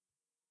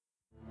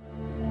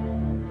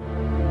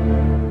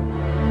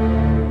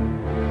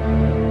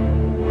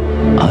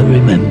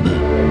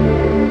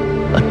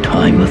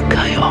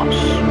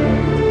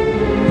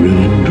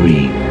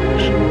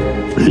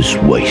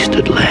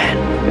wasted land.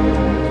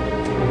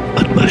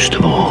 But most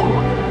of all,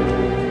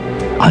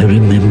 I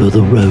remember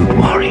the road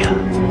warrior,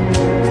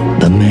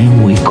 the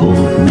man we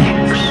called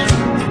Max.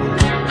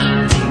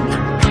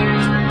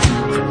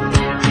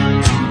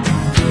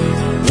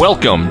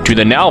 Welcome to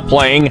the now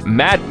playing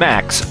Mad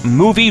Max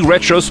movie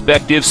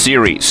retrospective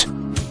series.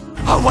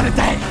 Oh, what a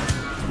day!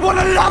 What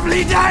a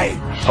lovely day!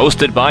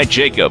 Hosted by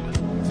Jacob.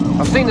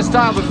 I've seen the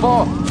style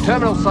before.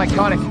 Terminal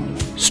psychotic.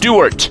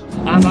 Stuart.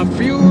 I'm a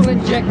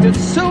fuel-injected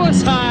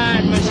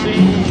suicide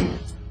machine.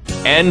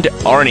 And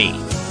Arnie.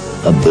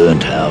 A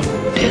burnt-out,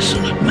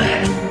 desolate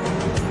man.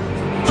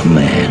 A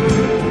man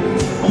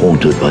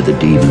haunted by the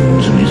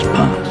demons in his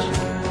past.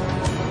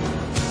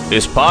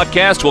 This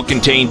podcast will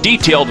contain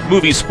detailed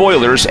movie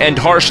spoilers and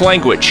harsh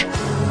language.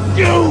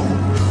 You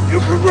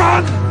can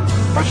run,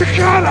 but you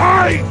can't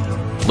hide!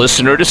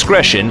 Listener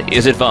discretion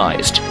is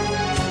advised.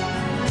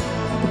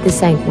 But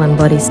this ain't one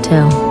body's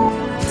tell.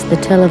 It's the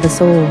tell of us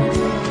all.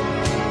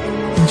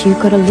 And you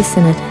gotta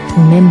listen it and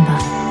remember.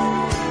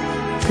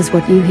 Cause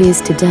what you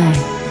hears today,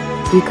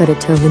 you gotta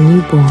tell the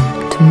newborn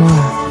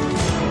tomorrow.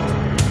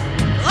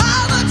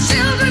 All the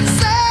children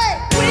say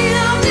we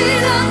don't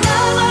need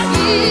another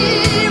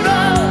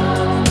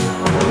hero.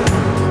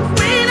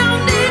 We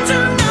don't need to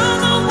know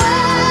the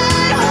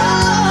way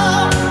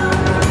home.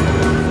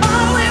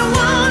 All we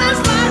want is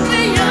life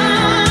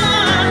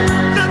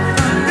beyond the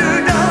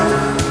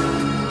Thunderdome.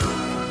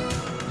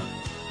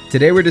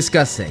 Today we're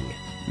discussing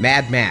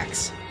Mad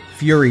Max,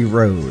 Fury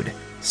Road,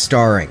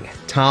 starring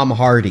Tom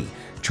Hardy,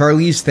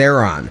 Charlize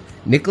Theron,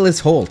 Nicholas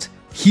Hoult,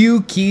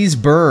 Hugh Keys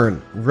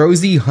Byrne,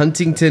 Rosie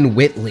Huntington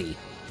Whiteley,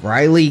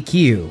 Riley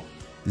Keough,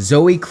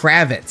 Zoe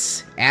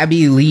Kravitz,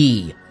 Abby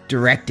Lee,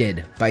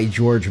 directed by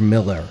George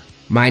Miller.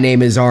 My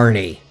name is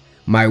Arnie.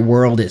 My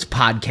world is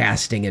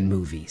podcasting and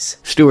movies.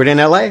 Stuart in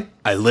LA.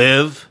 I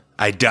live,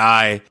 I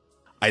die,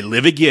 I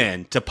live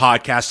again to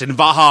podcast in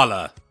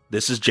Valhalla.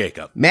 This is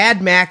Jacob.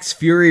 Mad Max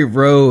Fury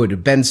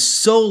Road, been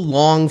so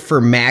long for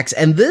Max,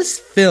 and this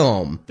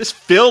film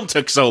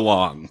took so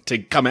long to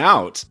come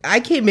out.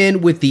 I came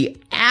in with the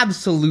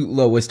absolute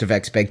lowest of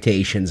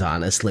expectations,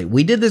 honestly.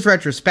 We did this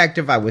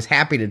retrospective. I was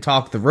happy to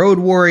talk The Road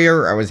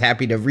Warrior. I was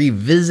happy to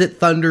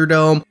revisit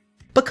Thunderdome.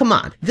 But come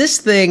on, this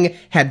thing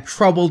had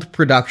troubled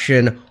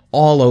production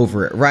all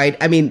over it, right?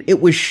 I mean,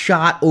 it was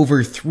shot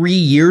over 3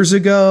 years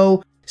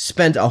ago,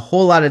 spent a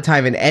whole lot of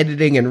time in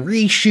editing and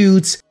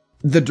reshoots.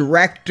 The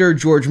director,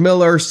 George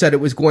Miller, said it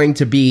was going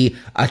to be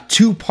a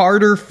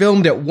two-parter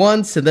filmed at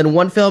once and then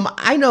one film.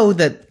 I know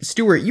that,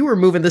 Stuart, you were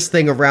moving this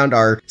thing around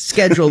our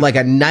schedule like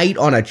a knight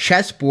on a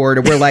chessboard.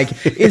 And we're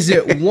like, is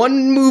it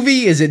one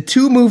movie? Is it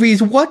two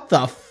movies? What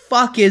the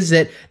fuck is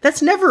it?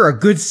 That's never a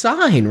good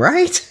sign,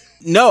 right?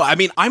 No, I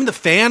mean, I'm the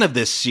fan of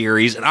this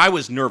series, and I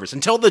was nervous.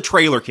 Until the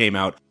trailer came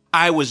out,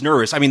 I was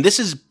nervous. I mean, this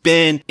has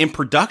been in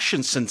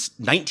production since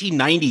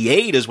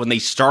 1998 is when they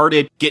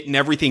started getting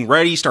everything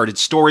ready, started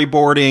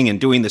storyboarding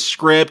and doing the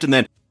script. And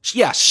then,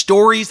 yeah,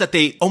 stories that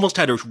they almost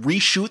had to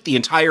reshoot the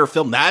entire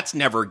film. That's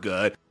never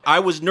good. I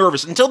was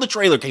nervous. Until the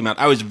trailer came out,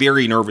 I was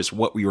very nervous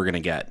what we were going to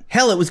get.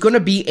 Hell, it was going to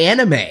be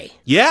anime.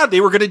 Yeah, they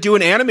were going to do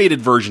an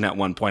animated version at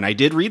one point. I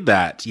did read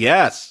that.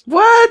 Yes.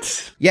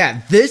 What?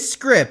 Yeah, this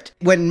script,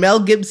 when Mel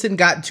Gibson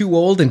got too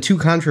old and too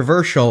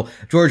controversial,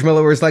 George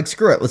Miller was like,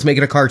 screw it, let's make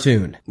it a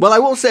cartoon. Well, I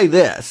will say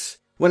this.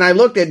 When I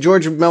looked at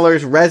George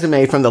Miller's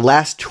resume from the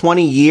last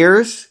 20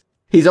 years,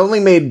 he's only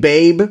made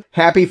Babe,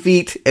 Happy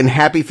Feet, and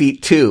Happy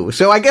Feet 2.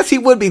 So I guess he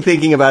would be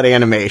thinking about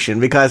animation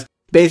because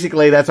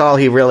basically that's all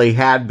he really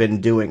had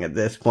been doing at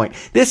this point.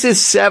 This is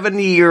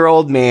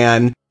 70-year-old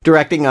man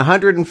directing a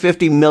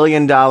 $150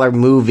 million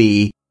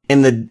movie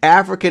in the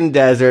African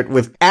desert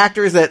with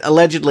actors that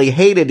allegedly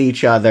hated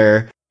each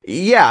other.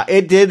 Yeah,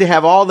 it did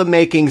have all the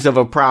makings of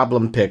a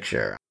problem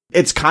picture.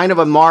 It's kind of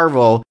a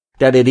marvel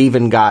that it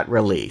even got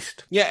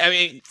released. Yeah, I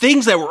mean,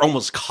 things that were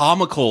almost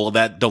comical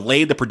that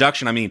delayed the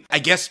production. I mean, I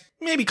guess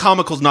maybe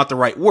comical is not the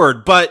right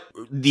word, but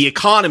the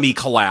economy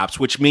collapsed,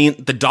 which means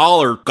the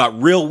dollar got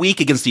real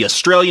weak against the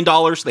Australian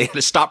dollar, so they had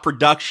to stop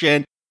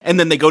production. And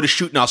then they go to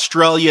shoot in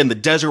Australia in the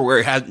desert where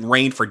it hasn't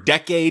rained for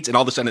decades, and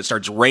all of a sudden it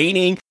starts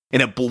raining,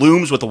 and it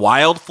blooms with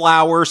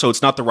wildflower, so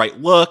it's not the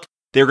right look.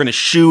 They're going to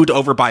shoot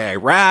over by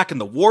Iraq, and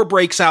the war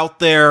breaks out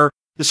there.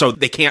 So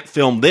they can't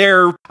film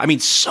there. I mean,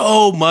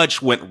 so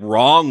much went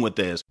wrong with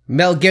this.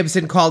 Mel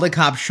Gibson called a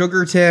cop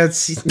sugar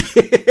tits.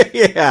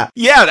 Yeah.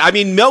 Yeah, I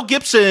mean, Mel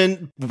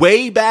Gibson,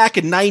 way back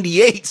in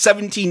 98,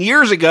 17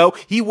 years ago,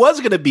 he was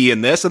going to be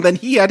in this, and then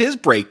he had his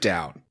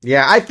breakdown.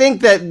 Yeah, I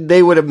think that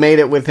they would have made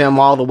it with him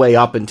all the way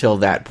up until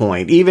that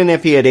point. Even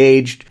if he had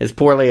aged as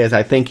poorly as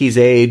I think he's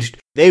aged,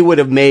 they would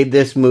have made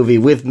this movie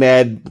with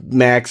Mad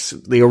Max,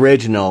 the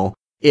original,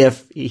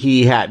 if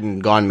he hadn't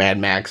gone Mad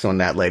Max on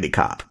that lady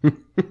cop.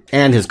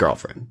 And his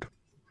girlfriend.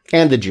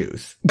 And the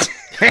Jews.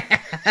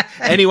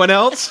 Anyone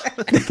else?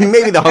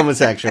 Maybe the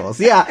homosexuals.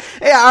 Yeah,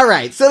 all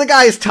right. So the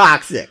guy's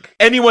toxic.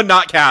 Anyone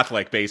not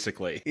Catholic,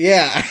 basically.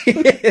 Yeah,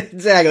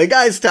 exactly. The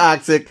guy's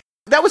toxic.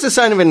 That was a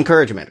sign of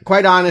encouragement.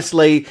 Quite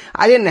honestly,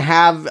 I didn't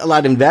have a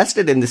lot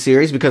invested in the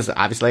series because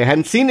obviously I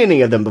hadn't seen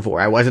any of them before.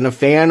 I wasn't a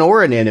fan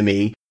or an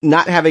enemy.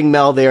 Not having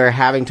Mel there,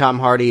 having Tom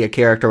Hardy, a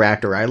character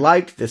actor I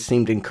liked, this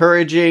seemed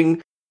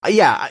encouraging.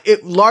 Yeah,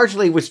 it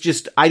largely was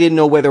just, I didn't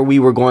know whether we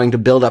were going to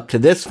build up to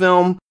this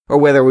film or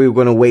whether we were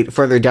going to wait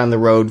further down the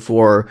road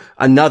for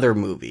another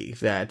movie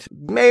that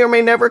may or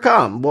may never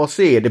come. We'll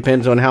see. It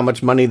depends on how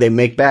much money they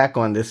make back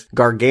on this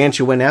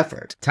gargantuan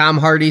effort. Tom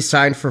Hardy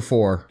signed for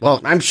 4.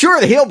 Well, I'm sure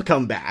that he'll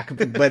come back,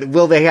 but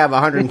will they have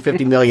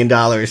 $150 million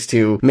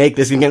to make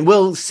this again?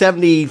 Will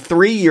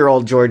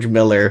 73-year-old George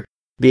Miller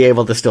be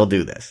able to still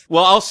do this?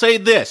 Well, I'll say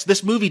this.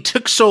 This movie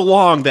took so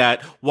long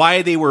that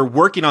while they were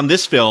working on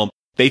this film,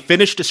 they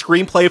finished a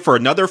screenplay for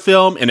another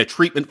film and a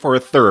treatment for a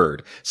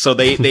third. So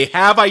they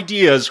have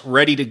ideas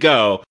ready to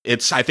go.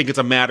 I think it's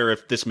a matter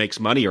if this makes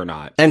money or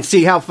not. And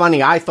see how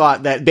funny, I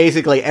thought that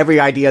basically every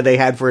idea they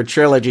had for a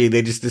trilogy,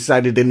 they just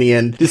decided in the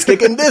end to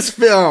stick in this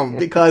film.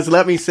 Because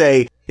let me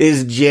say,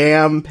 is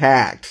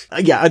jam-packed.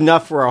 Yeah,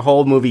 enough for a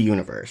whole movie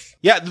universe.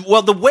 Yeah,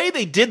 well, the way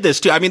they did this,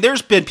 too, I mean,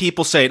 there's been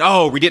people saying,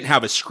 oh, we didn't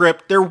have a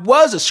script. There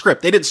was a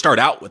script. They didn't start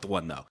out with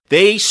one, though.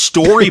 They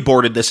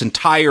storyboarded this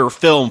entire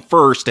film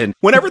first, and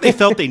whenever they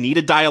felt they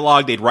needed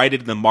dialogue, they'd write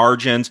it in the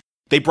margins.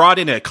 They brought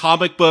in a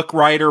comic book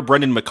writer,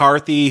 Brendan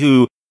McCarthy,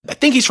 who, I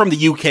think he's from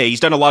the UK.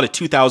 He's done a lot of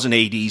 2000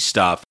 AD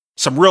stuff.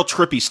 Some real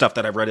trippy stuff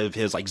that I've read of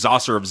his, like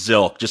Zosser of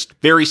Zilk, just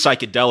very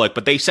psychedelic.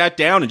 But they sat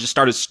down and just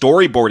started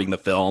storyboarding the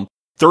film.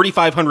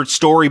 3,500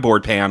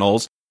 storyboard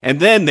panels,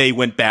 and then they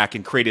went back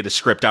and created a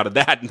script out of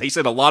that, and they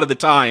said a lot of the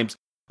times,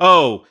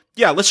 oh,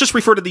 yeah, let's just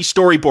refer to these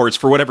storyboards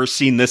for whatever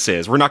scene this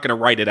is. We're not going to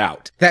write it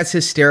out. That's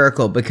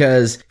hysterical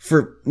because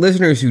for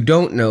listeners who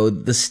don't know,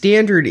 the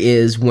standard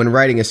is when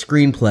writing a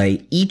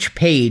screenplay, each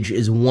page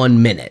is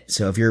 1 minute.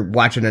 So if you're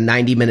watching a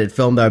 90-minute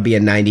film, that would be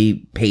a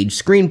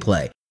 90-page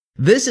screenplay.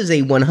 This is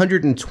a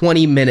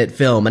 120-minute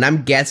film, and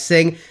I'm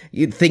guessing,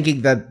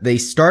 thinking that they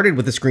started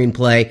with a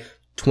screenplay,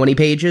 20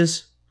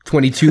 pages?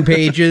 22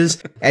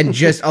 pages and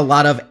just a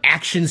lot of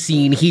action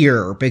scene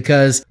here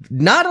because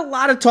not a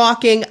lot of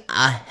talking,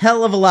 a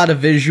hell of a lot of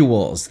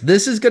visuals.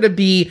 This is going to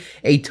be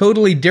a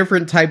totally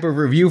different type of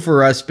review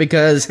for us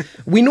because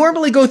we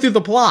normally go through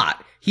the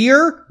plot.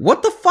 Here,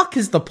 what the fuck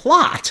is the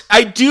plot?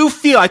 I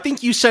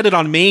think you said it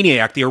on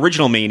Maniac, the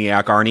original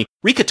Maniac, Arnie.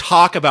 We could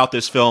talk about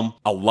this film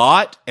a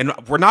lot, and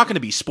we're not going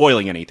to be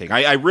spoiling anything.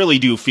 I really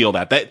do feel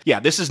that.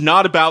 This is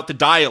not about the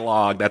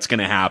dialogue that's going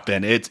to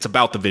happen. It's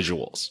about the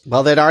visuals.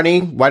 Well then,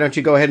 Arnie, why don't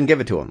you go ahead and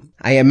give it to him?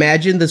 I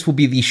imagine this will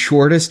be the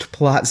shortest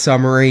plot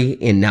summary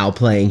in Now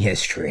Playing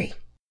history.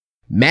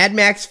 Mad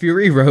Max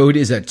Fury Road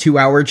is a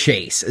 2-hour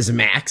chase as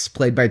Max,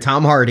 played by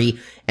Tom Hardy,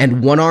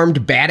 and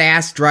one-armed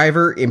badass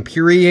driver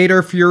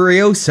Imperator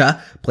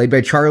Furiosa, played by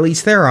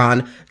Charlize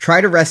Theron,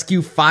 try to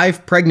rescue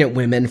 5 pregnant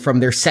women from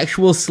their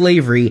sexual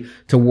slavery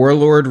to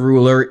warlord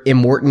ruler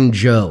Immortan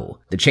Joe.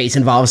 The chase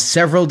involves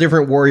several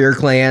different warrior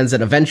clans,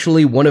 and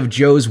eventually one of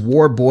Joe's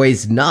war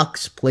boys,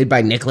 Nux, played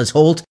by Nicholas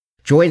Hoult,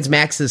 joins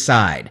Max's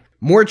side.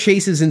 More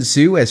chases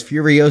ensue as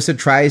Furiosa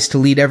tries to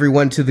lead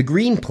everyone to the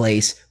Green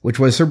Place, which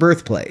was her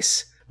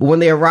birthplace. But when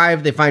they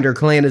arrive, they find her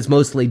clan is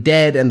mostly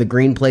dead and the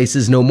Green Place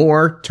is no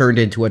more, turned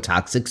into a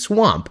toxic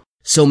swamp.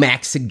 So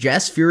Max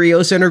suggests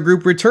Furiosa and her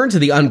group return to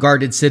the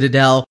unguarded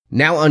Citadel,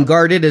 now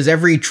unguarded as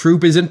every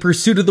troop is in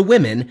pursuit of the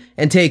women,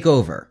 and take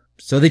over.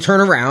 So they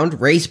turn around,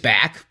 race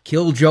back,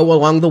 kill Joe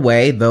along the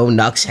way, though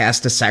Nux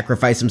has to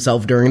sacrifice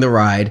himself during the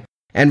ride,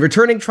 and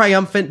returning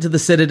triumphant to the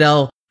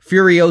Citadel,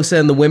 Furiosa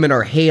and the women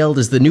are hailed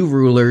as the new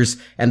rulers,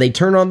 and they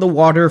turn on the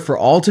water for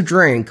all to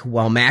drink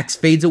while Max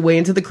fades away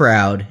into the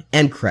crowd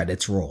and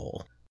credits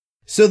roll.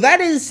 So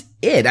that is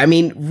it. I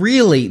mean,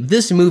 really,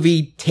 this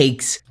movie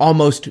takes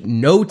almost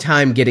no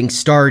time getting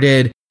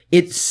started.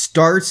 It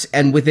starts,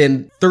 and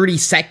within 30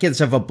 seconds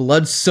of a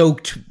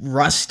blood-soaked,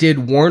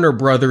 rusted Warner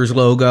Brothers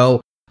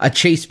logo, a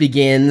chase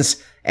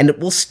begins, and it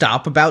will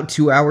stop about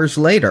 2 hours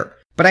later.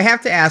 But I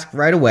have to ask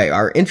right away,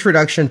 our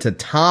introduction to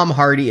Tom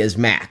Hardy as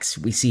Max.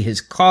 We see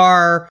his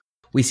car,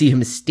 we see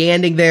him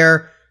standing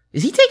there.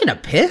 Is he taking a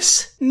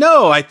piss?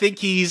 No, I think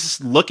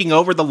he's looking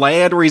over the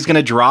land where he's going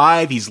to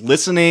drive. He's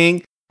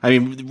listening. I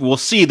mean, we'll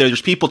see.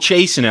 There's people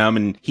chasing him,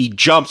 and he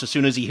jumps as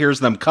soon as he hears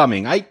them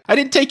coming. I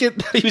didn't take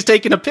it he was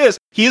taking a piss.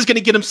 He is going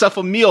to get himself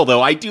a meal,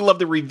 though. I do love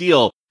the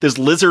reveal. This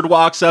lizard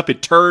walks up,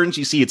 it turns,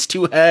 you see its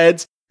 2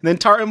 heads. And then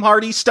Tom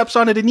Hardy steps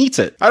on it and eats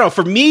it. I don't know,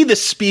 for me,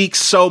 this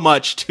speaks so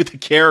much to the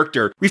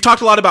character. We've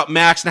talked a lot about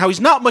Max and how he's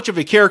not much of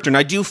a character, and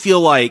I do feel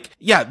like,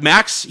 yeah,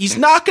 Max, he's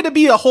not going to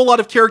be a whole lot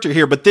of character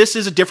here, but this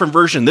is a different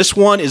version. This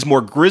one is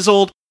more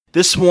grizzled.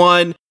 This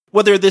one,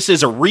 whether this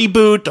is a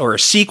reboot or a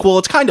sequel,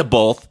 it's kind of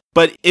both.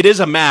 But it is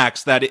a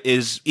Max that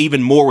is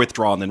even more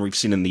withdrawn than we've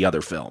seen in the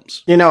other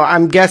films. You know,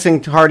 I'm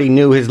guessing Hardy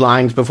knew his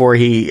lines before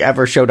he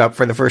ever showed up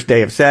for the first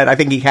day of set. I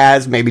think he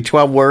has maybe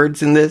 12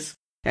 words in this,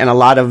 and a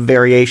lot of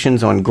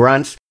variations on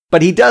grunts.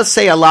 But he does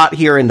say a lot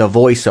here in the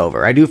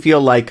voiceover. I do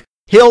feel like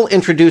he'll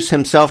introduce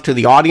himself to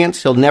the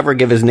audience. He'll never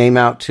give his name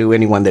out to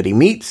anyone that he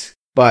meets.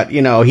 But,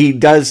 you know, he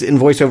does in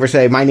voiceover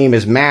say, my name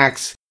is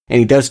Max, And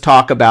he does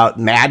talk about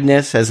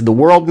madness. Is the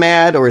world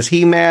mad or is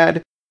he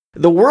mad?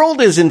 The world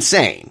is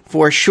insane,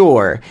 for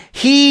sure.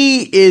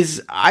 He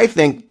is, I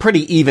think,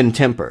 pretty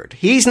even-tempered.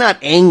 He's not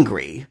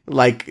angry.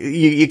 Like,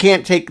 you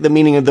can't take the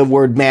meaning of the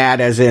word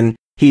mad as in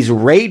he's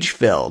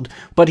rage-filled,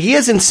 but he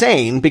is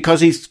insane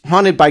because he's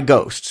haunted by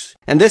ghosts.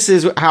 And this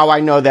is how I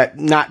know that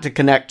not to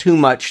connect too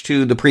much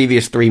to the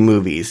previous 3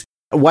 movies.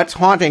 What's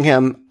haunting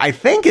him, I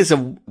think, is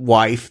a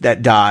wife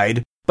that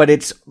died, but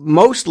it's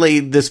mostly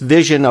this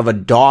vision of a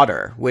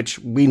daughter, which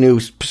we knew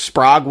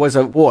Sprague was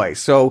a boy.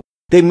 So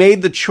they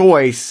made the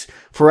choice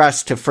for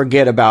us to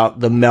forget about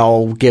the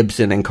Mel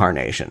Gibson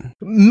incarnation.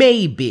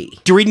 Maybe.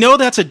 Do we know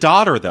that's a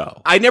daughter,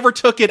 though? I never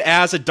took it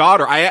as a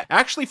daughter. I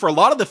actually, for a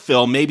lot of the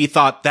film, maybe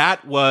thought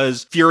that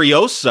was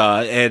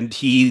Furiosa, and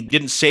he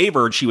didn't save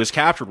her, and she was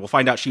captured. We'll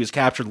find out she was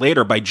captured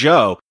later by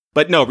Joe.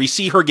 But no, we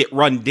see her get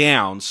run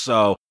down,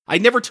 so I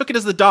never took it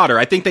as the daughter.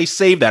 I think they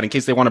saved that in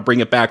case they want to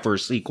bring it back for a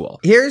sequel.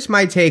 Here's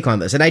my take on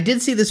this, and I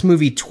did see this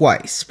movie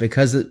twice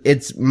because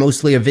it's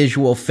mostly a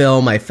visual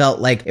film. I felt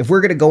like if we're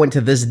going to go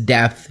into this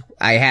depth,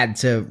 I had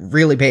to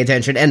really pay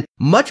attention, and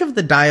much of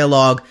the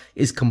dialogue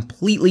is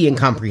completely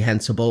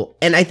incomprehensible,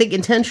 and I think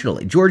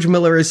intentionally. George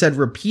Miller has said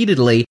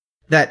repeatedly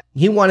that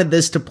he wanted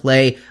this to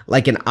play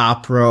like an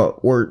opera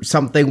or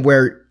something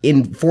where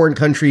in foreign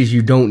countries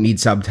you don't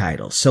need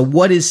subtitles. So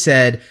what is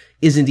said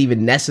isn't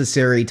even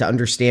necessary to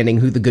understanding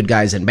who the good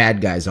guys and bad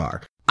guys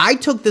are. I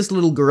took this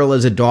little girl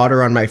as a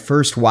daughter on my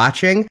first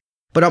watching,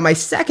 but on my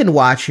second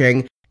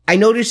watching, I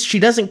noticed she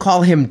doesn't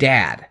call him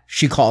Dad.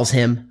 She calls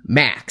him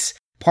Max.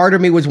 Part of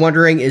me was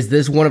wondering, is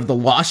this one of the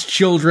lost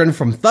children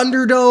from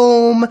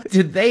Thunderdome?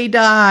 Did they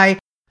die?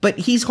 But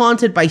he's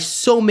haunted by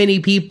so many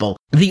people.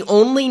 The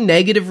only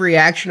negative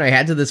reaction I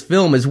had to this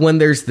film is when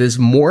there's this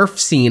morph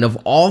scene of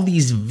all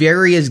these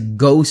various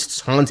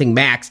ghosts haunting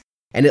Max,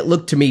 and it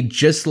looked to me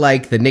just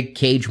like the Nick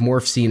Cage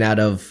morph scene out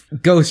of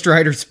Ghost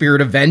Rider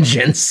Spirit of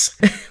Vengeance.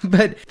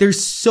 But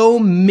there's so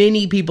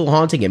many people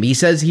haunting him. He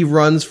says he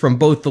runs from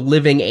both the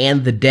living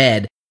and the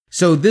dead.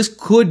 So this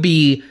could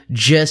be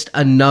just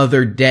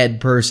another dead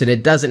person.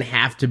 It doesn't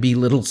have to be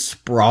little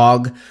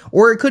Sprague,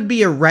 or it could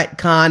be a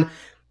retcon.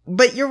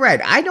 But you're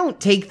right. I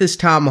don't take this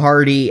Tom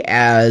Hardy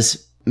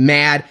as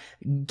mad.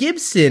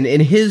 Gibson,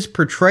 in his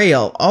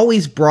portrayal,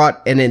 always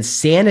brought an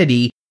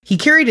insanity. He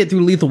carried it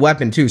through Lethal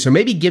Weapon, too. So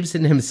maybe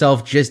Gibson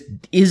himself just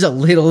is a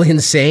little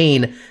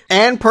insane.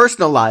 And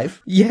personal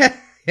life. Yeah.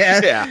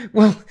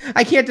 Well,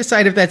 I can't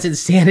decide if that's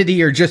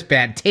insanity or just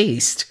bad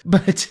taste.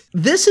 But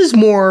this is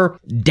more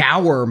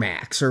dour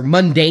Max or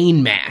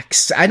mundane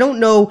Max. I don't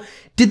know.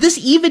 Did this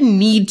even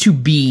need to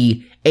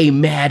be a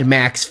Mad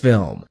Max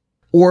film?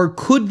 Or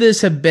could this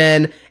have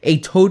been a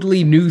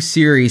totally new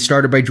series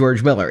started by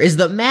George Miller? Is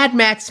the Mad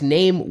Max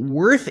name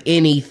worth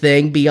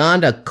anything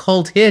beyond a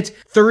cult hit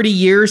 30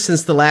 years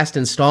since the last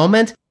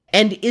installment?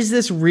 And is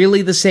this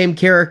really the same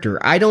character?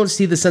 I don't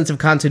see the sense of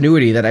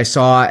continuity that I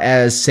saw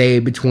as, say,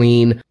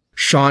 between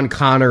Sean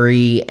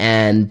Connery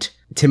and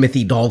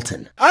Timothy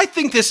Dalton. I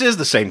think this is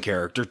the same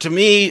character. To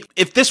me,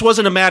 if this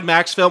wasn't a Mad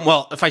Max film,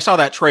 well, if I saw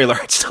that trailer,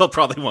 I'd still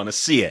probably want to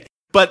see it.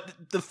 But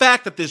the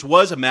fact that this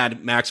was a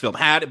Mad Max film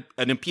had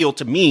an appeal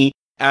to me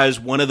as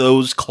one of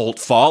those cult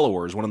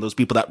followers, one of those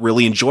people that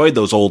really enjoyed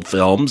those old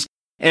films.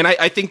 And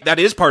I think that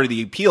is part of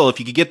the appeal. If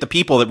you could get the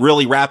people that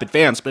really rabid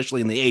fans,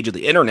 especially in the age of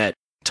the internet,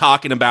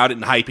 talking about it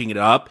and hyping it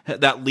up,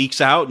 that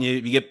leaks out, and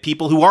you get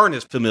people who aren't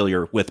as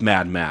familiar with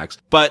Mad Max.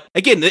 But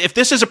again, if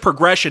this is a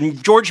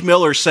progression, George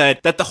Miller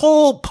said that the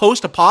whole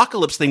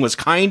post-apocalypse thing was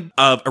kind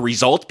of a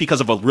result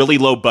because of a really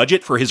low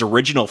budget for his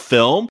original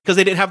film, because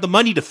they didn't have the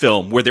money to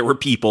film where there were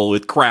people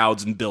with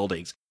crowds and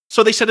buildings.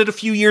 So they set it a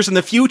few years in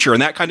the future,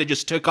 and that kind of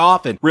just took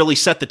off and really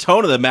set the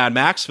tone of the Mad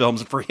Max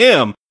films. And for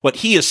him, what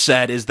he has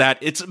said is that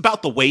it's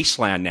about the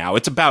wasteland now.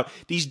 It's about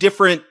these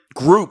different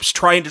groups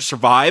trying to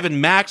survive,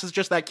 and Max is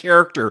just that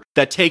character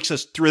that takes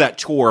us through that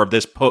tour of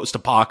this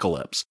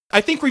post-apocalypse. I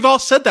think we've all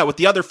said that with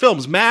the other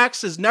films.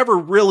 Max has never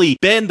really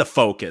been the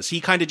focus. He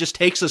kind of just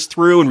takes us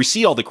through, and we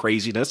see all the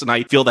craziness, and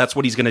I feel that's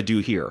what he's going to do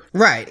here.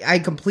 Right. I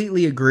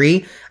completely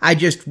agree. I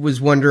just was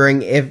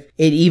wondering if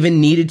it even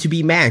needed to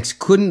be Max.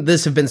 Couldn't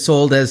this have been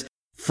sold as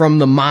from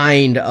the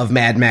mind of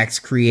Mad Max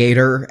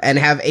creator and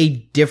have a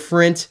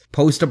different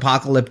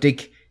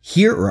post-apocalyptic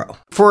hero?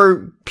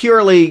 For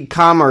purely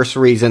commerce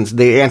reasons,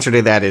 the answer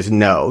to that is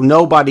no.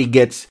 Nobody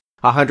gets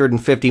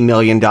 $150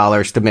 million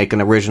to make an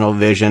original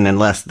vision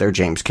unless they're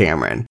James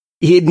Cameron.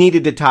 It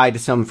needed to tie to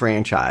some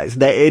franchise.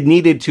 That it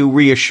needed to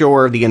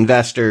reassure the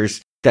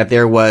investors that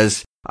there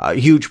was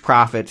huge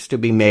profits to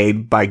be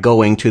made by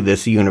going to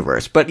this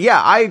universe. But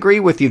yeah, I agree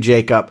with you,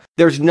 Jacob.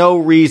 There's no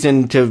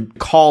reason to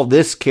call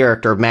this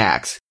character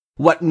Max.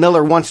 What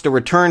Miller wants to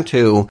return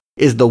to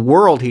is the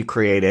world he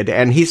created,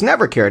 and he's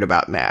never cared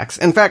about Max.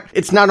 In fact,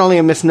 it's not only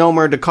a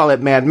misnomer to call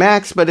it Mad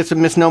Max, but it's a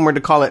misnomer to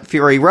call it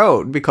Fury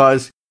Road,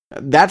 because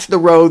that's the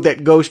road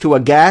that goes to a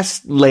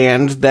gas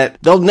land that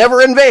they'll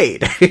never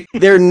invade.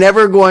 They're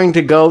never going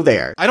to go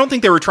there. I don't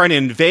think they were trying to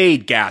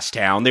invade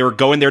Gastown. They were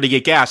going there to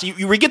get gas.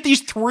 You get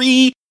these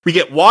three We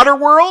get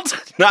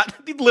Waterworld,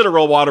 not the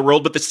literal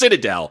Waterworld, but the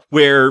Citadel,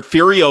 where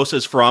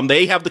Furiosa's from.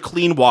 They have the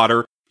clean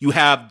water. You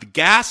have the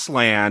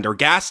Gasland or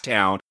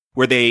Gastown,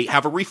 where they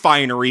have a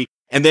refinery.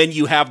 And then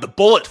you have the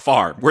Bullet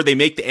Farm, where they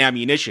make the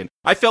ammunition.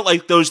 I felt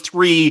like those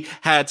three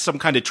had some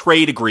kind of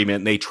trade agreement,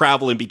 and they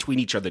travel in between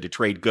each other to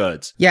trade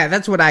goods. Yeah,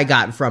 that's what I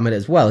got from it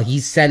as well.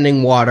 He's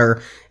sending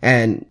water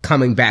and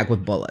coming back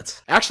with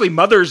bullets. Actually,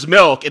 Mother's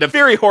Milk, in a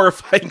very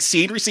horrifying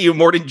scene, we see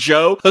Immortan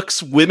Joe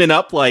hooks women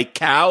up like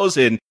cows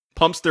and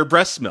pumps their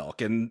breast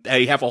milk, and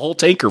they have a whole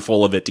tanker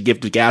full of it to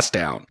give to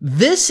Gastown.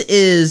 This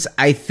is,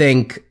 I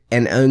think,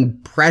 an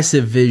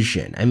impressive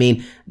vision. I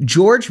mean,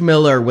 George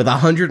Miller with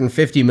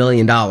 $150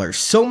 million,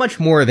 so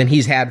much more than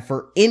he's had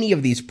for any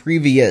of these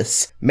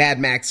previous Mad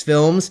Max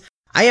films.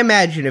 I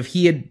imagine if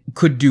he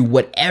could do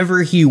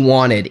whatever he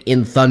wanted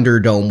in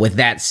Thunderdome with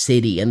that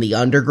city and the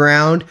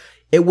underground,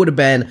 it would have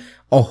been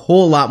a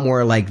whole lot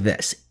more like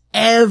this.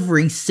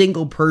 Every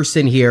single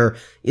person here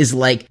is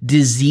like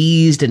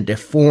diseased and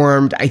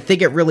deformed. I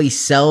think it really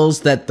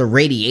sells that the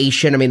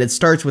radiation, I mean, it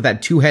starts with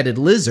that two-headed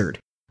lizard.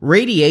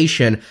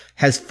 Radiation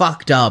has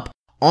fucked up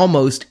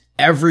almost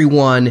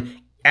everyone,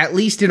 at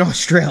least in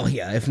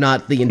Australia, if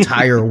not the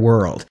entire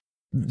world.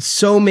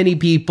 So many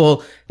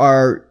people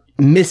are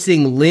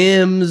missing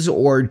limbs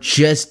or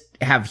just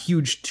have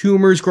huge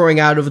tumors growing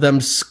out of them,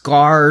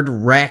 scarred,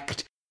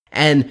 wrecked,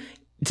 and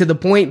to the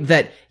point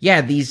that, yeah,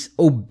 these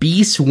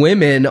obese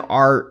women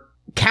are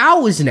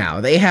cows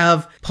now. They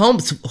have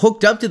pumps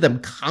hooked up to them,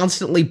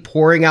 constantly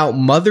pouring out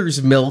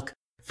mother's milk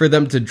for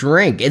them to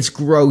drink. It's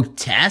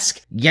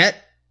grotesque, yet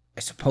I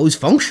suppose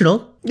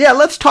functional. Yeah,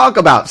 let's talk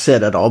about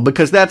Citadel,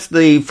 because that's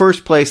the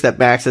first place that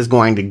Max is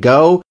going to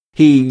go.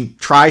 He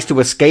tries to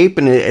escape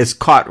and is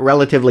caught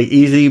relatively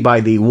easy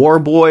by the war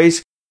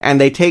boys, and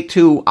they take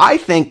to, I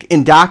think,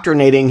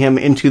 indoctrinating him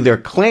into their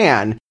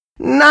clan.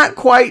 Not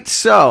quite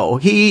so.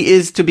 He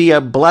is to be a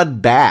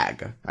blood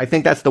bag. I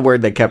think that's the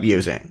word they kept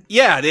using.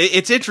 Yeah,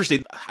 it's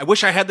interesting. I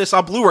wish I had this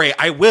on Blu-ray.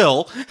 I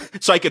will,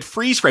 so I could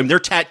freeze frame. They're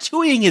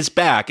tattooing his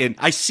back, and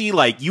I see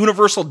like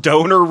Universal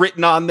Donor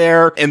written on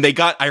there, and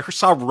I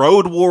saw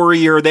Road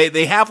Warrior.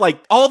 They have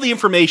like all the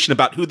information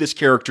about who this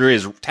character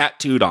is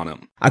tattooed on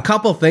him. A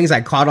couple things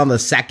I caught on the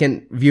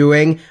second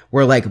viewing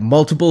were like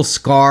multiple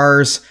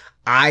scars,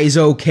 eyes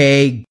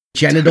okay,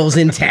 genitals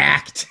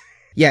intact.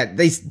 Yeah,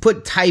 they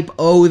put type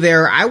O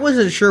there. I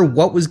wasn't sure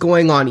what was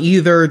going on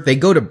either. They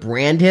go to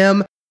brand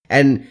him,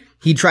 and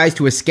he tries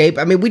to escape.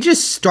 I mean, we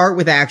just start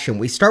with action.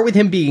 We start with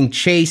him being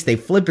chased. They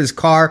flip his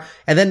car,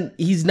 and then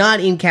he's not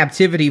in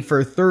captivity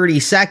for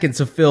 30 seconds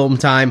of film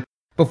time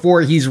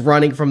before he's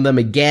running from them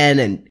again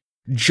and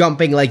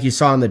jumping like you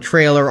saw in the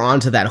trailer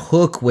onto that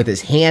hook with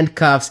his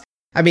handcuffs.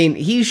 I mean,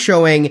 he's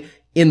showing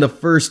in the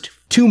first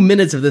 2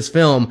 minutes of this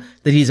film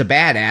that he's a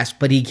badass,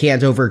 but he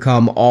can't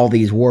overcome all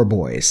these war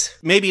boys.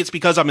 Maybe it's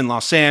because I'm in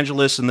Los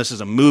Angeles and this is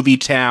a movie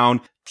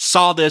town.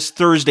 Saw this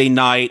Thursday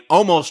night,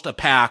 almost a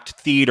packed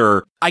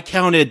theater. I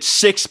counted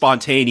 6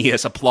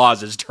 spontaneous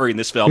applauses during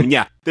this film. And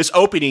yeah, this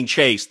opening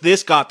chase,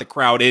 this got the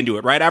crowd into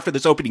it. Right after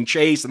this opening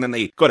chase, and then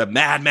they go to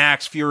Mad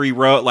Max Fury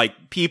Road,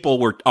 like people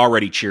were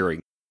already cheering.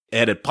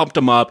 It had pumped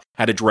him up,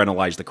 had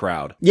adrenalized the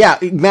crowd. Yeah,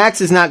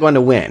 Max is not going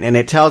to win, and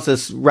it tells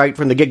us right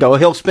from the get-go.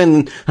 He'll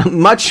spend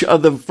much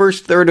of the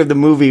first third of the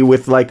movie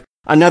with, like,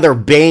 another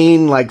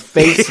Bane, like,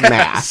 face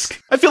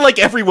mask. I feel like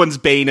everyone's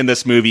Bane in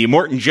this movie.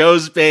 Immortan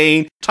Joe's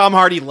Bane. Tom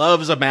Hardy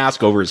loves a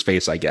mask over his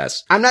face, I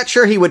guess. I'm not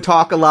sure he would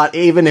talk a lot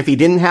even if he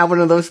didn't have one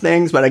of those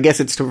things, but I guess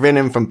it's to prevent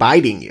him from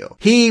biting you.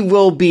 He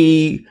will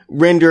be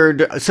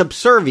rendered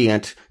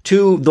subservient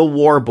to the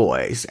war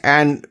boys.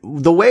 And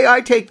the way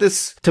I take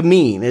this to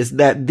mean is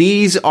that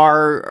these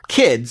are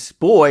kids,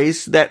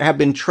 boys, that have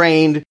been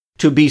trained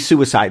to be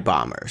suicide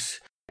bombers.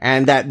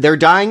 And that they're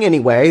dying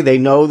anyway. They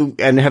know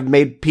and have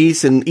made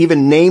peace and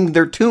even named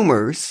their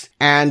tumors.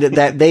 And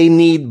that they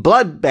need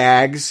blood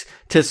bags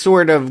to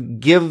sort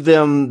of give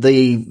them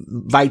the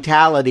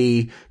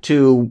vitality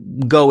to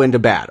go into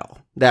battle.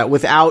 That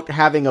without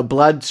having a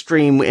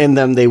bloodstream in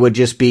them, they would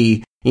just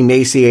be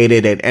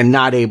emaciated and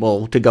not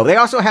able to go. They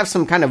also have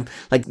some kind of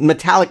like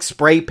metallic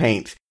spray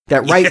paint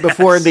that right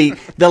before the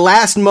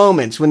last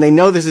moments when they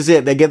know this is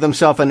it, they give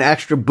themselves an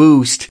extra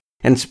boost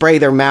and spray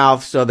their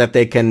mouth so that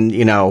they can,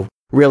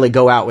 really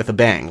go out with a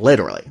bang,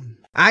 literally.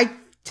 I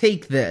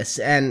take this,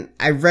 and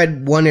I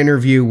read one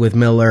interview with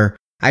Miller.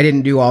 I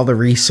didn't do all the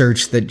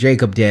research that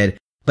Jacob did,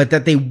 but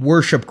that they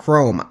worship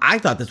chrome. I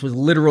thought this was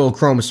literal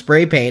chrome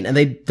spray paint, and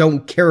they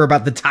don't care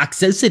about the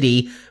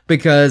toxicity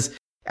because,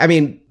 I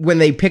mean, when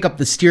they pick up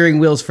the steering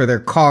wheels for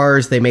their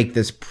cars, they make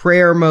this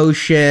prayer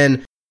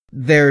motion.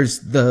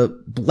 There's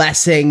the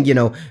blessing,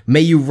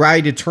 may you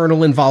ride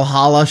eternal in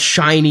Valhalla,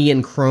 shiny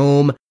in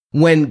chrome.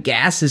 When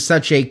gas is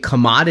such a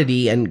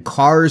commodity and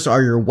cars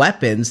are your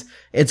weapons,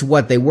 it's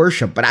what they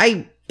worship. But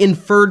I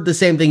inferred the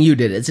same thing you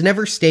did. It's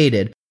never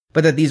stated,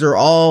 but that these are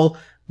all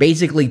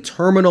basically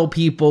terminal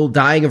people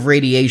dying of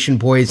radiation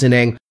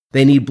poisoning.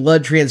 They need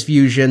blood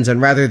transfusions,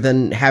 and rather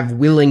than have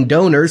willing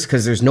donors,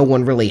 because there's no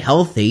one really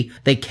healthy,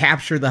 they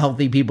capture the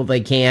healthy people they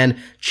can,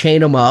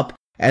 chain them up,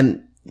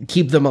 and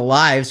keep them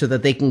alive so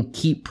that they can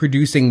keep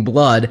producing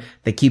blood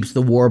that keeps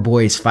the war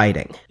boys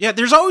fighting. Yeah,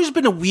 there's always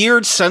been a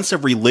weird sense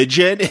of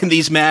religion in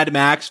these Mad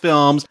Max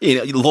films.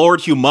 You know,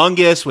 Lord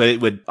Humongous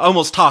would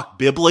almost talk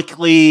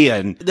biblically,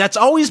 and that's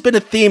always been a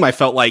theme, I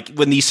felt like.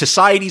 When these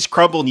societies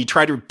crumble and you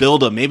try to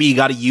build them, maybe you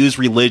got to use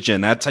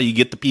religion. That's how you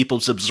get the people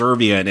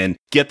subservient and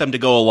get them to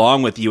go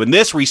along with you. And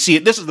this, we see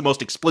it, this is the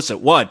most explicit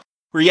one.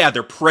 Where, yeah,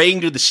 they're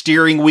praying to the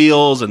steering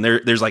wheels, and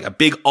there's like a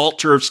big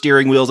altar of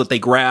steering wheels that they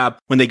grab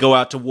when they go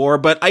out to war.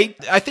 But I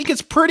think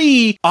it's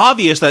pretty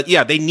obvious that,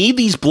 yeah, they need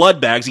these blood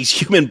bags, these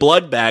human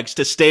blood bags,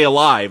 to stay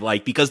alive,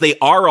 like, because they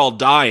are all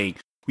dying.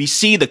 We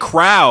see the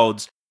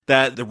crowds,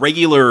 that the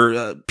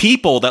regular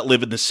people that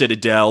live in the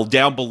Citadel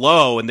down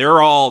below, and they're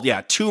all,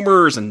 yeah,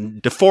 tumors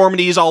and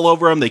deformities all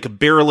over them. They could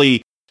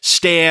barely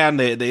stand.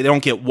 They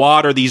don't get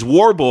water. These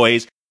war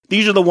boys,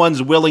 these are the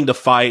ones willing to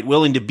fight,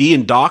 willing to be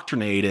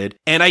indoctrinated.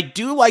 And I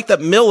do like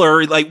that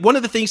Miller, like, one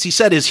of the things he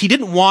said is he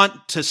didn't want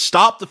to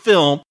stop the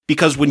film,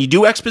 because when you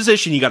do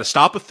exposition, you got to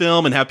stop a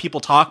film and have people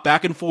talk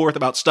back and forth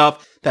about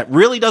stuff that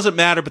really doesn't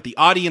matter, but the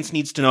audience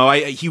needs to know.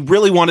 He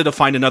really wanted to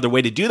find another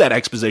way to do that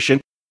exposition.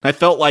 I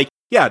felt like,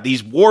 yeah,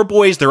 these war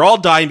boys, they're all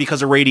dying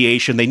because of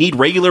radiation. They need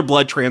regular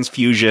blood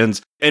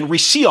transfusions. And we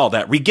see all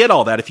that. We get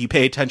all that if you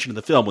pay attention to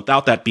the film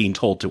without that being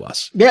told to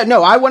us. Yeah,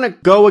 no, I want to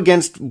go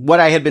against what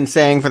I had been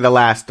saying for the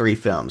last 3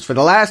 films. For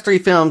the last 3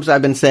 films,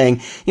 I've been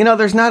saying, you know,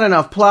 there's not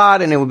enough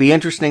plot and it would be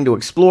interesting to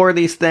explore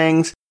these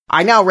things.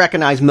 I now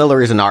recognize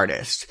Miller is an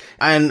artist,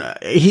 and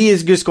he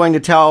is just going to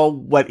tell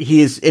what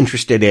he is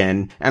interested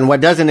in, and what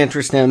doesn't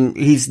interest him,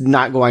 he's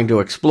not going to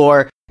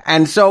explore.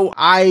 And so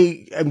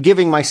I am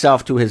giving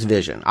myself to his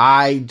vision.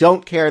 I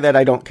don't care that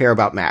I don't care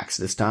about Max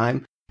this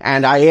time,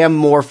 and I am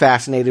more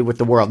fascinated with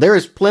the world. There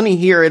is plenty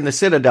here in the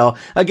Citadel.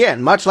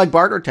 Again, much like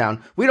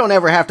Bartertown, we don't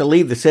ever have to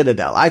leave the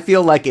Citadel. I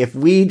feel like if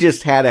we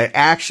just had an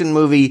action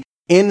movie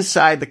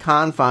inside the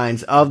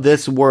confines of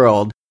this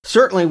world,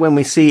 certainly when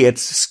we see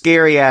its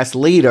scary-ass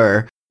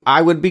leader,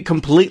 I would be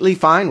completely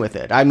fine with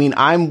it. I mean,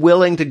 I'm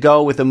willing to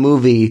go with a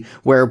movie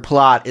where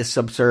plot is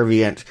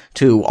subservient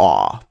to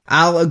awe.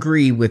 I'll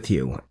agree with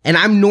you. And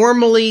I'm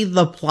normally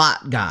the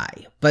plot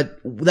guy, but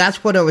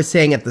that's what I was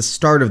saying at the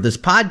start of this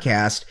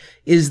podcast,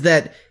 is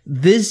that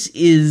this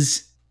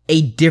is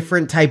a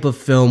different type of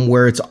film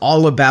where it's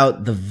all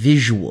about the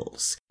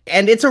visuals.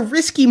 And it's a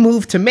risky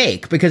move to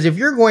make, because if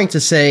you're going to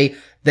say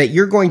that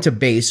you're going to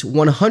base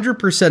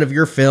 100% of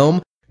your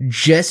film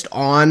just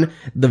on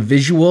the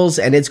visuals,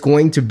 and it's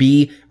going to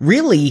be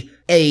really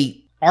a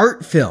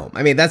art film.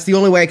 I mean, that's the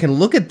only way I can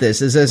look at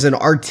this, is as an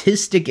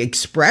artistic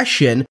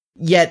expression,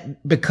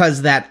 yet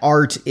because that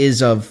art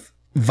is of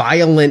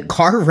violent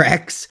car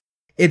wrecks,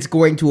 it's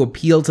going to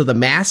appeal to the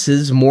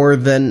masses more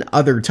than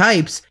other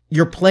types.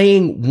 You're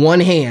playing one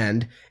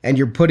hand and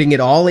you're putting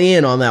it all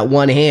in on that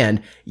one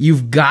hand.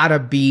 You've got to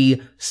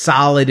be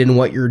solid in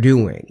what you're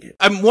doing.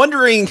 I'm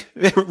wondering,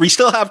 we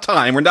still have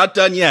time, we're not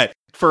done yet,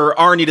 for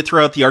Arnie to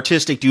throw out the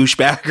artistic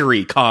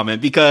douchebaggery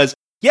comment, because,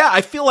 yeah,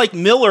 I feel like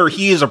Miller,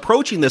 he is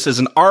approaching this as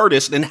an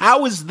artist, and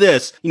how is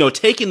this, you know,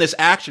 taking this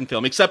action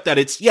film, except that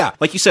it's, yeah,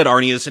 like you said,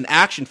 Arnie, it's an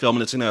action film,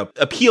 and it's going to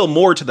appeal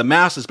more to the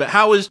masses, but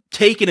how is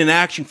taking an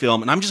action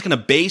film, and I'm just going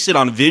to base it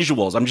on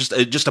visuals, I'm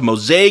just a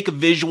mosaic of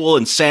visual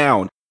and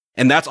sound,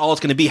 and that's all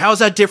it's going to be. How is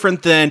that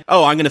different than,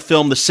 oh, I'm going to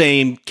film the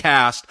same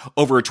cast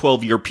over a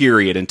 12-year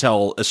period and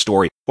tell a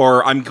story?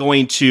 Or I'm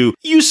going to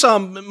use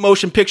some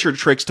motion picture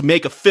tricks to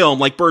make a film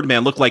like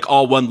Birdman look like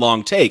all one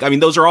long take. I mean,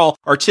 those are all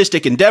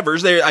artistic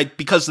endeavors.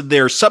 Because of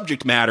their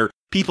subject matter,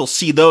 people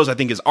see those, I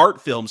think, as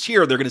art films.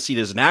 Here, they're going to see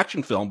it as an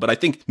action film. But I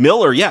think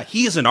Miller, yeah,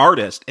 he is an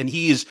artist, and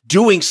he is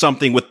doing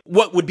something with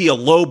what would be a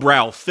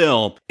lowbrow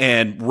film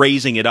and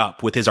raising it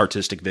up with his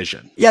artistic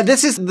vision. Yeah,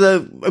 this is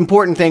the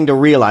important thing to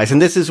realize,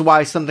 and this is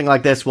why something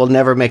like this will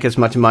never make as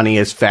much money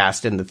as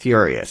Fast and the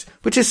Furious,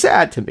 which is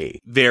sad to me.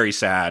 Very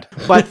sad.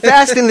 But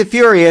Fast and the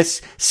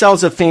Furious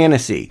sells a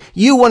fantasy.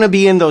 You want to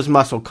be in those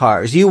muscle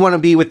cars. You want to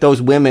be with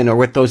those women or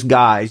with those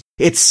guys.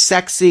 It's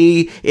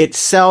sexy. It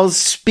sells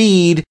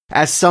speed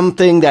as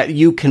something that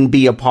you can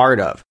be a part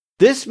of.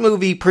 This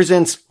movie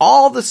presents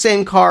all the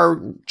same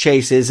car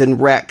chases and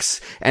wrecks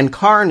and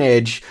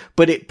carnage,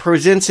 but it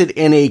presents it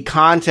in a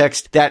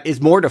context that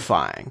is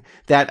mortifying.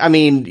 That, I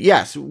mean,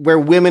 yes, where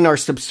women are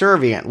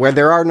subservient, where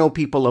there are no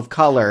people of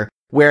color,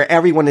 where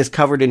everyone is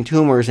covered in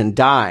tumors and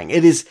dying.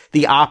 It is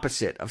the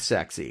opposite of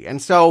sexy.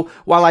 And so,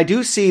 while I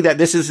do see that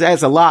this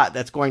has a lot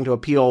that's going to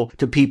appeal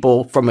to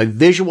people from a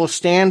visual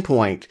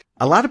standpoint,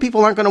 a lot of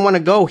people aren't going to want to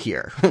go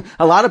here.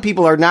 A lot of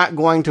people are not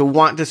going to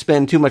want to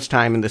spend too much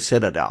time in the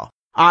Citadel.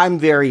 I'm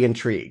very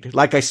intrigued.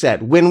 Like I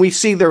said, when we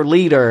see their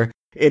leader,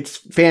 it's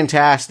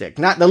fantastic.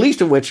 Not the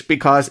least of which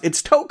because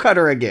it's Toe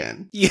Cutter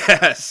again.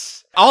 Yes.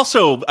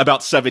 Also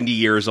about 70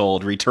 years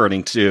old,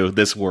 returning to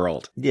this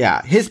world.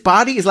 Yeah, his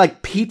body is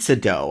like pizza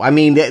dough. I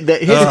mean,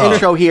 his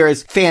intro here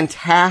is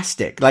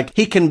fantastic. Like,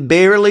 he can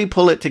barely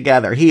pull it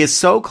together. He is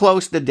so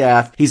close to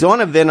death. He's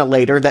on a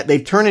ventilator that they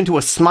turn into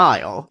a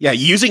smile. Yeah,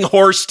 using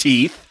horse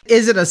teeth.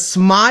 Is it a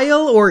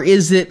smile, or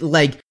is it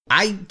like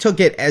I took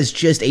it as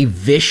just a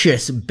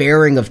vicious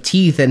baring of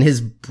teeth, and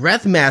his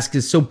breath mask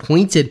is so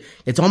pointed,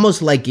 it's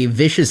almost like a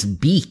vicious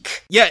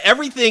beak. Yeah,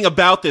 everything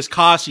about this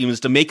costume is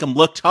to make him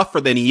look tougher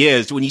than he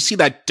is. When you see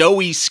that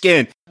doughy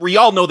skin, we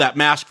all know that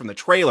mask from the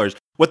trailers.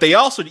 What they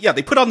also,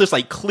 they put on this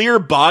like clear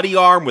body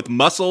arm with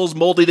muscles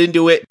molded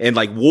into it and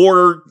like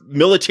war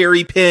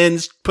military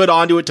pins put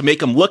onto it to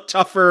make him look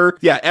tougher.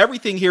 Yeah,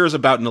 everything here is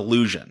about an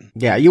illusion.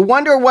 Yeah, you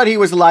wonder what he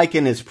was like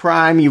in his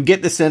prime. You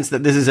get the sense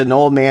that this is an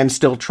old man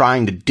still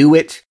trying to do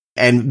it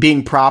and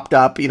being propped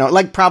up,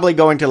 like probably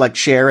going to like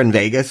Cher in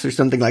Vegas or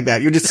something like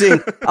that. You're just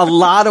seeing a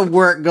lot of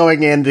work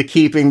going into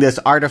keeping this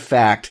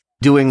artifact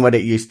doing what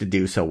it used to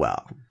do so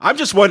well. I'm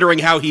just wondering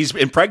how he's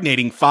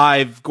impregnating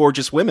 5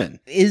 gorgeous women.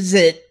 Is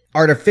it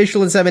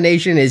artificial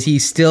insemination? Is he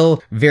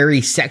still very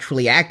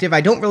sexually active?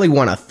 I don't really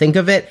want to think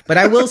of it, but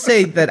I will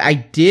say that I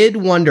did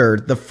wonder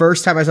the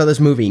first time I saw this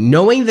movie,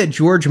 knowing that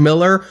George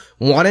Miller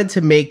wanted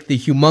to make the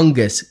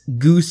humongous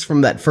Goose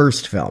from that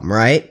first film,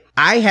 right?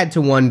 I had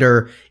to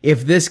wonder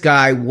if this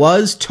guy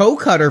was Toe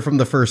Cutter from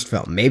the first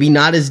film, maybe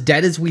not as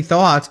dead as we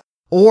thought,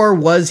 or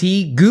was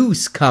he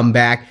Goose come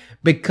back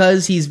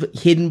because he's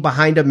hidden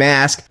behind a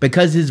mask,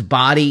 because his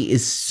body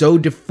is so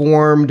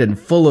deformed and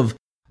full of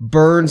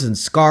burns and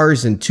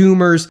scars and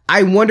tumors.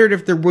 I wondered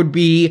if there would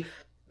be,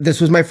 this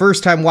was my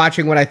first time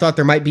watching when I thought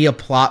there might be a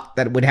plot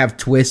that would have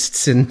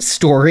twists and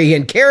story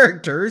and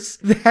characters,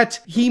 that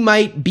he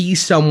might be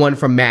someone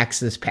from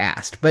Max's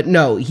past. But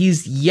no,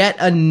 he's yet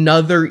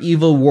another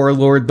evil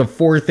warlord, the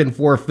 4th in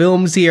 4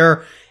 films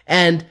here.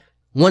 And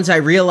once I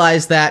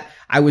realized that,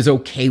 I was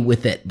okay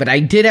with it. But I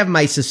did have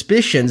my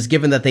suspicions,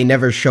 given that they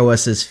never show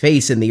us his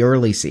face in the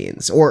early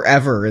scenes, or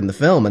ever in the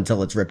film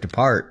until it's ripped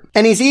apart.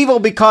 And he's evil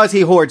because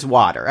he hoards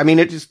water. I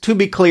mean, to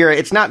be clear,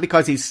 it's not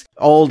because he's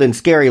old and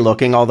scary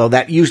looking, although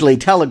that usually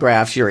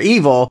telegraphs you're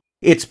evil.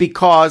 It's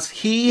because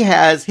he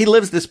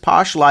lives this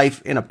posh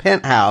life in a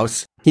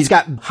penthouse. He's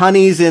got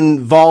honeys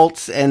in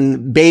vaults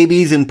and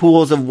babies in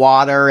pools of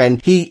water,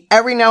 and he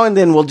every now and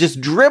then will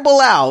just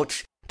dribble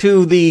out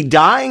to the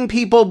dying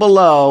people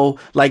below,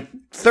 like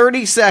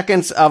 30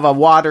 seconds of a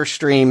water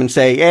stream and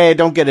say, hey,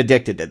 don't get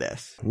addicted to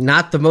this.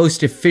 Not the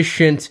most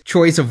efficient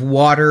choice of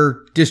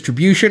water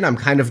distribution. I'm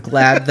kind of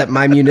glad that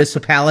my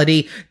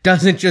municipality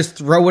doesn't just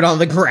throw it on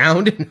the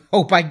ground and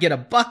hope I get a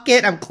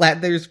bucket. I'm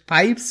glad there's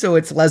pipes so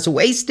it's less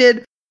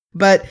wasted.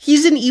 But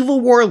he's an evil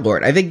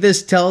warlord. I think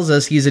this tells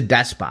us he's a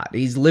despot.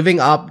 He's living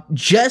up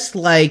just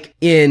like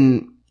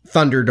in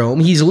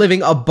Thunderdome. He's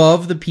living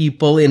above the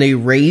people in a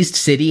raised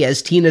city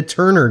as Tina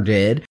Turner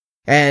did.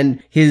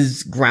 And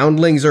his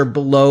groundlings are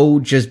below,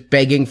 just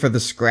begging for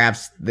the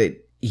scraps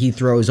that he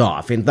throws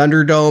off. In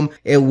Thunderdome,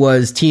 it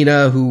was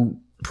Tina who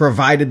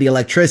provided the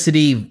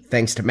electricity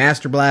thanks to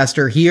Master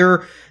Blaster.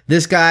 Here,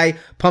 this guy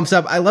pumps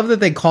up, I love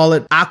that they call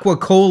it Aqua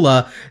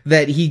Cola,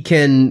 that he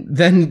can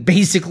then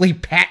basically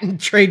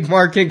patent,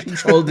 trademark, and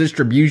control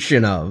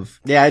distribution of.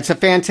 Yeah, it's a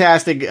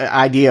fantastic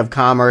idea of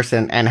commerce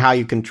and how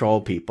you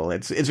control people.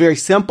 It's very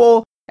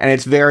simple. And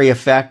it's very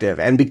effective.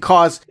 And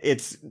because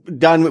it's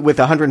done with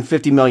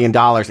 $150 million,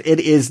 it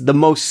is the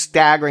most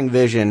staggering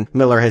vision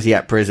Miller has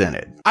yet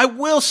presented. I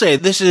will say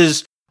this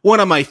is one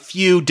of my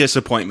few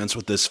disappointments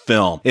with this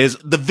film, is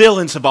the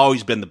villains have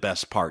always been the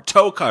best part.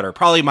 Toe Cutter,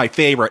 probably my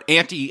favorite.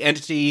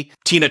 Anti-Entity,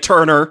 Tina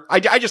Turner. I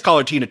just call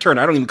her Tina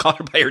Turner. I don't even call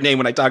her by her name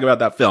when I talk about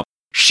that film.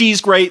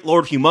 She's great.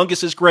 Lord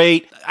Humongous is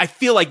great. I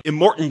feel like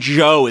Immortan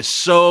Joe is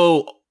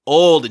so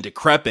old and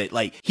decrepit.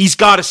 Like, he's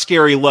got a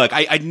scary look.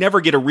 I'd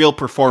never get a real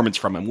performance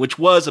from him, which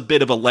was a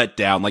bit of a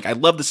letdown. Like, I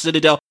love the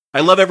Citadel. I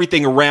love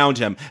everything around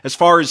him. As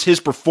far as his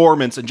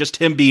performance and just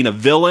him being a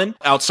villain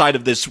outside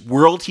of this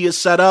world he has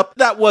set up,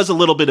 that was a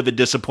little bit of a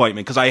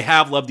disappointment because I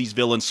have loved these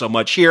villains so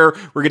much. Here,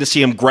 we're going to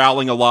see him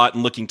growling a lot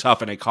and looking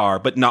tough in a car,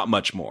 but not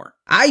much more.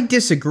 I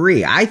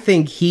disagree. I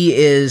think he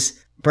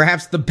is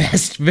perhaps the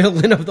best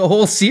villain of the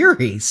whole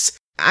series.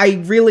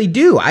 I really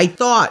do. I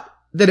thought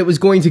that it was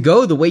going to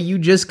go the way you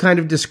just kind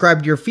of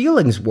described your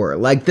feelings were.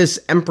 Like, this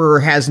emperor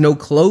has no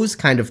clothes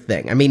kind of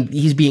thing. I mean,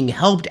 he's being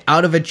helped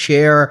out of a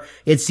chair.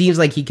 It seems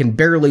like he can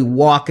barely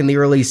walk in the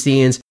early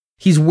scenes.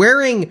 He's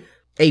wearing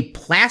a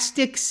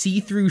plastic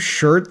see-through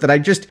shirt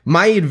that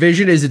my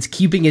envision is it's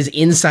keeping his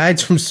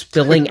insides from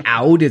spilling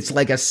out. It's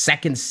like a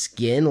second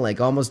skin,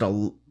 like almost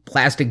a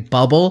plastic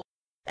bubble.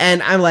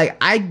 And I'm like,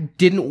 I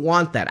didn't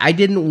want that. I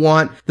didn't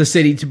want the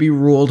city to be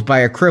ruled by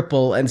a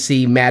cripple and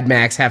see Mad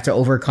Max have to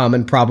overcome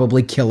and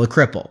probably kill a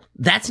cripple.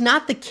 That's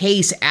not the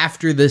case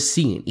after this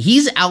scene.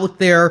 He's out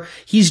there.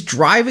 He's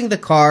driving the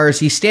cars.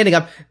 He's standing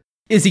up.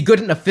 Is he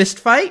good in a fist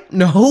fight?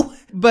 No.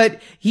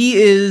 But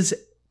he is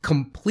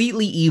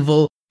completely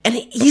evil. And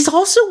he's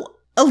also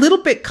a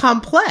little bit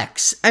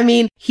complex. I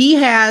mean, he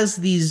has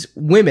these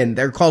women.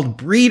 They're called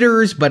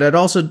breeders, but at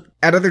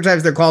other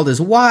times they're called his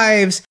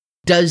wives.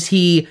 Does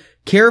he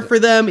care for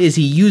them? Is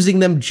he using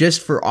them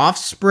just for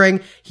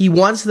offspring? He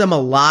wants them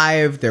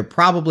alive. They're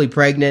probably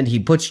pregnant. He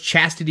puts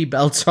chastity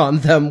belts on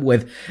them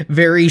with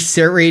very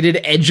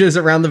serrated edges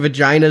around the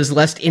vaginas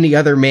lest any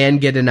other man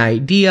get an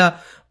idea.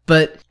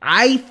 But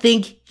I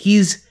think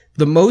he's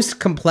the most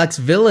complex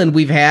villain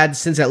we've had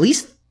since at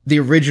least the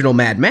original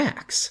Mad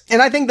Max.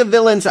 And I think the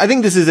villains, I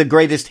think this is a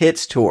greatest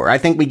hits tour. I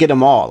think we get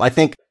them all. I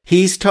think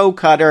he's Toe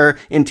Cutter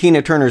in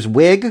Tina Turner's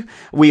wig.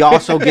 We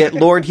also get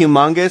Lord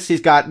Humongous. He's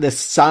got this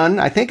son.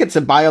 I think it's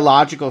a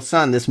biological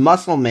son, this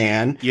muscle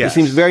man. Yes.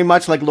 He seems very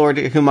much like Lord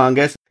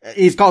Humongous.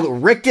 He's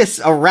called Rictus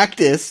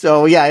Erectus.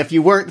 So yeah, if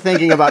you weren't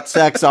thinking about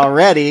sex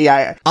already,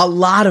 A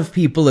lot of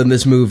people in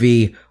this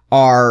movie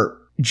are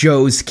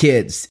Joe's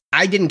kids.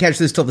 I didn't catch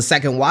this till the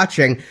second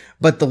watching,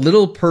 but the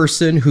little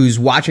person who's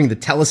watching the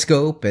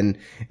telescope and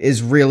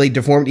is really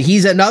deformed,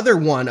 he's another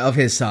one of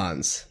his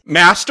sons.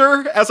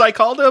 Master, as I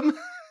called him.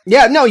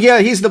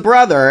 he's the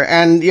brother.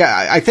 And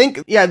yeah, I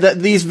think,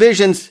 these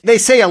visions, they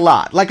say a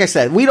lot. Like I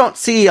said, we don't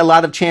see a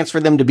lot of chance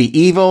for them to be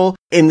evil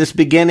in this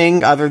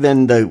beginning other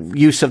than the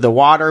use of the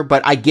water,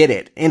 but I get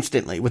it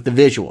instantly with the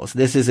visuals.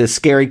 This is a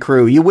scary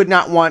crew. You would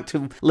not want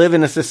to live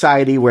in a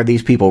society where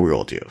these people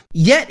ruled you.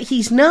 Yet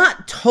he's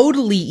not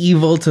totally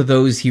evil to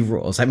those he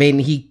rules. I mean,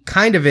 he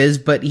kind of is,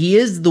 but he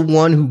is the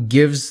one who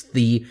gives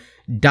the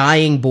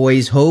dying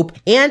boys hope.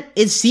 And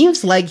it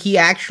seems like he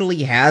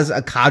actually has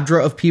a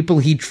cadre of people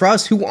he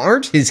trusts who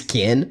aren't his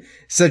kin,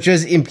 such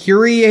as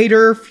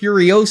Imperator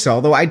Furiosa,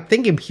 although I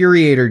think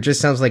Imperator just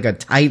sounds like a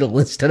title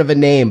instead of a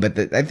name,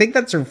 but I think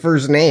that's her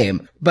first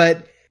name.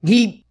 But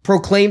he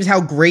proclaims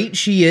how great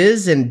she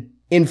is and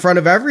in front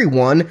of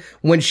everyone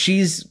when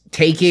she's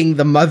taking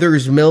the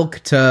mother's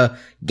milk to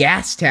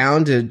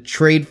Gastown to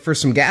trade for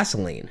some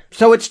gasoline.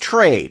 So it's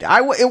trade.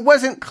 It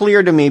wasn't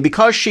clear to me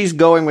because she's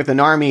going with an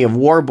army of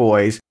war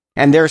boys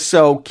and they're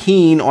so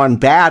keen on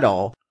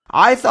battle.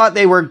 I thought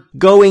they were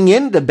going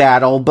into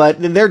battle, but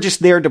they're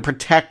just there to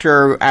protect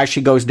her as she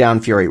goes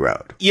down Fury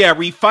Road. Yeah,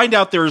 we find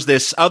out there's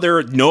this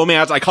other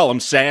nomads. I call them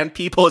sand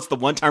people. It's the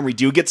one time we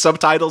do get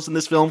subtitles in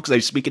this film because they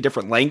speak a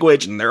different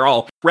language and they're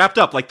all wrapped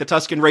up like the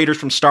Tusken Raiders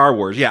from Star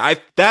Wars. Yeah,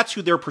 that's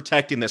who they're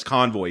protecting this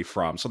convoy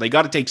from. So they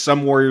got to take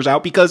some warriors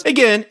out because,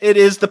 again, it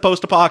is the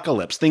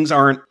post-apocalypse. Things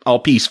aren't all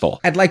peaceful.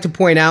 I'd like to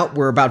point out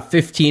we're about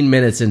 15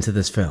 minutes into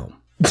this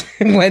film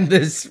when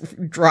this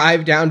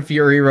drive down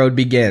Fury Road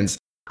begins.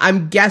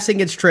 I'm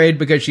guessing it's trade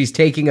because she's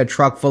taking a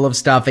truck full of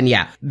stuff. And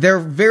yeah, they're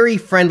very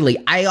friendly.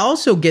 I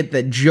also get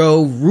that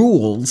Joe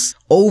rules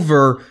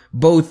over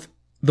both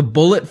the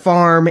Bullet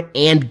Farm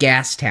and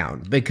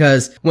Gastown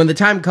because when the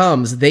time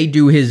comes, they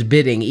do his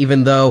bidding,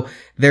 even though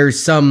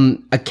there's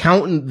some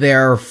accountant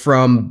there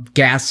from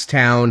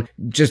Gastown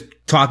just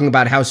talking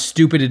about how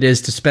stupid it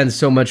is to spend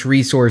so much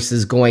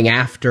resources going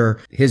after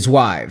his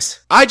wives.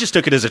 I just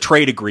took it as a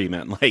trade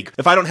agreement. Like,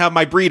 if I don't have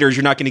my breeders,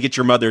 you're not going to get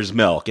your mother's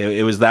milk.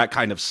 It was that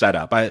kind of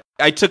setup.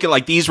 I took it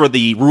like these were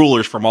the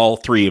rulers from all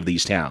three of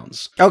these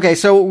towns. Okay,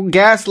 so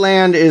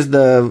Gasland is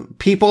the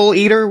people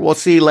eater. We'll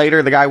see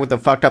later, the guy with the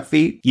fucked up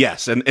feet.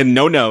 Yes, and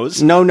no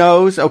nose. No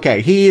nose.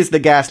 Okay, he is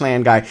the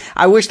Gasland guy.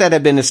 I wish that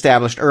had been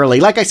established early.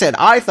 Like I said,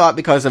 I thought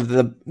because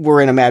of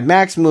we're in a Mad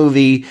Max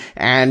movie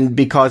and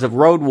because of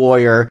Road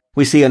Warrior,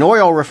 we see an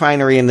oil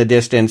refinery in the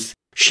distance.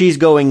 She's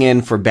going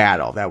in for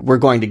battle, that we're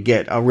going to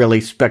get a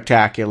really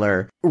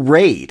spectacular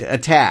raid,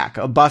 attack,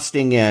 a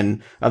busting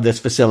in of this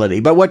facility.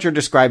 But what you're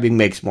describing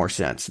makes more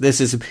sense.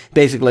 This is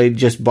basically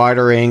just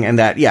bartering and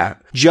that, yeah,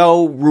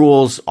 Joe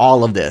rules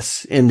all of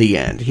this in the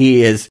end.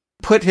 He is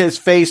put his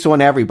face on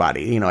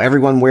everybody. You know,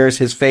 everyone wears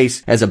his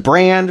face as a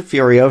brand.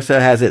 Furiosa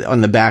has it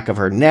on the back of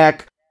her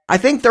neck. I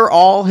think they're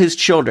all his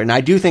children.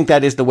 I do think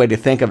that is the way to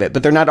think of it,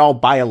 but they're not all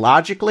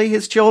biologically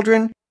his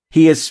children.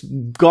 He has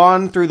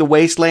gone through the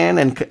wasteland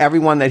and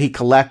everyone that he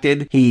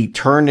collected, he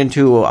turned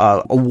into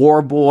a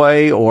war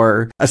boy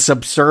or a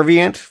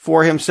subservient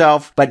for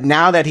himself. But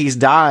now that he's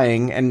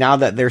dying and now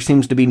that there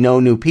seems to be no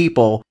new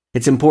people,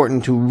 it's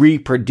important to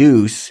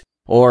reproduce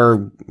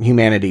or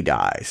humanity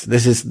dies.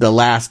 This is the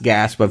last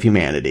gasp of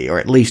humanity, or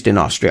at least in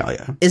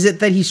Australia. Is it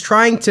that he's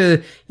trying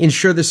to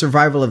ensure the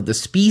survival of the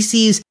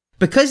species?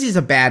 Because he's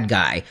a bad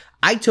guy,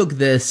 I took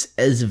this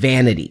as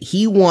vanity.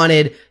 He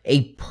wanted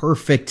a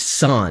perfect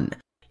son.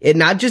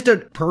 Not just a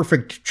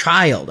perfect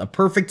child, a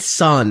perfect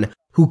son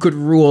who could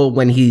rule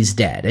when he's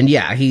dead. And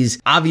yeah, he's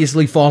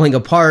obviously falling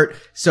apart,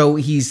 so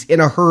he's in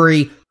a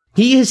hurry.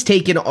 He has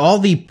taken all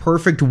the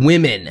perfect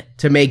women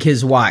to make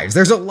his wives.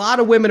 There's a lot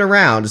of women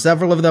around,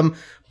 several of them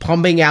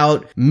pumping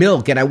out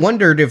milk. And I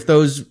wondered if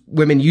those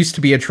women used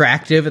to be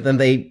attractive and then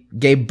they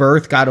gave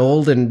birth, got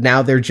old, and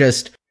now they're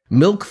just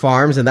milk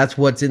farms. And that's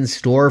what's in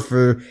store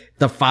for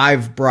the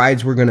 5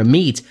 brides we're going to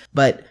meet.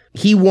 But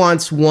he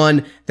wants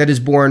one that is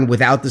born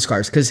without the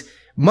scars. Because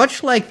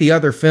much like the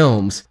other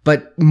films,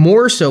 but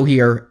more so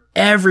here,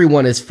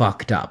 everyone is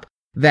fucked up.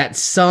 That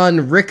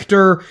son,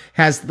 Richter,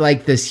 has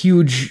like this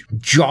huge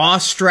jaw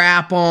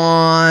strap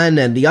on,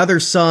 and the other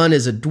son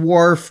is a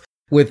dwarf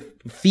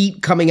with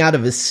feet coming out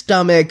of his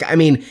stomach. I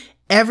mean,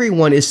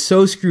 everyone is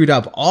so screwed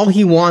up. All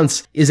he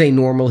wants is a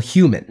normal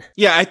human.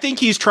 Yeah, I think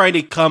he's trying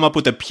to come up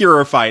with a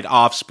purified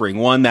offspring,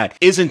 one that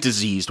isn't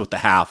diseased with the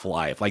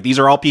half-life. Like, these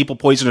are all people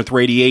poisoned with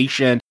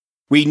radiation.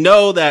 We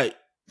know that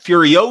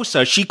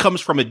Furiosa, she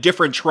comes from a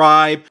different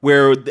tribe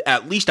where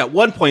at least at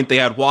one point they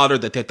had water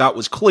that they thought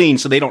was clean,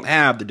 so they don't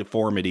have the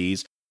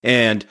deformities.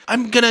 And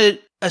I'm gonna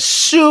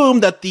assume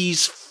that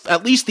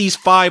at least these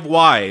 5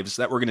 wives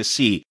that we're gonna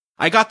see,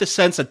 I got the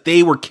sense that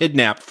they were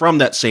kidnapped from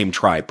that same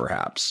tribe,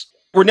 perhaps.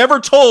 We're never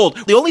told.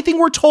 The only thing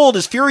we're told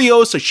is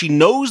Furiosa, she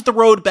knows the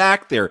road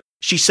back there.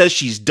 She says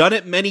she's done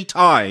it many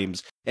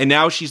times, and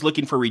now she's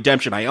looking for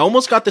redemption. I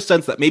almost got the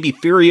sense that maybe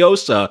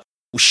Furiosa,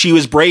 she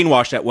was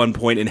brainwashed at one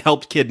point and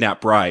helped kidnap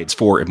brides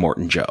for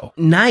Immortan Joe.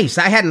 Nice.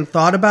 I hadn't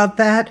thought about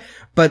that,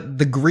 but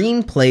the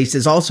green place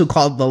is also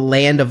called the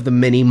Land of the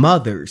Many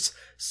Mothers.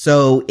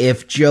 So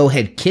if Joe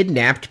had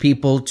kidnapped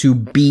people to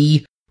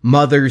be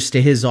mothers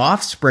to his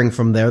offspring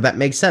from there, that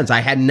makes sense.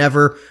 I had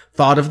never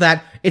thought of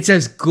that. It's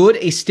as good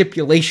a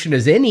stipulation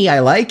as any. I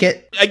like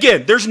it.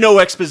 Again, there's no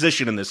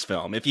exposition in this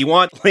film. If you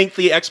want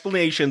lengthy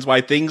explanations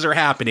why things are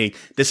happening,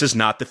 this is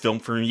not the film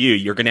for you.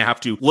 You're going to have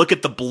to look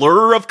at the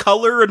blur of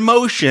color and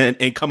motion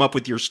and come up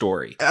with your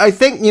story. I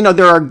think,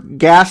 there are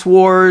gas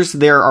wars,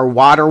 there are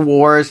water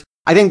wars.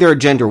 I think there are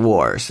gender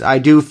wars. I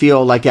do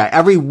feel like,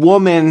 every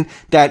woman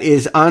that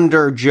is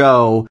under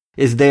Joe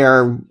is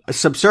there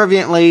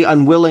subserviently,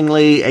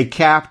 unwillingly, a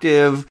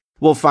captive.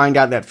 We'll find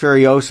out that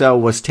Furiosa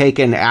was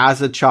taken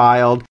as a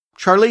child.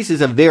 Charlize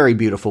is a very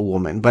beautiful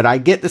woman, but I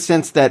get the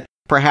sense that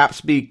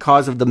perhaps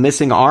because of the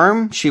missing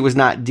arm, she was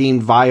not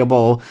deemed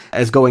viable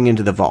as going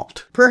into the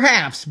vault.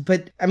 Perhaps,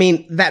 but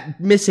that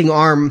missing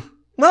arm,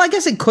 well, I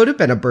guess it could have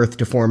been a birth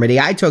deformity.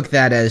 I took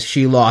that as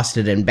she lost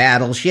it in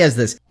battle. She has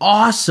this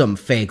awesome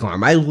fake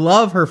arm. I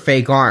love her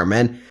fake arm.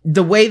 And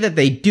the way that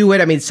they do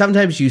it,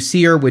 sometimes you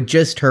see her with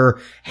just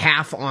her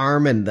half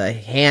arm and the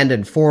hand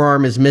and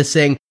forearm is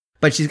missing.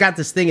 But she's got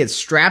this thing, it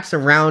straps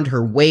around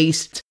her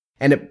waist,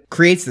 and it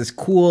creates this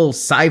cool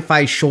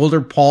sci-fi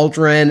shoulder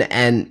pauldron,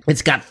 and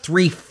it's got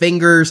 3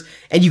 fingers,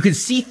 and you can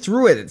see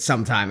through it at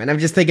some time. And I'm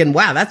just thinking,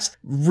 wow, that's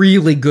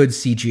really good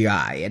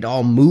CGI. It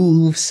all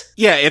moves.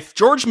 Yeah, if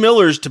George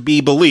Miller's to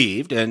be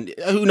believed, and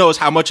who knows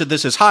how much of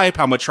this is hype,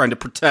 how much trying to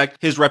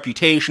protect his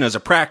reputation as a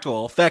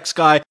practical effects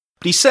guy,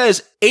 but he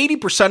says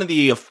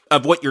 80%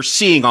 of what you're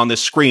seeing on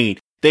this screen,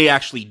 they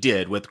actually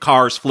did, with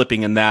cars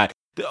flipping and that.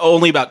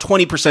 Only about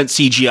 20%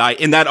 CGI.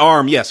 In that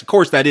arm, yes, of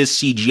course, that is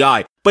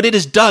CGI. But it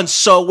is done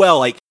so well.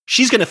 Like,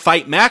 she's going to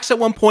fight Max at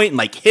one point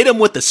and, hit him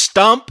with the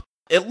stump.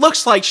 It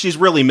looks like she's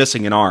really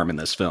missing an arm in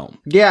this film.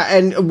 Yeah,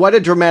 and what a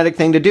dramatic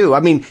thing to do.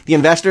 The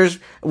investors,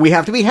 we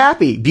have to be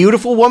happy.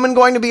 Beautiful woman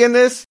going to be in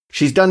this.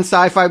 She's done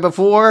sci-fi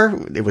before.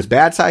 It was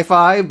bad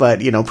sci-fi,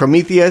 but,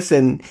 Prometheus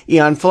and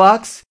Aeon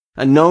Flux.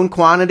 A known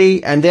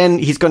quantity, and then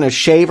he's going to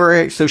shave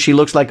her so she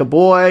looks like a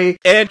boy.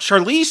 And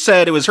Charlize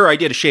said it was her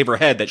idea to shave her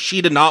head, that she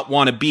did not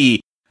want to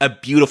be a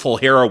beautiful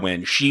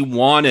heroine. She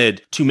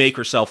wanted to make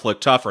herself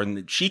look tougher,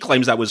 and she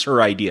claims that was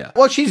her idea.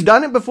 Well, she's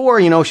done it before.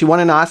 She won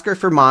an Oscar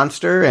for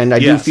Monster, and I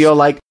do feel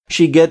like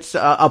she gets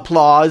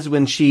applause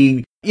when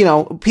she...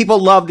 people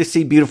love to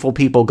see beautiful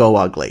people go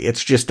ugly.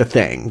 It's just a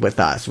thing with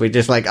us. We're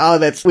just like,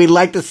 we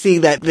like to see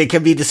that they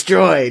can be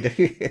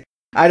destroyed.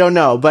 I don't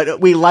know, but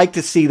we like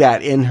to see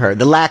that in her,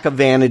 the lack of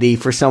vanity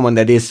for someone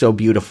that is so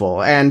beautiful.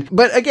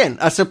 But again,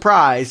 a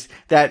surprise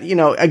that,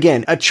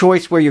 again, a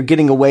choice where you're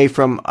getting away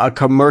from a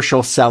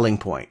commercial selling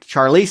point.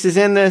 Charlize is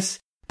in this,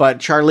 but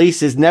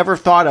Charlize is never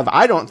thought of,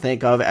 I don't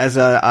think of, as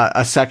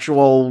a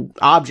sexual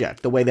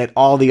object, the way that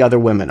all the other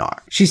women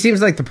are. She seems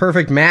like the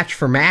perfect match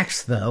for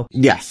Max, though.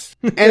 Yes.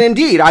 And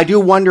indeed, I do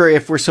wonder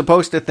if we're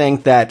supposed to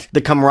think that the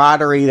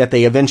camaraderie that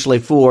they eventually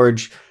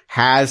forge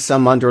has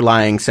some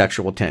underlying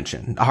sexual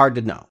tension. Hard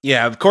to know.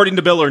 Yeah, according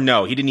to Miller,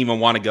 no. He didn't even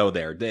want to go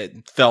there. They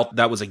felt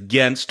that was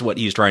against what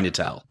he was trying to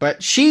tell.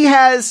 But she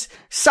has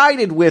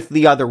sided with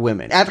the other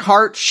women. At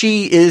heart,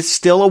 she is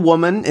still a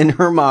woman in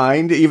her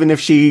mind, even if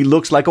she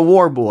looks like a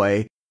war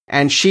boy.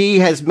 And she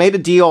has made a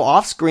deal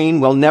off screen.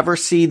 We'll never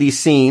see these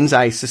scenes.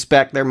 I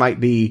suspect there might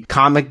be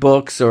comic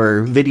books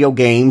or video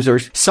games or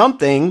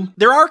something.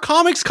 There are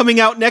comics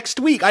coming out next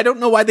week. I don't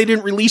know why they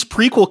didn't release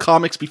prequel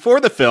comics before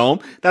the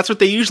film. That's what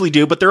they usually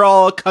do, but they're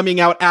all coming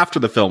out after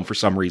the film for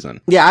some reason.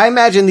 Yeah, I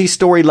imagine these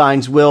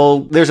storylines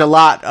there's a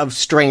lot of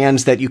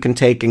strands that you can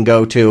take and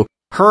go to.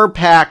 Her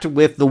pact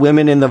with the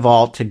women in the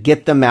vault to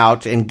get them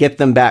out and get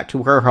them back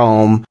to her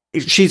home.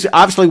 She's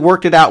obviously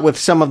worked it out with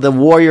some of the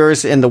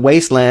warriors in the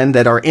wasteland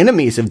that are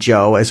enemies of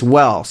Joe as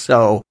well.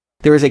 So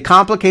there is a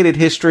complicated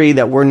history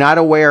that we're not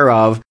aware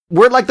of.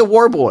 We're like the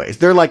war boys.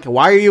 They're like,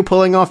 why are you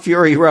pulling off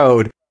Fury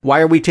Road?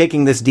 Why are we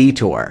taking this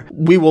detour?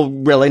 We will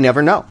really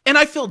never know. And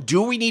I feel,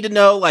 do we need to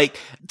know?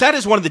 That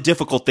is one of the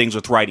difficult things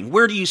with writing.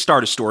 Where do you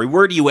start a story?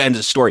 Where do you end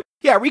a story?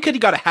 Yeah, we could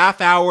have got a half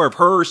hour of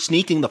her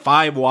sneaking the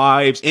 5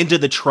 wives into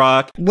the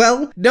truck.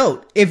 Well,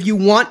 no, if you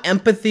want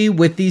empathy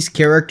with these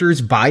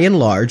characters by and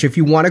large, if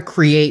you want to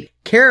create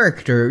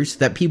characters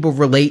that people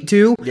relate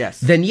to,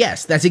 then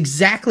yes, that's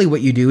exactly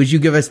what you do, is you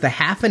give us the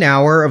half an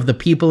hour of the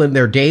people in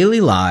their daily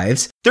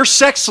lives. They're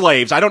sex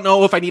slaves. I don't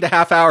know if I need a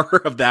half hour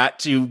of that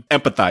to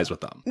empathize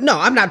with them. No,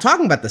 I'm not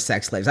talking about the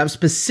sex slaves. I'm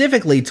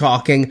specifically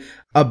talking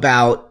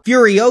about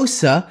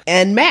Furiosa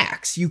and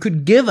Max. You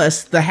could give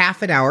us the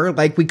half an hour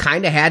like we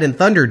kind of had in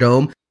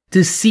Thunderdome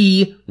to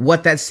see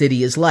what that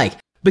city is like.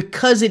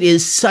 Because it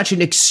is such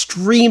an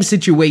extreme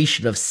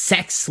situation of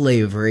sex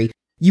slavery,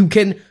 You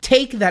can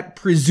take that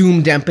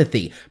presumed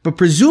empathy, but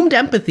presumed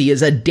empathy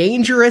is a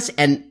dangerous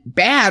and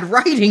bad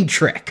writing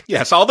trick.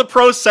 Yes, all the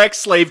pro-sex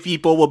slave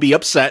people will be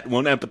upset and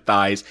won't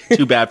empathize.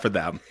 Too bad for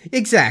them.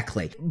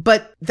 Exactly.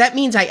 But that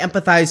means I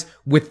empathize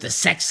with the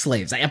sex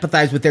slaves. I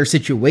empathize with their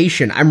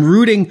situation. I'm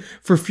rooting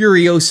for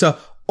Furiosa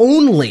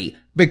only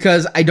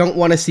because I don't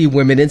want to see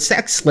women in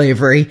sex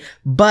slavery,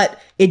 but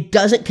it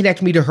doesn't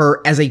connect me to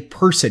her as a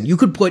person. You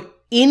could put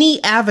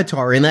any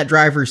avatar in that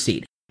driver's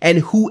seat, and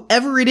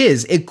whoever it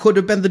is, it could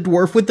have been the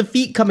dwarf with the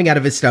feet coming out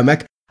of his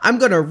stomach. I'm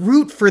going to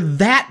root for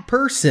that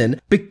person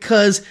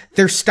because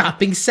they're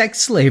stopping sex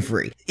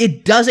slavery.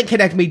 It doesn't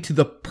connect me to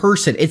the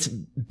person. It's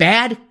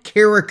bad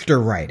character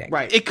writing.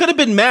 Right. It could have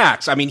been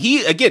Max. I mean, he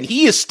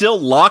is still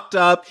locked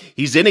up.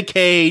 He's in a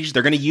cage.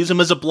 They're going to use him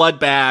as a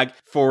blood bag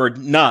for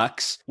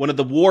Nux, one of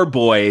the war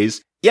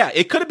boys. Yeah,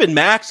 it could have been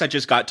Max that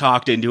just got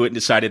talked into it and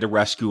decided to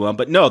rescue him.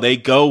 But no, they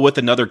go with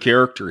another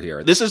character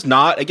here. This is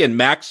not, again,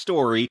 Max's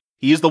story.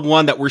 He is the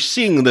one that we're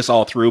seeing this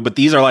all through, but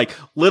these are like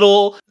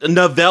little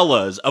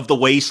novellas of the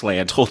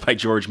wasteland told by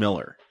George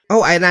Miller.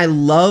 Oh, and I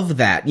love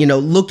that. You know,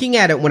 looking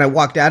at it when I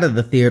walked out of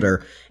the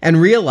theater and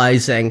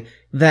realizing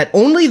that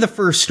only the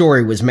first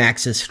story was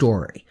Max's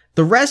story.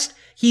 The rest,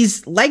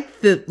 he's like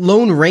the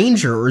Lone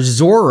Ranger or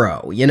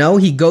Zorro, you know?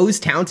 He goes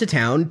town to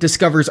town,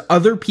 discovers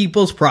other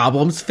people's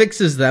problems,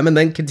 fixes them, and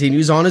then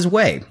continues on his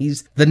way.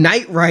 He's the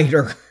Knight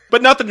Rider.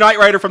 But not the Knight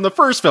Rider from the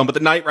first film, but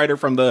the Knight Rider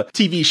from the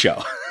TV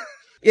show.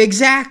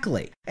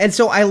 Exactly. And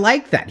so I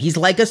like that. He's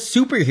like a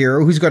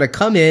superhero who's going to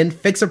come in,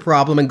 fix a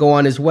problem, and go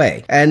on his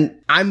way. And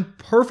I'm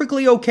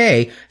perfectly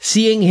okay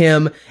seeing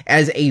him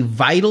as a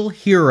vital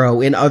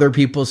hero in other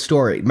people's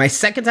story. My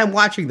second time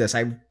watching this,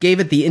 I gave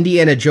it the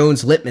Indiana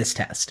Jones litmus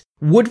test.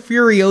 Would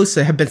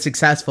Furiosa have been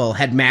successful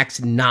had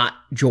Max not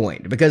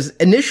joined? Because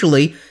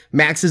initially,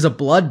 Max is a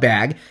blood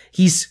bag.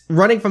 He's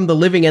running from the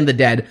living and the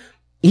dead.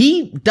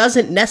 He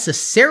doesn't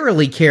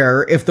necessarily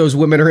care if those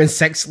women are in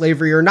sex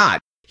slavery or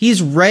not.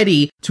 He's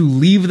ready to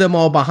leave them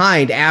all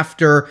behind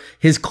after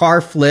his car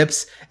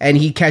flips and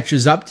he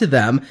catches up to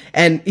them.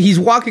 And he's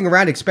walking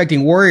around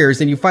expecting warriors,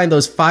 and you find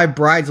those 5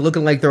 brides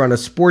looking like they're on a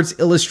Sports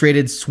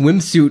Illustrated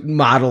swimsuit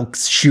model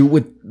shoot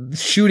with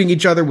shooting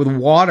each other with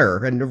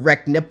water and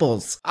erect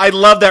nipples. I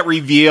love that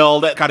reveal,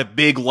 that kind of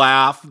big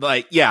laugh.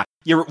 Like, yeah.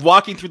 You're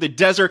walking through the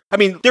desert. I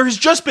mean, there's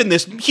just been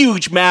this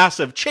huge,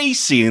 massive chase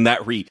scene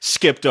that we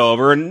skipped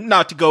over, and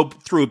not to go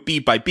through it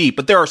beat by beat,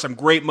 but there are some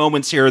great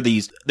moments here.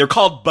 They're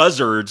called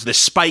buzzards, the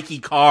spiky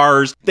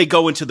cars. They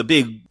go into the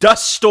big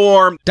dust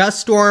storm. Dust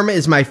storm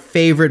is my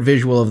favorite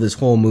visual of this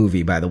whole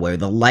movie, by the way.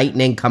 The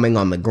lightning coming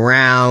on the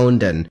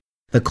ground and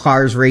the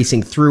cars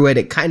racing through it.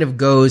 It kind of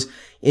goes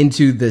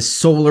into the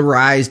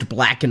solarized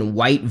black and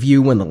white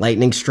view when the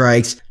lightning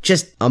strikes.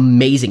 Just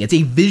amazing. It's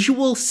a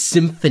visual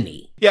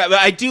symphony. Yeah, but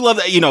I do love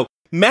that, you know,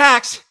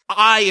 Max,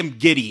 I am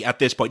giddy at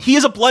this point. He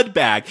is a blood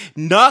bag.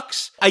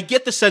 Nux, I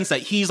get the sense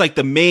that he's like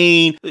the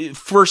main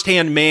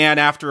first-hand man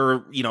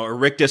after, you know,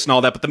 Erictus and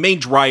all that, but the main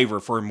driver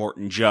for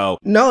Immortan Joe.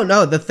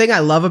 No, the thing I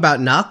love about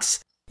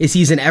Nux is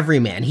he's an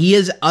everyman. He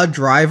is a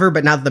driver,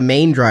 but not the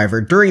main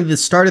driver. During the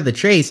start of the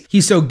chase,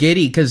 he's so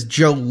giddy because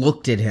Joe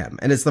looked at him,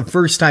 and it's the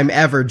first time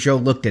ever Joe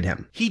looked at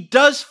him. He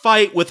does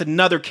fight with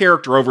another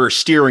character over a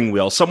steering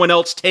wheel. Someone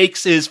else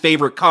takes his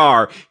favorite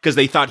car because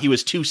they thought he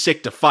was too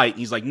sick to fight.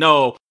 He's like,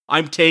 no,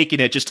 I'm taking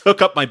it. Just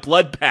hook up my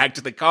blood bag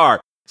to the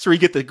car. So we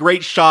get the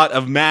great shot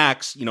of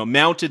Max, you know,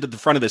 mounted to the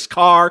front of this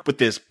car with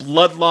this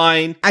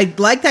bloodline. I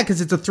like that because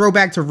it's a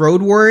throwback to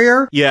Road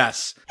Warrior.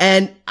 Yes.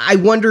 And I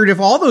wondered if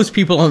all those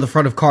people on the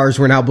front of cars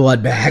were now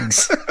blood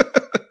bags.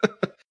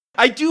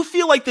 I do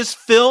feel like this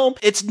film,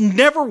 it's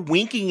never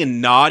winking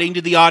and nodding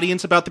to the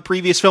audience about the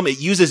previous film. It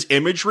uses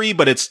imagery,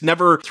 but it's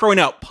never throwing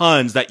out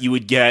puns that you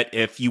would get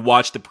if you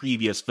watched the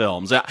previous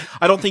films.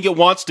 I don't think it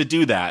wants to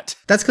do that.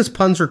 That's because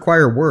puns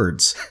require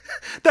words.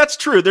 That's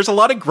true. There's a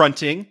lot of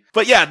grunting.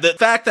 But yeah, the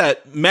fact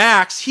that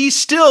Max,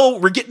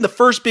 we're getting the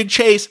first big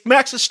chase.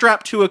 Max is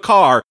strapped to a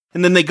car.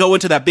 And then they go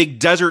into that big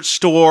desert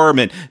storm.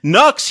 And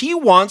Nux, he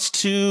wants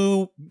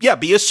to,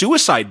 be a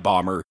suicide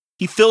bomber.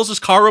 He fills his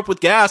car up with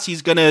gas.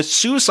 He's going to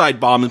suicide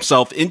bomb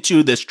himself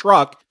into this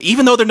truck.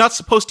 Even though they're not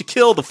supposed to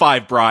kill the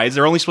 5 brides,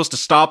 they're only supposed to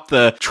stop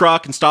the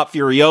truck and stop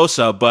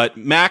Furiosa. But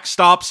Max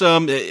stops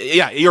him.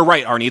 Yeah, you're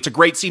right, Arnie. It's a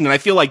great scene. And I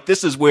feel like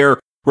this is where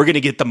we're going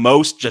to get the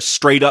most just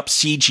straight up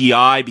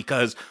CGI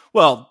because,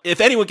 well,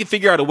 if anyone can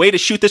figure out a way to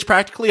shoot this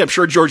practically, I'm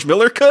sure George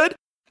Miller could.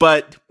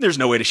 But there's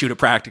no way to shoot it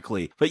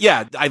practically. But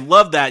yeah, I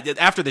love that.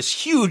 After this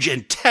huge,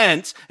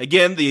 intense,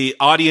 again, the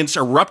audience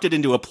erupted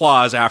into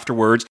applause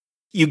afterwards.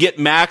 You get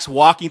Max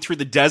walking through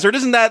the desert.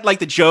 Isn't that like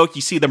the joke?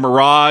 You see the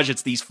mirage.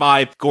 It's these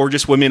 5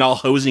 gorgeous women all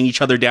hosing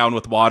each other down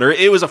with water.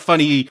 It was a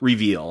funny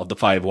reveal of the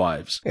 5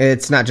 wives.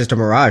 It's not just a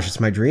mirage. It's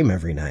my dream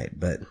every night,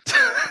 but...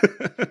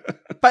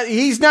 But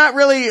he's not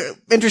really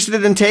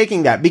interested in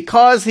taking that.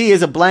 Because he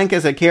is a blank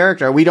as a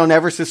character, we don't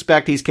ever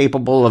suspect he's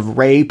capable of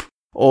rape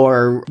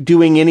or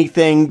doing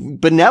anything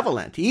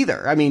benevolent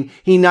either. I mean,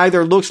 he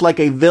neither looks like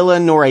a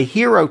villain nor a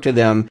hero to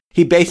them.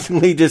 He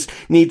basically just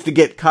needs to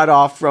get cut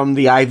off from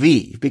the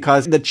IV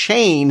because the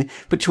chain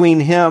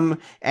between him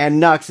and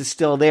Nux is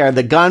still there.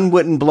 The gun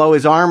wouldn't blow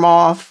his arm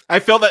off. I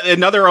feel that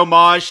another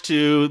homage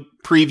to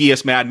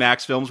previous Mad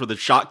Max films where the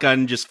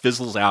shotgun just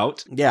fizzles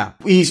out. Yeah.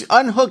 He's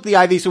unhooked the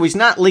IV, so he's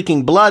not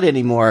leaking blood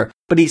anymore,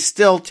 but he's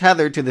still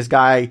tethered to this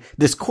guy,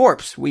 this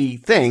corpse, we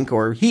think,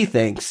 or he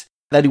thinks,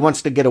 that he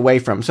wants to get away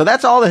from. So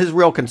that's all that his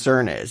real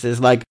concern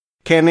is like,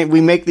 can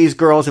we make these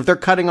girls, if they're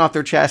cutting off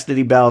their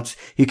chastity belts,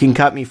 you can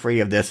cut me free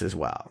of this as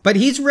well. But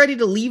he's ready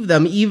to leave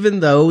them, even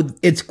though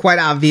it's quite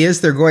obvious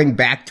they're going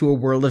back to a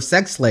world of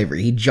sex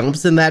slavery. He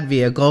jumps in that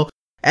vehicle,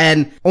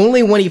 and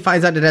only when he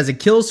finds out it has a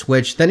kill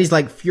switch, then he's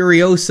like,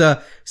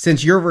 Furiosa,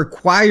 since you're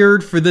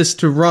required for this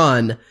to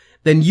run,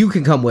 then you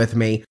can come with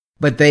me.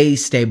 But they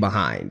stay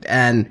behind.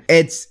 And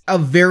it's a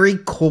very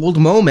cold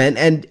moment.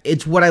 And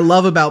it's what I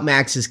love about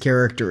Max's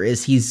character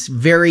is he's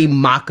very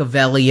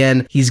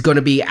Machiavellian. He's going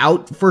to be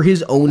out for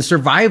his own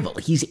survival.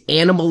 He's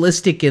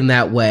animalistic in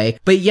that way.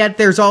 But yet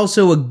there's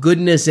also a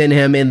goodness in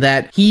him in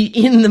that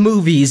in the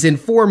movies, in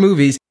 4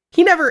 movies,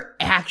 he never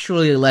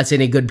actually lets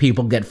any good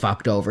people get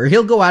fucked over.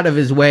 He'll go out of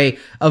his way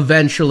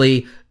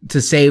eventually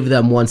to save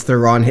them once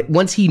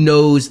he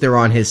knows they're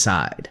on his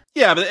side.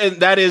 Yeah, and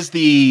that is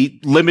the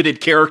limited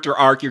character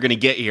arc you're going to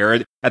get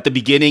here. At the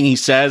beginning, he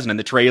says, and in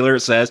the trailer, it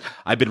says,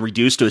 I've been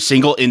reduced to a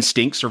single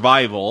instinct,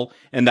 survival.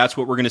 And that's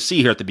what we're going to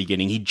see here at the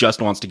beginning. He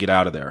just wants to get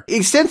out of there.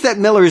 He sense that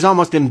Miller is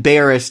almost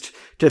embarrassed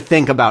to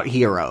think about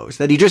heroes,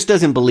 that he just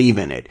doesn't believe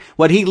in it.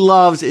 What he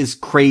loves is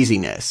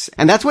craziness.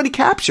 And that's what he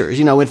captures.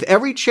 You know, with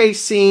every chase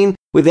scene,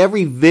 with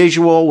every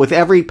visual, with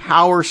every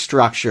power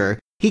structure,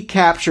 he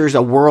captures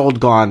a world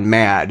gone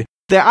mad.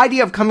 The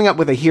idea of coming up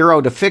with a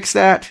hero to fix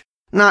that,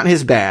 not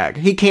his bag.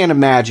 He can't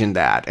imagine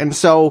that. And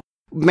so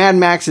Mad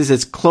Max is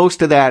as close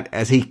to that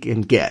as he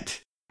can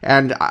get.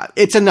 And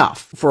it's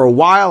enough. For a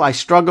while, I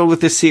struggled with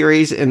this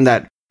series in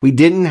that we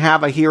didn't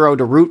have a hero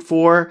to root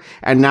for,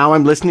 and now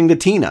I'm listening to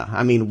Tina.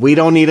 I mean, we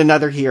don't need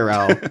another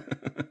hero.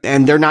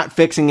 And they're not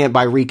fixing it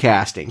by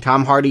recasting.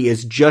 Tom Hardy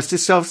is just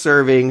as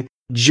self-serving,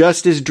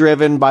 just as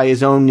driven by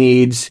his own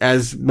needs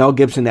as Mel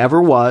Gibson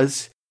ever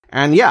was.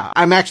 And yeah,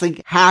 I'm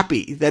actually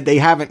happy that they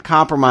haven't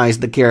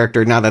compromised the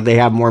character now that they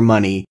have more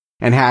money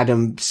and had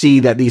him see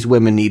that these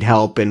women need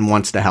help and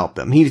wants to help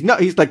them. He's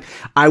like,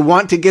 I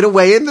want to get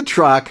away in the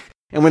truck.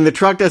 And when the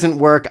truck doesn't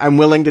work, I'm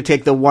willing to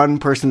take the one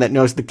person that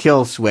knows the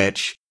kill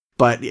switch.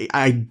 But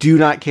I do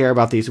not care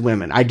about these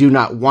women. I do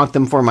not want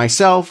them for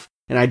myself.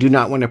 And I do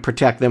not want to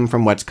protect them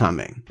from what's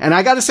coming. And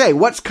I gotta say,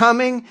 what's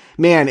coming?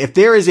 Man, if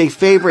there is a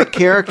favorite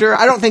character,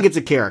 I don't think it's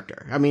a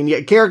character. I mean,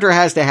 a character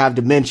has to have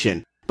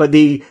dimension. But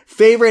the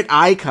favorite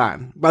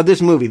icon of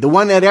this movie, the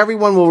one that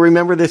everyone will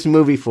remember this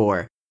movie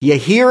for, you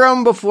hear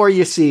him before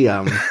you see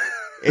him.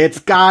 It's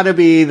gotta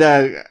be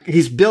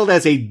he's billed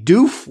as a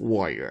doof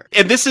warrior.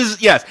 And this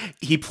is, yes,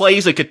 he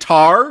plays a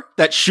guitar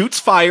that shoots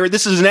fire.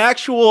 This is an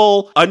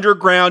actual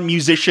underground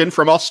musician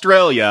from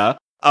Australia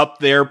up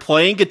there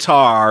playing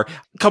guitar.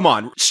 Come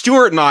on,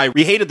 Stuart and I,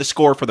 we hated the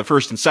score for the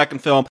first and second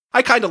film.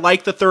 I kind of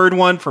like the third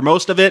one for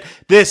most of it.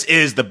 This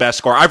is the best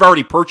score. I've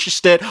already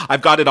purchased it.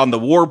 I've got it on the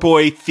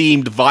Warboy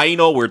themed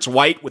vinyl where it's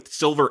white with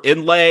silver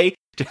inlay,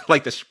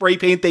 like the spray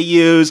paint they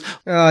use.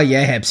 Oh,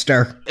 yeah,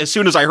 hipster. As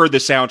soon as I heard the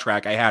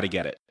soundtrack, I had to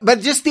get it. But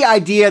just the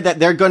idea that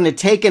they're going to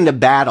take into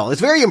battle, it's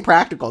very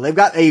impractical. They've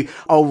got a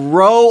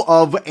row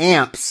of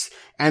amps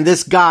and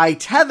this guy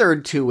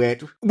tethered to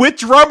it. With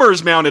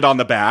drummers mounted on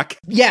the back.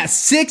 Yeah,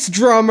 6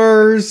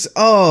 drummers.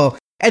 Oh,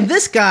 and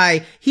this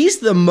guy,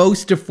 he's the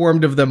most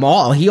deformed of them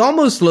all. He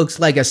almost looks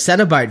like a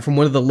Cenobite from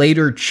one of the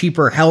later,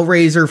 cheaper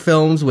Hellraiser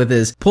films with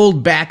his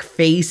pulled back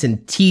face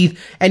and teeth.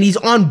 And he's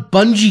on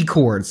bungee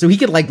cords, so he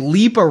could like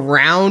leap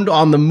around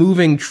on the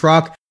moving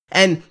truck.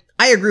 And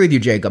I agree with you,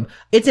 Jacob.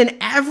 It's an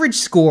average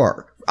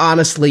score,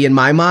 honestly, in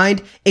my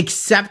mind,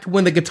 except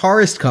when the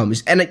guitarist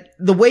comes. And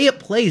the way it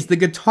plays, the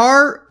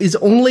guitar is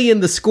only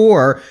in the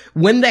score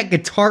when that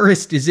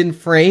guitarist is in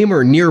frame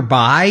or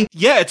nearby.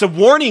 Yeah, it's a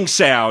warning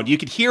sound. You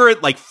could hear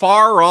it like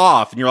far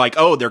off, and you're like,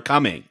 oh, they're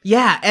coming.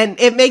 Yeah, and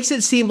it makes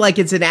it seem like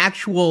it's an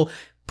actual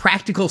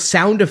practical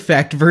sound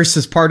effect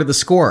versus part of the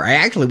score. I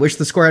actually wish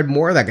the score had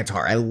more of that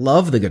guitar. I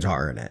love the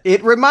guitar in it.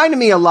 It reminded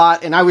me a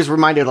lot, and I was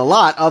reminded a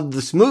lot of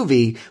this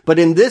movie, but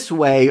in this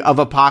way of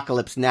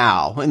Apocalypse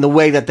Now, in the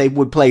way that they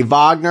would play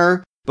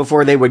Wagner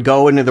before they would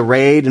go into the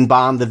raid and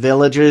bomb the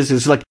villages.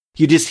 It's like,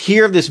 you just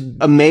hear this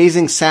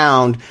amazing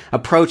sound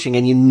approaching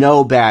and you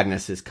know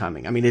badness is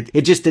coming. I mean,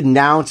 it just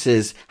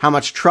announces how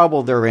much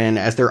trouble they're in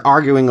as they're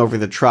arguing over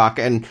the truck.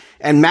 And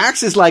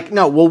Max is like,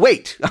 no, well,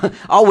 wait.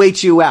 I'll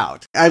wait you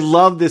out. I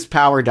love this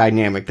power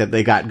dynamic that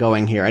they got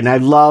going here. And I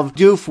love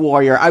Doof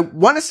Warrior. I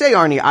want to say,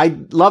 Arnie, I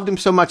loved him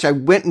so much. I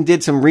went and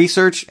did some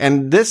research,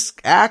 and this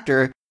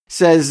actor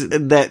says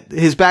that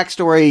his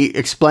backstory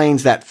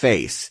explains that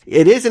face.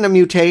 It isn't a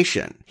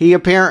mutation. He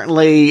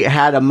apparently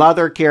had a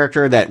mother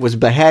character that was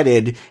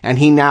beheaded, and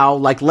he now,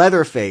 like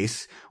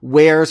Leatherface,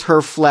 wears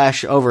her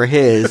flesh over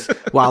his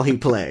while he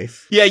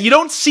plays. Yeah, you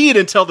don't see it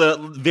until the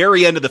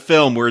very end of the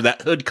film where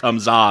that hood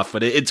comes off,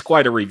 but it's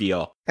quite a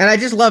reveal. And I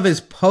just love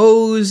his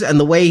pose and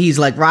the way he's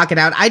like rocking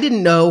out. I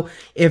didn't know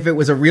if it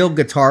was a real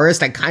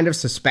guitarist. I kind of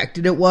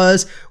suspected it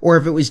was, or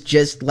if it was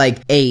just like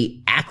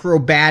a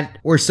acrobat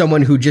or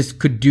someone who just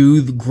could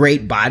do the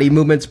great body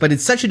movements, but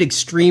it's such an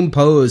extreme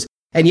pose.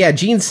 And yeah,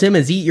 Gene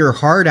Simmons, eat your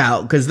heart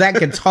out, because that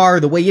guitar,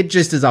 the way it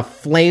just is a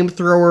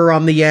flamethrower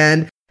on the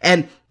end.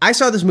 And I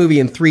saw this movie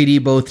in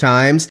 3D both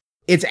times.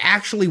 It's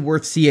actually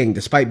worth seeing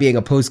despite being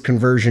a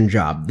post-conversion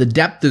job. The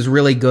depth is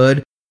really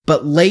good.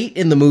 But late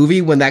in the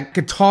movie, when that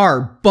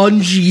guitar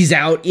bungees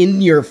out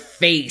in your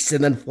face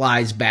and then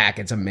flies back,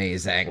 it's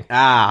amazing.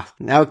 Ah,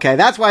 okay.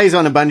 That's why he's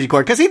on a bungee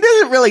cord, because he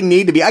doesn't really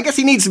need to be. I guess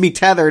he needs to be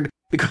tethered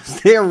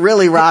because they're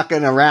really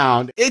rocking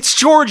around. It's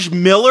George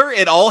Miller.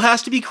 It all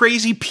has to be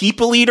crazy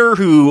people eater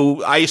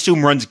who I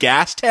assume runs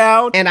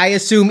Gastown. And I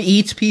assume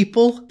eats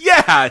people?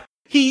 Yeah.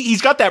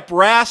 He's got that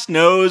brass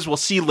nose. We'll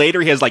see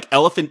later he has like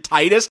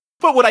elephantitis.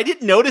 But what I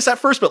didn't notice at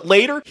first, but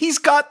later, he's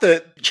got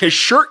his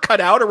shirt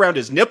cut out around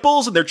his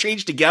nipples and they're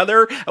changed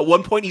together. At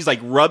one point, he's like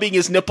rubbing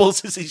his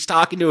nipples as he's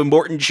talking to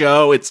Immortan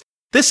Joe.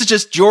 This is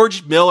just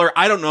George Miller.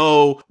 I don't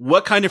know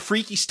what kind of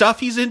freaky stuff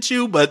he's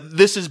into, but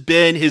this has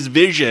been his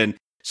vision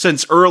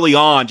since early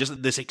on,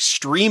 just this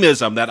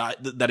extremism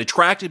that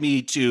attracted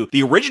me to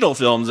the original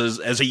films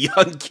as a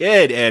young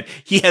kid. And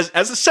he has,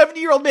 as a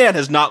 70-year-old man,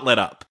 has not let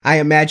up. I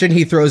imagine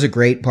he throws a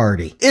great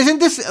party. Isn't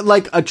this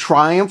like a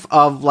triumph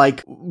of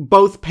like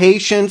both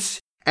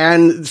patience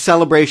and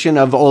celebration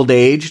of old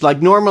age?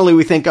 Like normally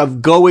we think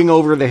of Going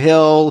Over the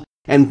Hill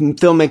and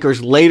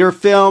filmmakers' later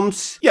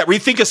films. Yeah, we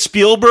think of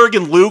Spielberg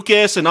and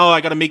Lucas and, I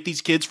got to make these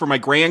kids for my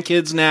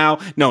grandkids now.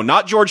 No,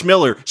 not George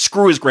Miller.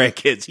 Screw his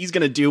grandkids. He's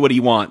going to do what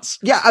he wants.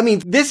 Yeah, I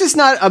mean, this is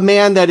not a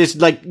man that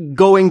is like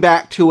going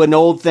back to an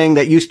old thing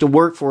that used to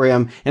work for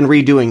him and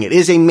redoing it. It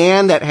is a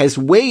man that has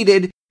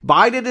waited,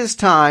 bided his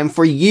time.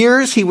 For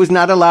years, he was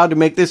not allowed to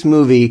make this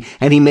movie,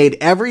 and he made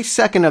every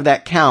second of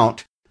that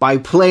count by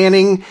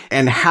planning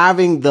and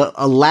having the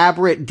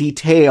elaborate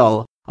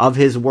detail of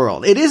his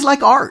world. It is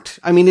like art.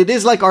 I mean, it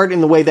is like art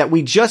in the way that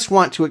we just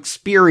want to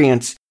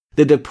experience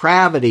the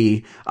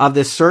depravity of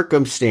this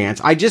circumstance.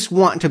 I just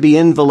want to be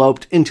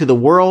enveloped into the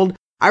world.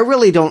 I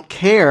really don't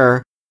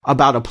care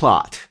about a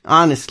plot,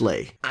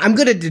 honestly. I'm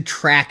going to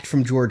detract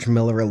from George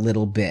Miller a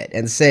little bit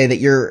and say that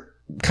you're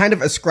kind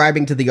of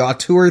ascribing to the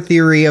auteur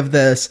theory of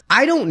this.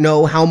 I don't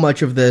know how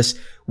much of this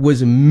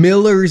was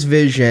Miller's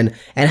vision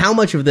and how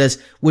much of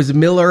this was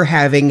Miller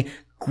having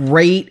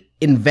great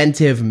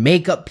inventive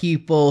makeup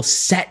people,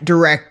 set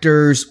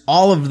directors,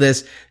 all of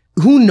this.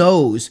 Who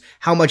knows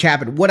how much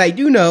happened? What I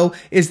do know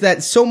is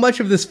that so much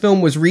of this film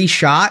was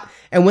reshot,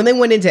 and when they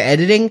went into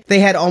editing, they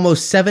had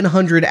almost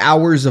 700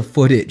 hours of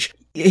footage.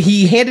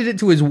 He handed it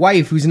to his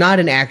wife, who's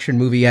not an action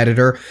movie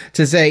editor,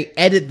 to say,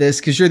 edit this,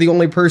 because you're the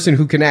only person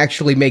who can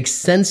actually make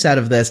sense out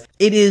of this.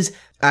 It is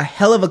a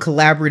hell of a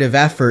collaborative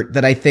effort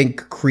that I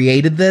think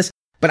created this.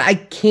 But I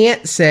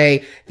can't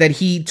say that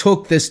he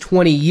took this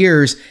 20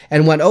 years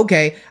and went,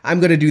 okay, I'm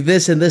going to do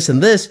this and this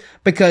and this,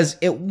 because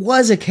it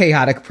was a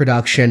chaotic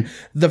production.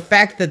 The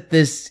fact that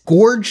this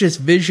gorgeous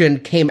vision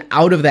came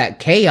out of that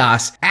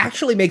chaos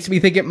actually makes me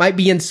think it might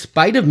be in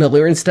spite of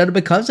Miller instead of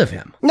because of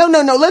him. No.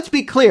 Let's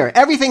be clear.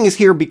 Everything is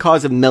here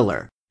because of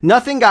Miller.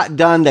 Nothing got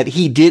done that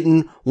he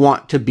didn't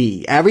want to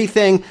be.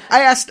 Everything.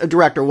 I asked a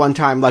director one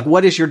time, like,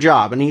 what is your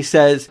job? And he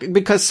says,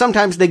 because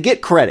sometimes they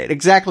get credit,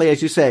 exactly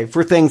as you say,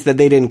 for things that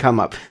they didn't come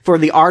up, for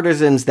the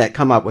artisans that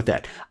come up with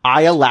it.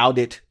 I allowed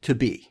it to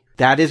be.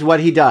 That is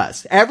what he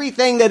does.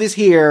 Everything that is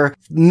here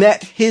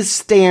met his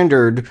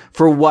standard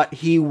for what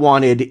he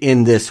wanted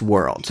in this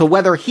world. So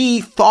whether he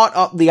thought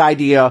up the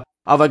idea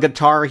of a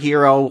guitar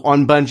hero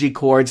on bungee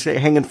cords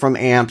hanging from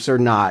amps or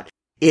not,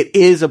 it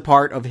is a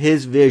part of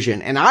his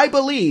vision. And I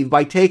believe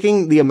by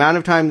taking the amount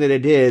of time that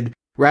it did,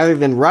 rather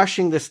than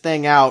rushing this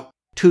thing out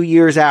 2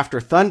 years after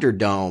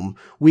Thunderdome,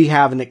 we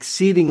have an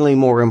exceedingly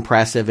more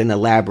impressive and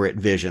elaborate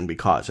vision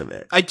because of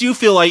it. I do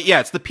feel like,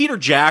 it's the Peter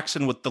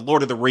Jackson with the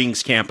Lord of the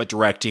Rings camp at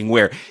directing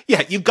where,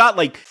 you've got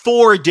like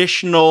 4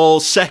 additional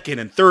second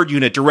and third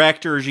unit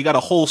directors. You got a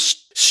whole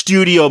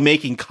studio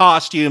making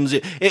costumes.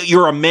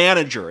 You're a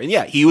manager. And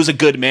he was a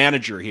good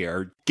manager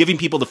here, giving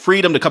people the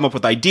freedom to come up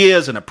with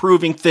ideas and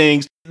approving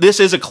things.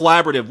 This is a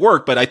collaborative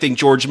work, but I think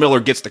George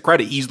Miller gets the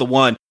credit. He's the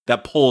one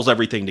that pulls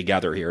everything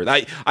together here.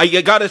 I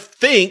gotta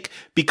think,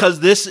 because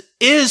this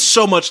is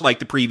so much like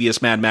the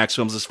previous Mad Max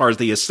films as far as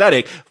the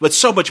aesthetic, but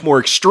so much more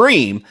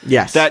extreme.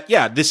 Yes. That,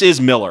 this is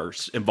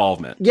Miller's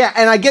involvement. Yeah,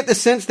 and I get the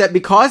sense that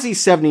because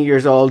he's 70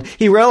 years old,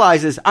 he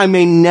realizes I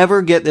may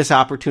never get this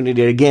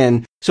opportunity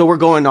again, so we're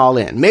going all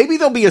in. Maybe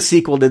there'll be a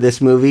sequel to this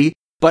movie,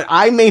 but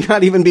I may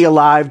not even be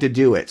alive to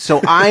do it.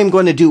 So I'm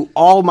going to do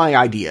all my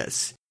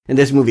ideas in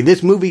this movie.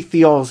 This movie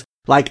feels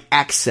like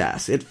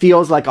excess. It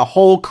feels like a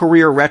whole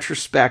career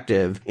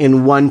retrospective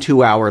in 1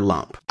 2-hour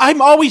lump.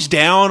 I'm always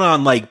down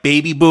on like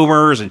baby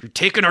boomers and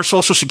taking our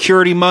social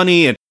security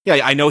money and Yeah,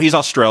 I know he's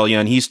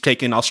Australian. He's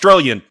taking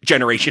Australian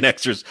Generation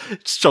X's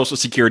Social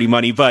Security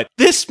money, but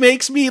this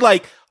makes me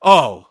like,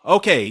 oh,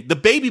 okay, the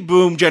baby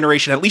boom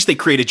generation, at least they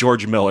created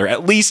George Miller.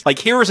 At least, like,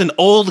 here is an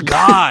old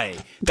guy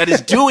that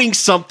is doing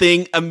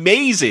something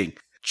amazing.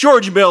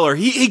 George Miller,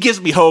 he gives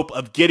me hope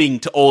of getting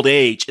to old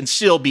age and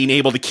still being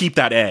able to keep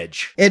that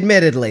edge.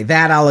 Admittedly,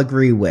 that I'll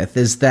agree with,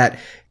 is that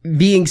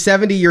being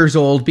 70 years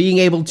old, being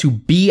able to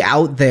be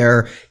out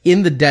there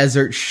in the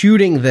desert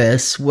shooting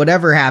this,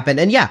 whatever happened.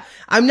 And yeah,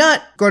 I'm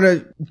not going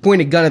to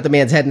point a gun at the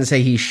man's head and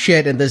say he's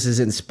shit and this is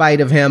in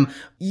spite of him.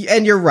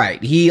 And you're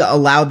right. He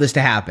allowed this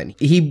to happen.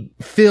 He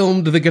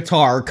filmed the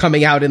guitar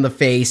coming out in the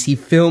face. He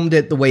filmed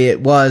it the way it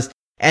was.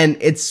 And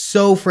it's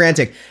so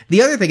frantic.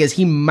 The other thing is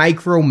he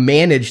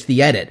micromanaged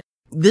the edit.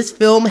 This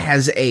film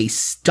has a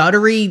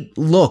stuttery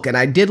look, and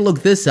I did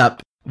look this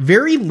up.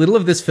 Very little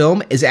of this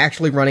film is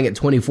actually running at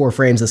 24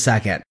 frames a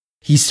second.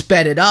 He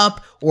sped it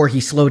up or he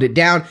slowed it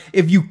down.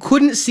 If you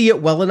couldn't see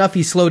it well enough,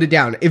 he slowed it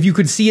down. If you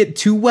could see it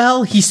too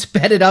well, he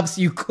sped it up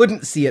so you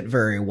couldn't see it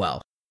very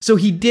well. So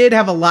he did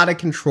have a lot of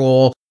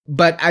control,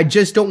 but I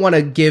just don't want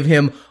to give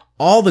him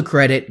all the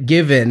credit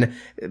given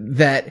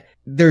that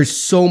there's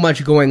so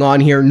much going on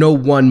here. No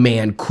one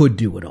man could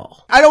do it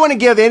all. I don't want to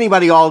give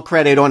anybody all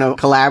credit on a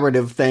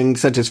collaborative thing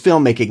such as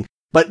filmmaking.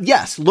 But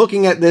yes,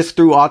 looking at this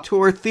through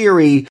auteur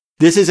theory,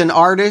 this is an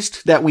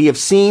artist that we have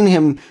seen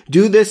him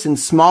do this in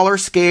smaller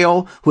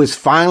scale, who has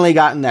finally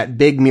gotten that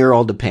big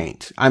mural to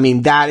paint. I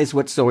mean, that is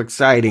what's so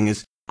exciting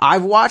is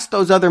I've watched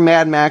those other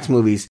Mad Max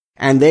movies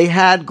and they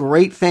had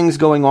great things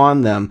going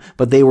on them,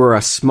 but they were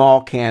a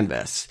small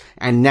canvas.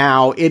 And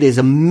now it is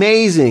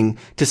amazing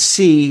to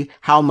see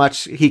how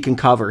much he can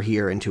cover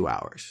here in 2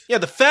 hours. Yeah,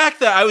 the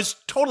fact that I was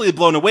totally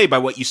blown away by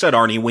what you said,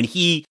 Arnie, when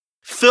he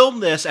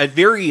filmed this at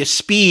various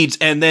speeds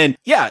and then,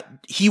 yeah,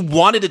 he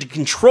wanted it to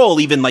control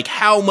even like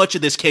how much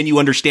of this can you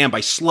understand by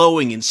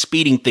slowing and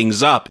speeding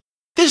things up.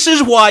 This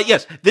is why,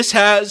 yes, this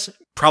has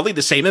probably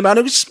the same amount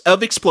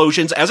of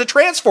explosions as a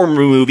Transformer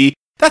movie.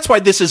 That's why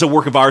this is a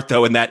work of art,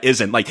 though, and that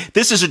isn't. Like,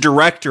 this is a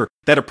director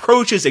that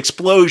approaches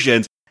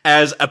explosions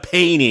as a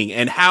painting,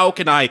 and how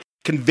can I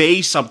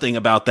convey something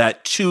about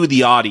that to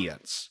the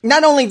audience?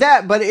 Not only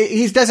that, but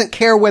he doesn't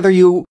care whether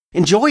you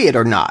enjoy it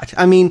or not.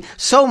 I mean,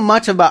 so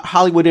much about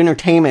Hollywood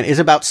entertainment is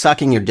about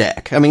sucking your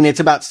dick. I mean, it's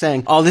about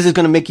saying, oh, this is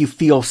going to make you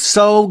feel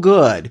so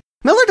good.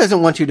 Miller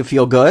doesn't want you to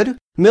feel good.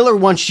 Miller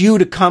wants you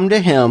to come to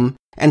him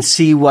and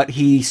see what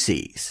he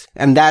sees.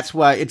 And that's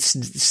why it's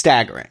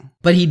staggering.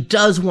 But he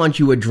does want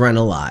you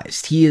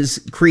adrenalized. He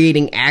is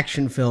creating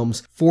action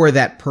films for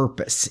that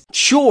purpose.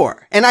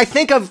 Sure. And I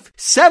think of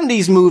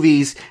 70s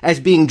movies as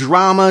being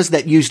dramas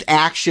that used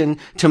action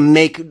to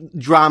make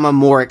drama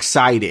more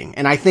exciting.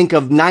 And I think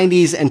of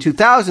 90s and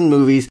 2000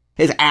 movies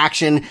as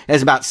action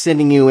as about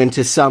sending you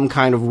into some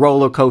kind of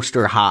roller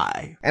coaster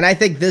high. And I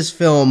think this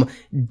film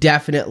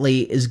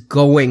definitely is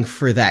going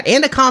for that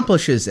and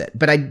accomplishes it.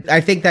 But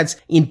I think that's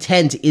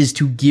intent is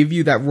to give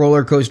you that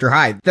roller coaster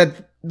high.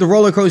 That the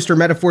roller coaster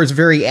metaphor is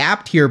very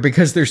apt here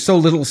because there's so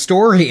little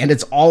story and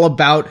it's all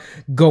about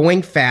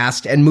going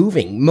fast and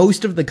moving.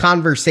 Most of the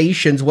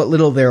conversations, what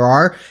little there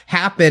are,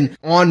 happen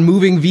on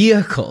moving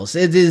vehicles.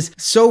 It is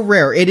so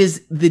rare. It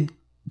is the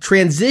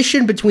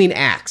transition between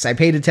acts. I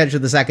paid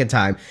attention the second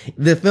time.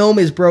 The film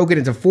is broken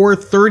into 4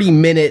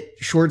 30-minute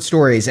short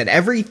stories, and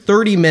every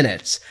 30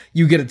 minutes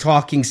you get a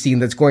talking scene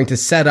that's going to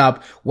set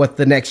up what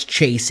the next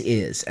chase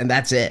is, and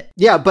that's it.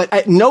 Yeah, but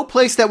at no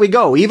place that we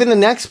go, even the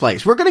next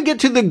place. We're going to get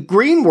to the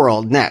green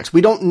world next.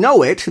 We don't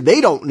know it.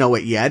 They don't know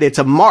it yet. It's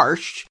a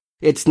marsh.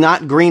 It's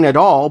not green at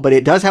all, but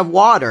it does have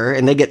water,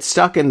 and they get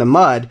stuck in the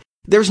mud.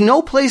 There's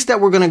no place that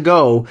we're going to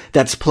go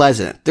that's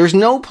pleasant. There's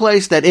no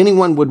place that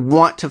anyone would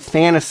want to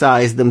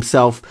fantasize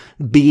themselves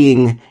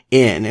being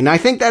in. And I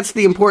think that's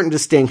the important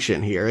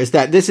distinction here, is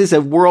that this is a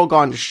world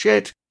gone to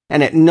shit,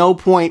 and at no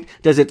point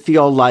does it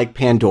feel like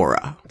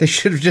Pandora. They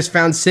should have just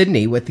found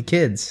Sydney with the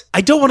kids.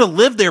 I don't want to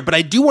live there, but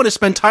I do want to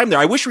spend time there.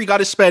 I wish we got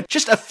to spend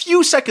just a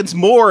few seconds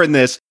more in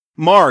this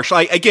marsh.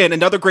 Like, again,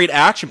 another great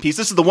action piece.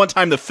 This is the one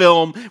time the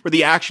film where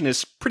the action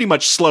is pretty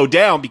much slowed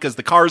down because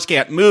the cars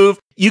can't move.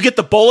 You get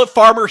the bullet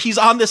farmer. He's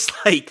on this,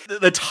 like,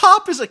 the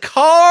top is a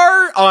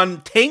car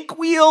on tank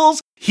wheels.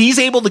 He's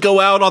able to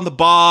go out on the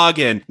bog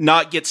and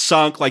not get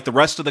sunk like the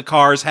rest of the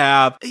cars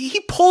have.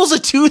 He pulls a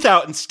tooth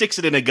out and sticks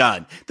it in a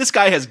gun. This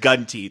guy has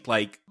gun teeth.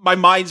 Like, my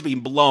mind's being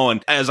blown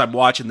as I'm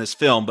watching this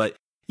film, but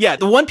yeah,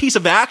 the one piece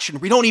of action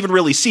we don't even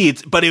really see,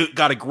 but it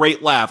got a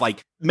great laugh.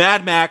 Like,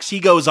 Mad Max, he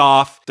goes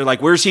off. They're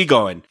like, where's he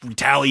going?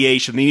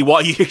 Retaliation. And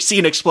you see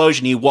an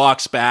explosion. He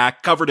walks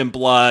back, covered in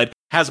blood,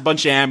 has a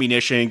bunch of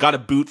ammunition, got a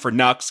boot for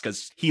Nux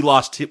because he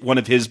lost one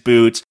of his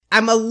boots.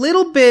 I'm a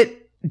little bit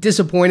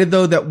disappointed,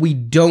 though, that we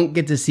don't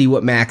get to see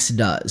what Max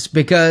does,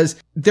 because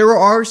there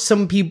are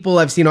some people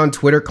I've seen on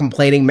Twitter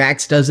complaining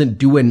Max doesn't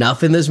do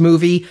enough in this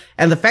movie,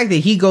 and the fact that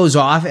he goes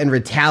off and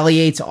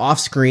retaliates off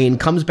screen,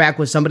 comes back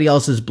with somebody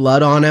else's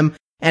blood on him,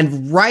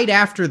 and right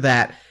after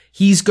that,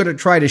 he's going to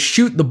try to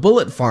shoot the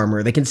bullet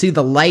farmer. They can see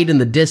the light in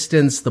the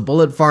distance, the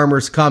bullet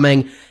farmer's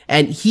coming,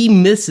 and he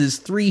misses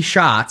 3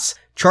 shots,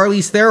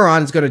 Charlize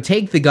Theron's going to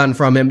take the gun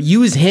from him,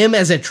 use him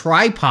as a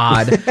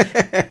tripod,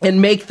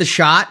 and make the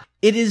shot.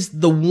 It is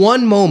the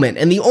one moment,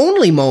 and the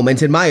only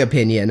moment, in my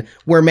opinion,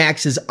 where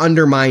Max is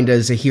undermined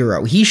as a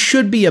hero. He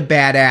should be a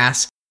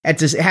badass, and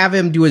to have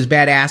him do his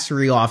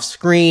badassery off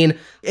screen,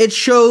 it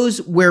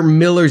shows where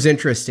Miller's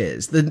interest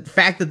is. The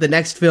fact that the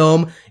next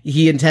film,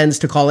 he intends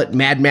to call it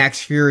Mad Max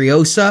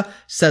Furiosa,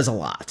 says a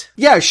lot.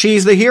 Yeah,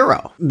 she's the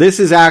hero.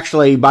 This is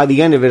actually, by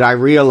the end of it, I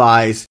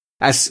realize,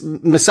 as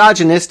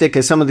misogynistic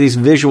as some of these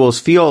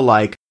visuals feel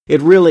like, it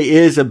really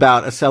is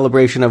about a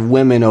celebration of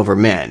women over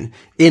men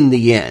in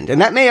the end. And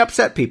that may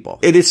upset people.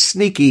 It is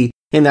sneaky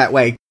in that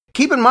way.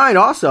 Keep in mind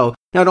also,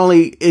 not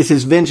only is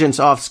his vengeance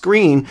off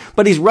screen,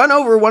 but he's run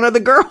over one of the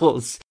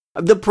girls.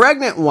 The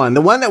pregnant one,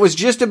 the one that was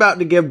just about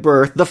to give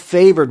birth, the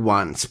favored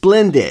one,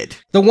 Splendid.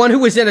 The one who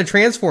was in a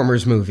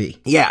Transformers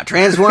movie. Yeah,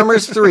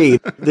 Transformers 3,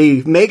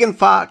 the Megan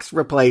Fox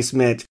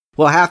replacement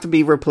will have to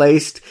be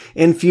replaced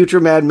in future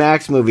Mad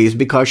Max movies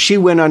because she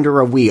went under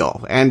a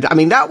wheel. And I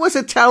mean, that was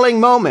a telling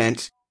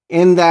moment.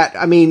 In that,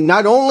 I mean,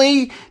 not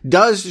only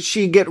does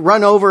she get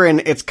run over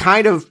and it's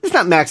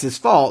not Max's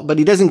fault, but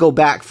he doesn't go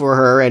back for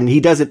her and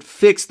he doesn't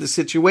fix the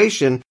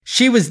situation.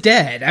 She was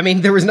dead. I mean,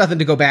 there was nothing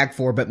to go back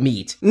for but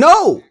meat.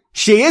 No,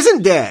 she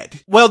isn't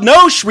dead. Well,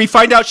 no, we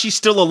find out she's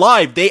still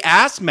alive. They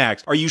ask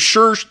Max, are you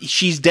sure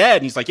she's dead?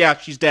 And he's like, yeah,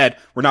 she's dead.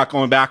 We're not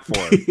going back for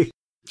her.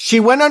 She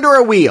went under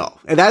a wheel,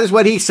 and that is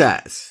what he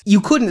says.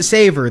 You couldn't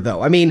save her,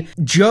 though. I mean,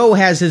 Joe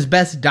has his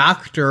best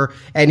doctor,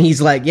 and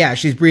he's like, yeah,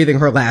 she's breathing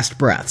her last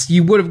breaths.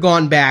 You would have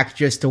gone back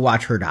just to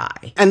watch her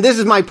die. And this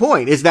is my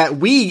point, is that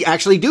we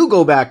actually do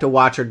go back to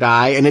watch her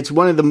die, and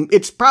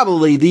it's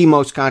probably the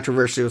most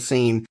controversial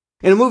scene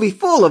in a movie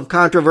full of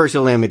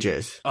controversial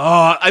images.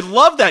 Oh, I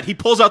love that. He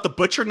pulls out the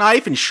butcher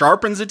knife and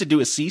sharpens it to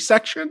do a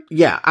C-section.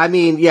 Yeah, I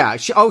mean, yeah.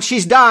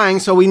 She's dying,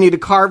 so we need to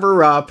carve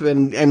her up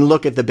and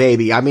look at the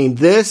baby. I mean,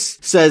 this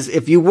says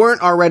if you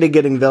weren't already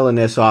getting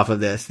villainous off of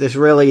this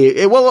really,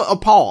 it will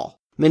appall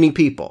many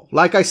people.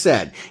 Like I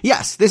said,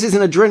 yes, this is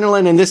an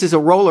adrenaline and this is a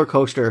roller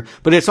coaster,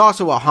 but it's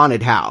also a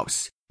haunted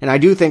house. And I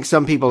do think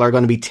some people are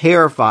going to be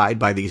terrified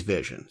by these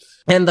visions.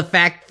 And the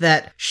fact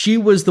that she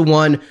was the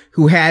one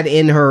who had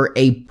in her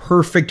a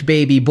perfect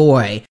baby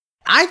boy.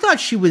 I thought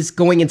she was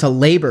going into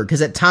labor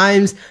because at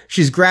times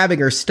she's grabbing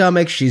her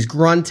stomach, she's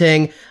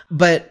grunting,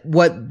 but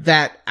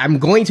I'm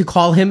going to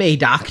call him a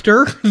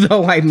doctor,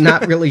 though I'm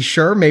not really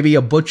sure, maybe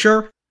a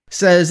butcher,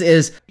 says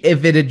is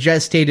if it had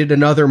gestated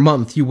another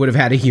month, you would have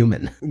had a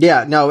human.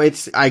 Yeah, no,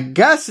 I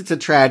guess it's a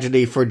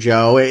tragedy for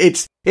Joe.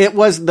 It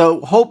was the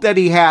hope that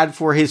he had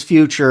for his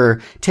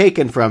future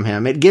taken from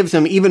him. It gives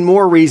him even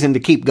more reason to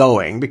keep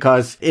going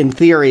because, in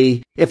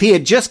theory, if he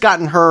had just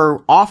gotten her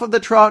off of the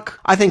truck,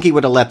 I think he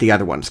would have let the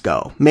other ones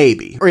go.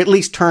 Maybe. Or at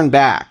least turn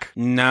back.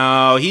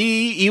 No,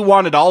 he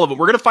wanted all of them.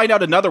 We're going to find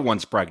out another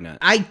one's pregnant.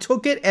 I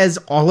took it as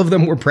all of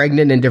them were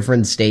pregnant in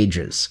different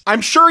stages.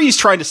 I'm sure he's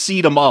trying to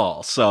seed them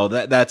all, so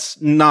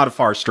that's not a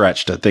far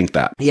stretch to think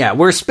that. Yeah,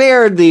 we're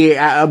spared the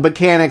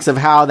mechanics of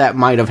how that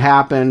might have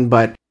happened,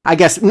 but I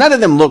guess none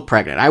of them look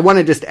pregnant. I want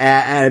to just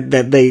add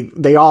that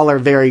they all are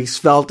very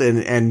svelte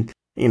and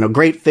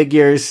great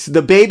figures.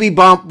 The baby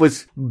bump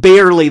was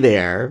barely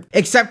there.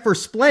 Except for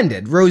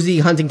Splendid. Rosie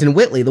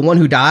Huntington-Whiteley, the one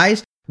who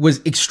dies,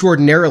 was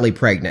extraordinarily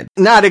pregnant.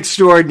 Not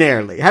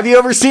extraordinarily. Have you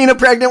ever seen a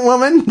pregnant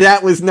woman?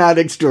 That was not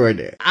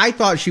extraordinary. I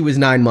thought she was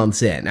 9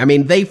 months in. I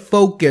mean, they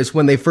focus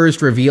when they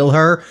first reveal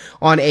her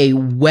on a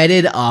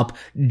wetted up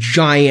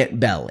giant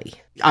belly.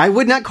 I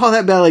would not call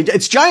that belly.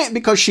 It's giant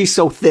because she's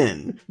so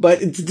thin,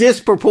 but it's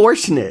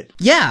disproportionate.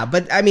 Yeah,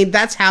 but I mean,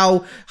 that's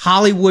how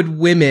Hollywood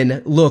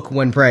women look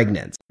when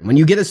pregnant. When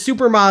you get a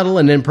supermodel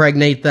and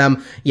impregnate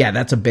them, yeah,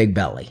 that's a big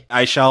belly.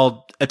 I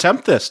shall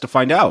attempt this to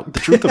find out the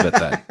truth of it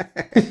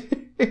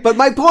then. But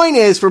my point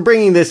is, for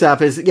bringing this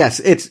up is, yes,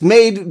 it's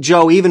made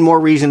Joe even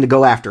more reason to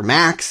go after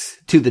Max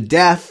to the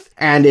death.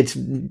 And it's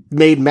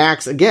made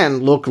Max, again,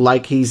 look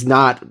like he's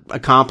not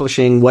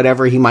accomplishing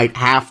whatever he might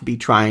have to be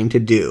trying to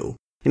do.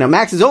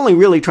 Max is only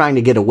really trying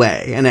to get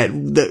away, and at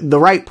the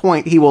right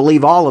point, he will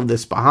leave all of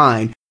this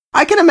behind.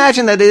 I can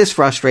imagine that it is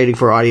frustrating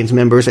for audience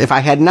members. If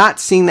I had not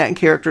seen that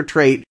character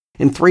trait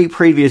in 3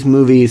 previous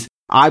movies,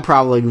 I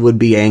probably would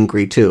be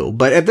angry too.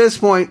 But at this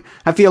point,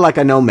 I feel like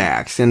I know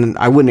Max, and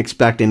I wouldn't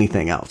expect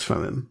anything else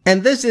from him.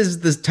 And this is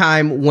the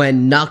time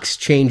when Nux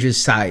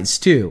changes sides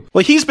too.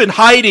 Well, he's been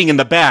hiding in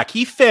the back.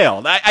 He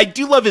failed. I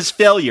do love his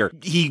failure.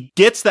 He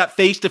gets that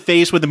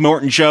face-to-face with the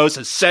Morton Joe,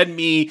 says, send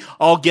me,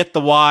 I'll get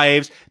the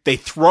wives. They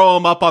throw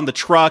him up on the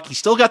truck. He's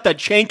still got that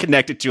chain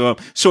connected to him,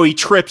 so he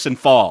trips and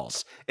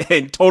falls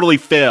and totally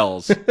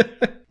fails.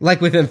 Like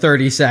within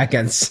 30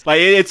 seconds. Like,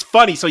 it's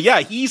funny. So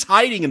yeah, he's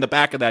hiding in the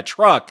back of that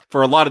truck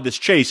for a lot of this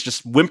chase,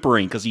 just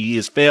whimpering because he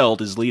has failed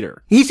his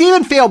leader. He's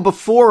even failed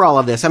before all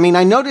of this. I mean,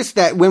 I noticed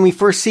that when we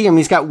first see him,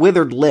 he's got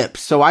withered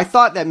lips. So I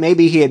thought that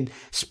maybe he had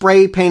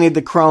spray painted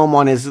the chrome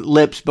on his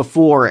lips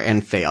before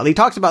and failed. He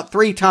talks about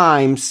 3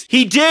 times.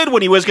 He did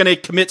when he was going to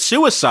commit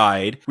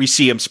suicide. We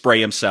see him spray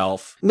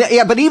himself.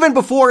 Yeah, but even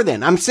before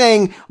then, I'm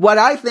saying what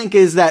I think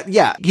is that,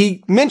 yeah,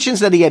 he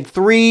mentions that he had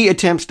 3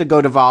 attempts to go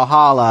to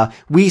Valhalla.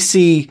 We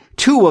see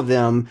 2 of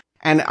them.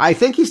 And I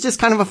think he's just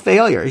kind of a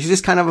failure. He's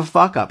just kind of a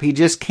fuck up. He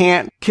just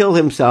can't kill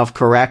himself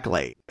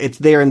correctly. It's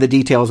there in the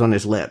details on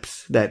his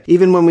lips that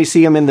even when we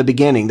see him in the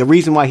beginning, the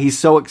reason why he's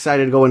so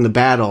excited to go into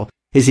battle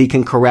is he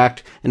can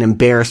correct an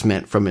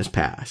embarrassment from his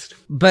past.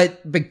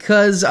 But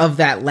because of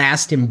that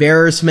last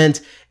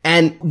embarrassment,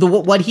 and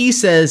what he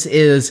says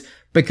is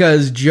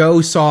because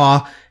Joe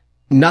saw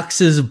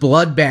Nux's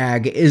blood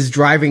bag is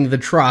driving the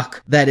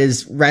truck that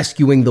is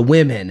rescuing the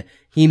women,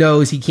 he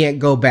knows he can't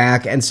go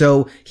back, and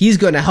so he's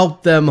going to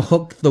help them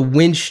hook the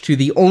winch to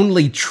the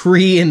only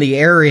tree in the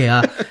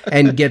area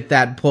and get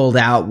that pulled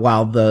out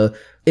while the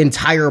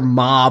entire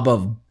mob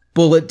of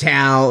Bullet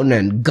Town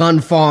and Gun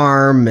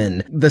Farm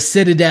and the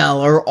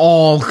Citadel are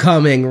all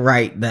coming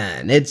right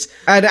then.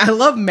 And I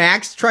love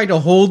Max trying to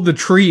hold the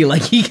tree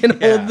like he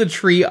can hold the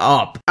tree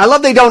up. I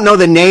love they don't know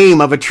the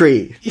name of a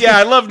tree. Yeah,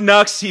 I love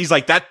Nux. He's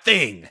like, that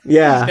thing.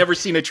 Yeah. He's never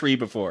seen a tree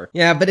before.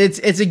 Yeah, but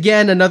it's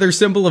again another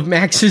symbol of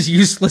Max's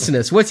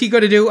uselessness. What's he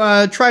going to do?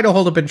 Try to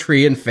hold up a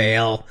tree and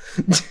fail.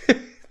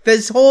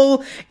 This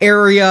whole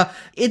area,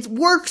 it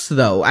works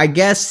though, I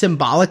guess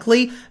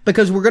symbolically,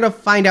 because we're going to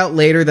find out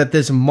later that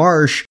this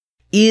marsh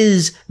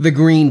is the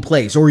Green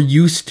Place, or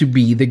used to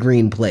be the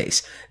Green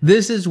Place.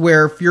 This is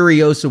where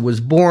Furiosa was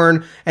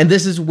born, and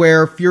this is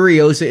where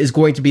Furiosa is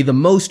going to be the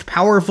most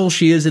powerful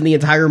she is in the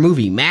entire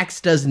movie. Max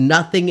does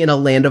nothing in a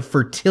land of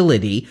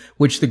fertility,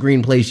 which the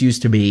Green Place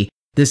used to be.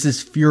 This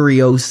is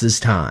Furiosa's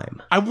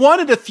time. I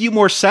wanted a few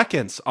more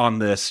seconds on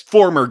this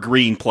former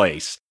Green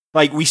Place.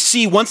 Like, we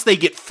see once they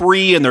get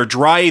free and they're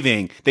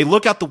driving, they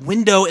look out the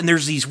window and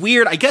there's these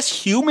weird, I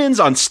guess, humans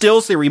on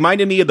stilts. They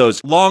reminded me of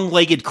those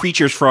long-legged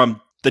creatures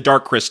from The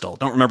Dark Crystal.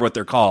 Don't remember what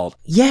they're called.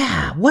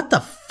 Yeah, what the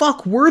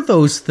fuck were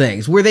those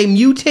things? Were they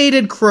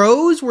mutated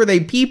crows? Were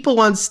they people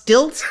on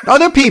stilts? Oh,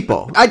 they're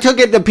people. I took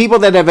it the people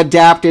that have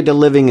adapted to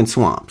living in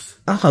swamps.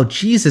 Oh,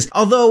 Jesus.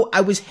 Although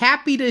I was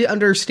happy to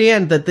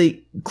understand that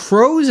the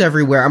crows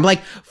everywhere. I'm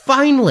like,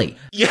 finally.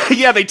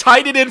 Yeah, they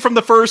tied it in from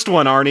the first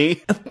one,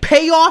 Arnie.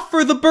 Pay off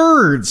for the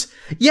birds.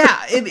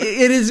 Yeah, it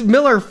is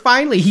Miller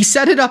finally. He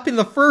set it up in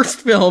the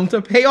first film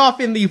to pay off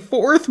in the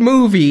 4th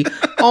movie,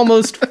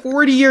 almost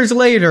 40 years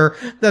later,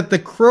 that the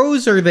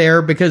crows are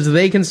there because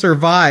they can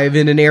survive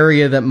in an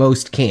area that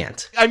most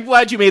can't. I'm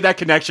glad you made that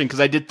connection because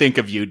I did think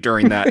of you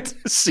during that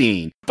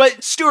scene.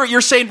 But Stuart,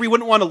 you're saying we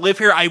wouldn't want to live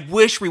here. I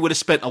wish we would have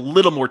spent a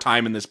little more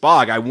time in this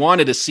bog. I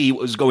wanted to see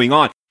what was going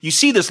on. You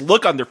see this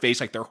look on their face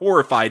like they're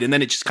horrified, and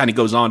then it just kind of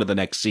goes on to the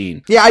next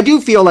scene. Yeah, I do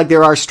feel like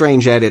there are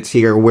strange edits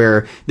here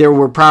where there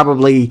were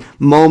probably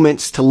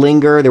moments to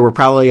linger. There were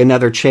probably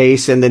another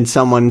chase, and then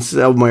someone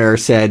somewhere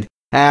said,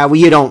 well,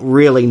 you don't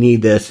really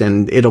need this,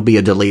 and it'll be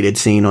a deleted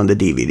scene on the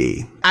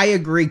DVD. I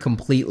agree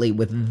completely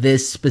with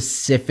this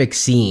specific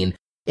scene.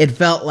 It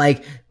felt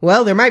like,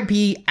 well, there might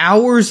be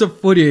hours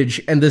of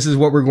footage, and this is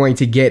what we're going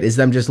to get, is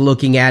them just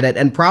looking at it.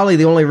 And probably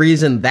the only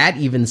reason that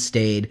even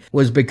stayed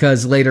was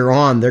because later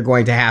on they're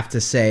going to have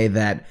to say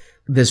that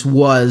this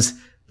was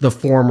the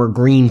former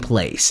Green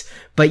Place.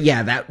 But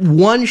yeah, that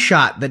one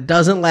shot that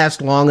doesn't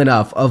last long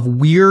enough of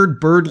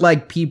weird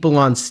bird-like people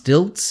on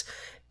stilts,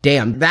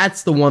 damn,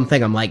 that's the one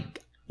thing I'm like,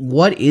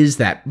 what is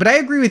that? But I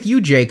agree with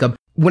you, Jacob.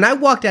 When I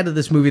walked out of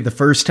this movie the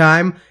first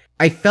time,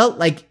 I felt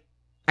like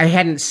I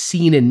hadn't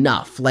seen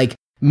enough. Like,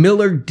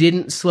 Miller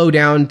didn't slow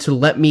down to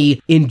let me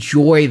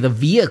enjoy the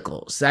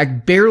vehicles. I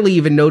barely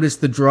even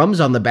noticed the drums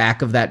on the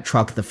back of that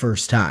truck the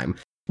first time.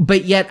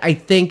 But yet, I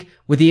think,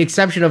 with the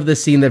exception of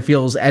this scene that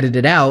feels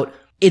edited out,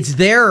 it's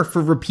there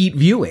for repeat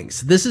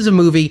viewings. This is a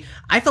movie,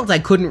 I felt I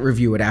couldn't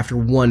review it after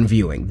one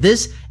viewing.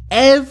 This,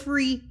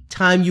 every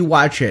time you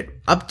watch it,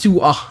 up to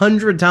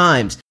 100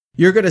 times,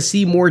 you're going to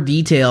see more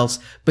details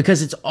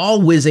because it's all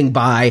whizzing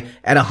by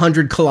at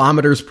 100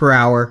 kilometers per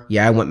hour.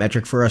 Yeah, I went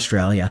metric for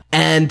Australia.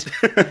 And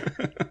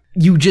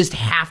you just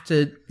have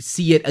to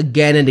see it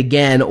again and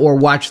again or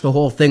watch the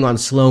whole thing on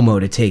slow-mo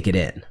to take it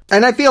in.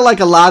 And I feel like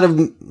a lot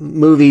of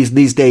movies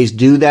these days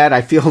do that.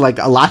 I feel like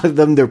a lot of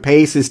them, their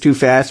pace is too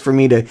fast for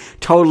me to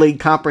totally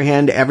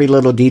comprehend every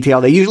little detail.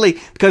 They usually,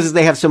 because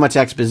they have so much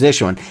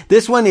exposition.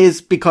 This one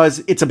is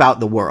because it's about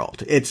the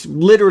world. It's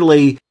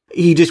literally,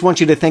 he just wants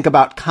you to think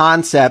about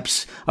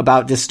concepts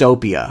about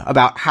dystopia,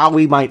 about how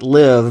we might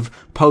live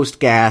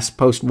post-gas,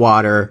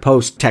 post-water,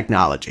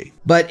 post-technology.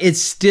 But it's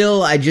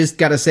still, I just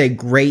gotta say,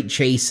 great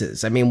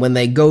chases. I mean, when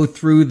they go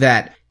through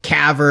that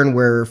cavern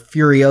where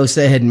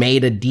Furiosa had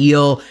made a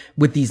deal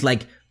with these,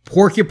 like,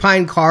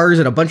 porcupine cars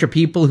and a bunch of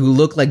people who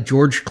look like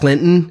George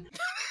Clinton.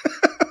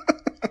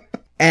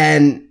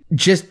 And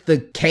just the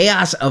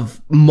chaos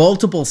of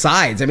multiple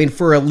sides. I mean,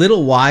 for a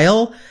little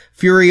while,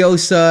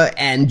 Furiosa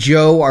and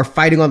Joe are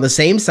fighting on the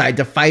same side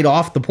to fight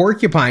off the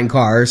porcupine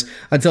cars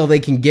until they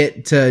can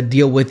get to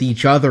deal with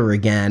each other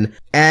again.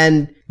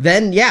 And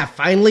then, yeah,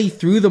 finally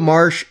through the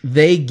marsh,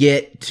 they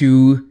get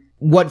to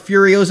what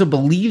Furiosa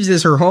believes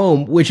is her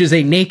home, which is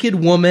a naked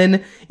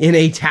woman in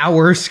a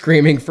tower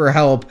screaming for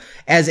help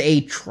as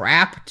a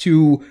trap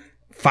to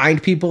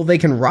find people they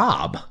can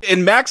rob.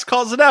 And Max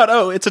calls it out.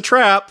 Oh, it's a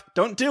trap.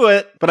 Don't do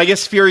it. But I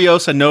guess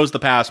Furiosa knows the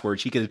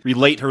password. She can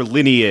relate her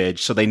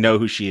lineage so they know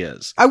who she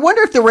is. I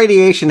wonder if the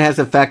radiation has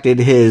affected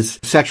his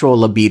sexual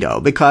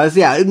libido because,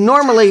 yeah,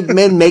 normally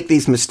men make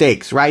these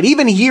mistakes, right?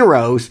 Even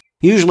heroes,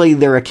 usually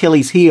their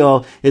Achilles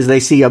heel is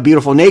they see a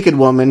beautiful naked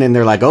woman and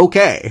they're like,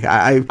 okay,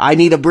 I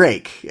need a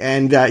break.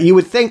 And you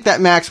would think that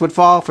Max would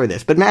fall for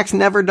this, but Max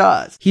never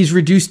does. He's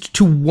reduced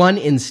to one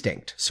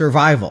instinct,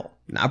 survival.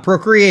 Not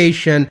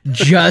procreation,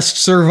 just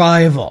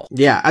survival.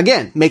 Yeah,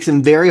 again, makes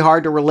him very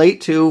hard to relate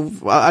to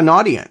an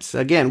audience.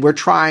 Again, we're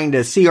trying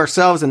to see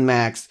ourselves in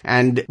Max,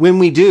 and when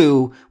we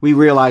do, we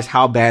realize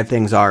how bad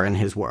things are in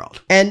his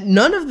world. And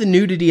none of the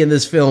nudity in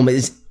this film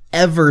is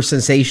ever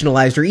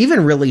sensationalized or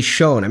even really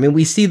shown. I mean,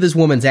 we see this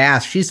woman's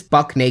ass. She's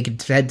buck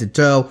naked head to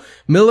toe.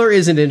 Miller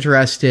isn't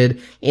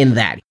interested in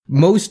that.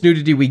 Most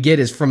nudity we get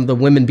is from the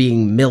women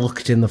being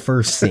milked in the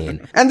first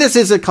scene. And this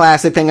is a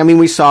classic thing. I mean,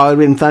 we saw it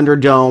in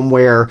Thunderdome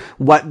where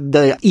what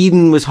the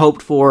Eden was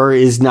hoped for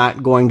is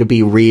not going to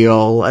be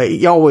real.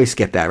 You always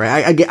get that,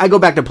 right? I go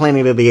back to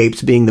Planet of the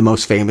Apes being the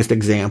most famous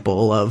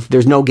example of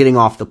there's no getting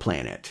off the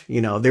planet.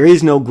 You know, there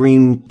is no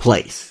green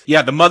place.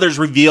 Yeah, the mothers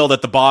reveal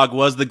that the bog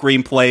was the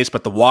green place,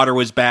 but the water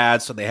was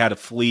bad, so they had to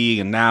flee,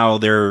 and now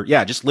they're,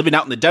 just living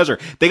out in the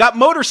desert. They got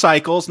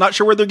motorcycles, not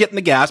sure where they're getting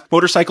the gas.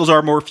 Motorcycles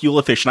are more fuel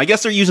efficient. I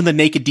guess they're using the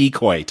naked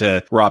decoy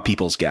to rob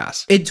people's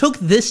gas. It took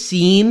this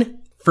scene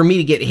for me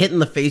to get hit in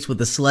the face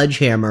with a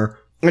sledgehammer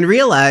and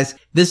realize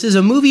this is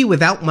a movie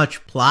without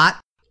much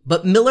plot,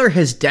 but Miller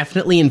has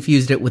definitely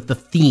infused it with the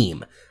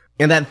theme.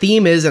 And that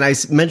theme is, and I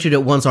mentioned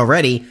it once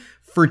already,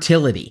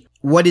 fertility.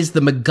 What is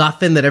the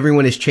MacGuffin that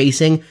everyone is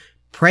chasing?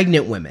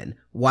 Pregnant women.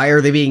 Why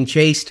are they being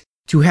chased?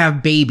 To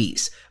have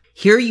babies.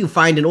 Here you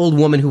find an old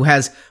woman who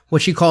has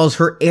what she calls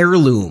her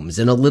heirlooms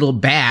in a little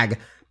bag,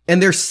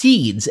 and they're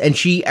seeds, and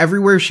she,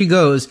 everywhere she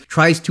goes,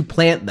 tries to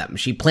plant them.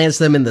 She plants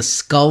them in the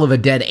skull of a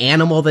dead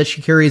animal that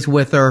she carries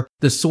with her.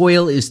 The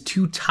soil is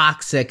too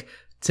toxic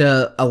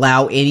to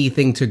allow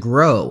anything to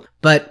grow.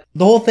 But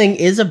the whole thing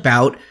is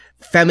about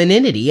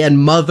femininity and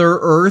Mother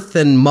Earth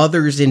and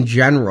mothers in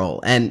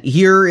general. And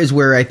here is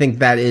where I think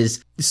that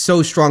is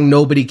so strong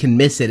nobody can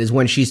miss it, is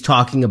when she's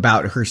talking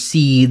about her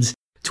seeds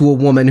to a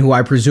woman who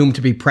I presume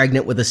to be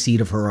pregnant with a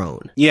seed of her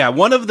own. Yeah,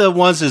 one of the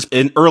ones is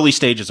in early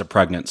stages of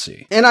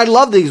pregnancy. And I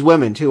love these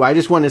women, too. I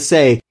just want to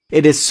say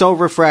it is so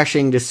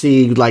refreshing to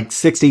see like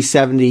 60,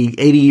 70,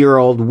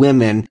 80-year-old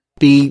women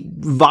be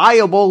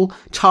viable,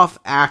 tough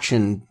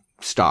action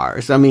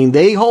stars. I mean,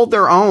 they hold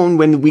their own.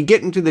 When we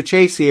get into the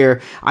chase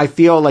here, I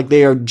feel like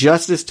they are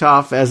just as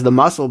tough as the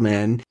muscle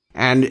men.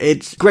 And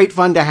it's great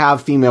fun to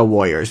have female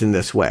warriors in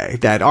this way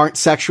that aren't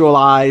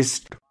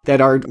sexualized, that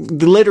are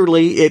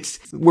literally,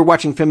 we're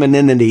watching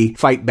femininity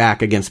fight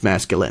back against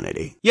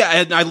masculinity. Yeah,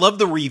 and I love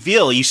the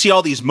reveal. You see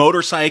all these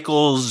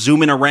motorcycles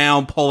zooming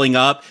around, pulling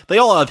up. They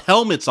all have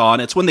helmets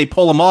on. It's when they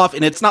pull them off,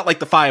 and it's not like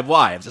the Five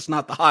Wives. It's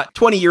not the hot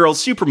 20-year-old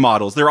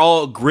supermodels. They're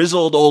all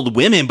grizzled old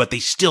women, but they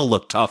still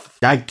look tough.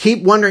 I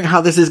keep wondering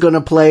how this is going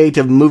to play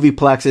to movie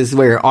plexes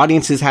where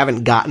audiences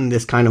haven't gotten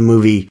this kind of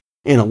movie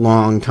in a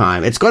long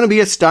time. It's going to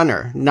be a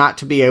stunner not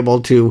to be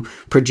able to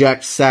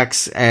project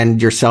sex and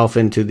yourself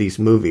into these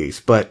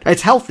movies, but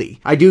it's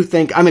healthy. I do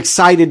think I'm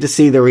excited to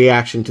see the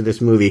reaction to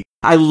this movie.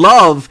 I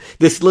love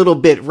this little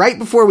bit right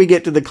before we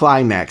get to the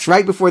climax,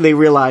 right before they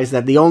realize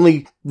that the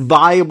only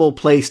viable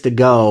place to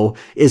go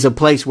is a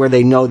place where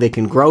they know they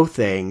can grow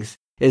things.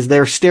 Is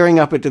they're staring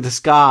up into the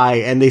sky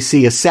and they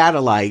see a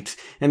satellite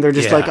and they're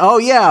just like, oh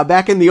yeah,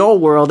 back in the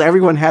old world,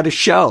 everyone had a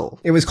show.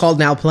 It was called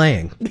Now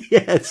Playing.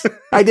 Yes.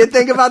 I did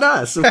think about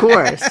us, of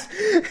course.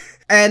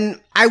 And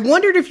I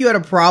wondered if you had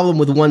a problem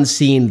with one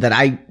scene that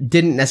I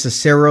didn't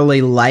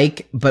necessarily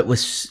like, but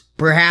was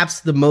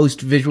perhaps the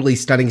most visually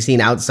stunning scene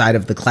outside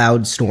of the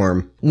cloud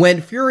storm.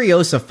 When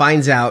Furiosa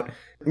finds out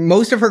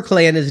most of her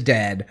clan is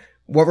dead,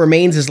 what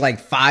remains is like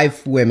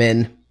 5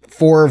 women,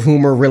 4 of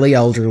whom are really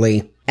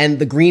elderly, and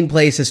the green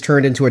place has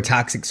turned into a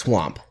toxic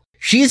swamp.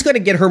 She's going to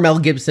get her Mel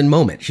Gibson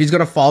moment. She's going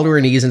to fall to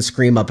her knees and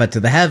scream up into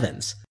the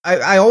heavens.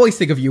 I always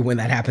think of you when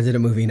that happens in a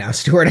movie now,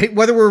 Stuart.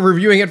 Whether we're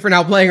reviewing it for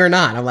Now Playing or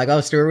not, I'm like,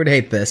 oh, Stuart would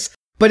hate this.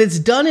 But it's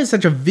done in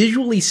such a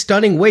visually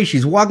stunning way.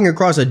 She's walking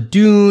across a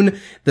dune.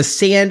 The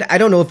sand, I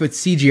don't know if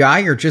it's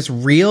CGI or just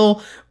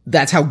real.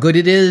 That's how good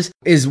it is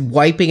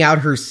wiping out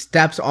her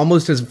steps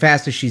almost as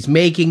fast as she's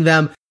making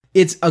them.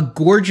 It's a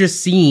gorgeous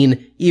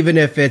scene, even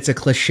if it's a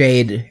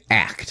cliched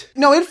act.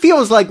 No, it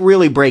feels like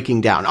really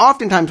breaking down.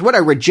 Oftentimes what I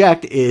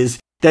reject is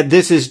that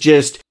this is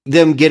just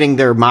them getting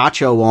their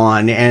macho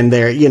on and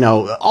their,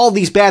 all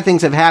these bad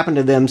things have happened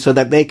to them so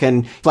that they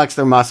can flex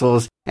their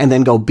muscles and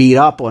then go beat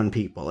up on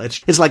people.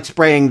 It's like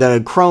spraying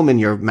the chrome in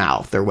your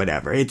mouth or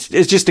whatever. It's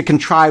just a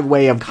contrived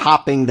way of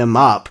hopping them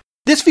up.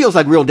 This feels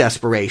like real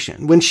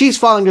desperation. When she's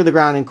falling to the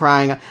ground and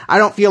crying, I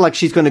don't feel like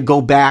she's going to go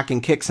back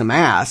and kick some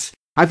ass.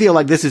 I feel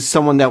like this is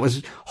someone that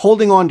was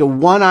holding on to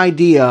one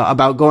idea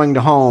about going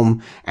to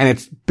home and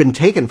it's been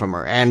taken from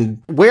her.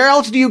 And where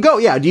else do you go?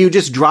 Yeah. Do you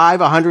just drive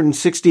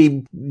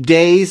 160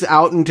 days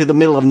out into the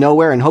middle of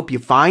nowhere and hope you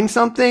find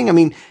something? I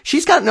mean,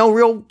 she's got no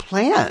real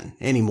plan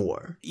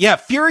anymore. Yeah.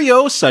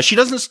 Furiosa, she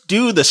doesn't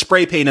do the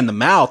spray paint in the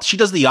mouth. She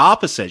does the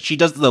opposite. She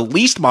does the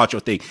least macho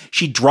thing.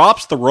 She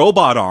drops the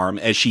robot arm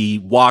as she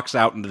walks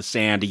out into the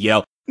sand to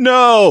yell,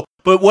 "No!"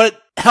 But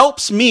what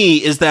helps me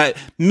is that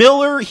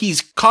Miller,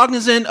 he's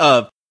cognizant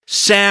of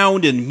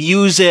sound and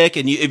music.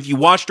 And if you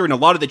watch during a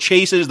lot of the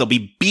chases, they'll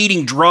be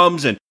beating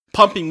drums and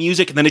pumping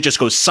music. And then it just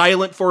goes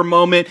silent for a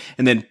moment.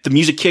 And then the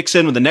music kicks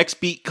in when the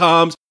next beat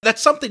comes.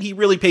 That's something he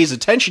really pays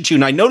attention to.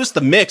 And I noticed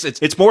the mix.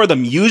 It's more the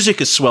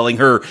music is swelling.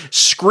 Her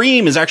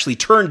scream is actually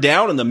turned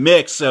down in the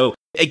mix. So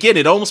again,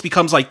 it almost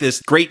becomes like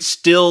this great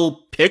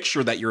still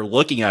picture that you're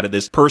looking at of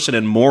this person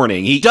in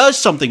mourning. He does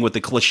something with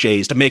the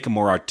cliches to make them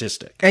more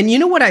artistic. And you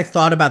know what I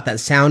thought about that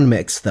sound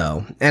mix,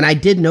 though? And I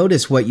did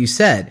notice what you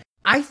said.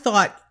 I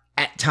thought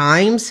at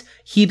times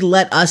he'd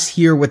let us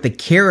hear what the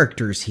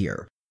characters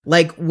hear.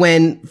 Like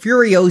when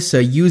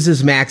Furiosa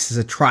uses Max as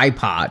a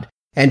tripod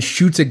and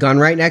shoots a gun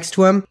right next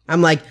to him,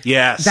 I'm like,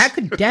 yes, that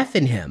could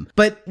deafen him.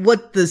 But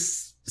what the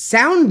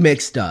sound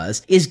mix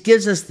does is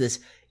gives us this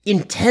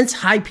intense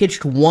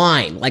high-pitched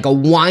whine, like a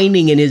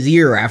whining in his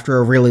ear after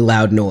a really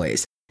loud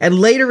noise. And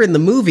later in the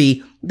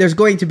movie, there's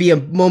going to be a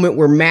moment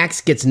where Max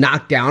gets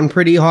knocked down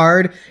pretty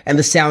hard and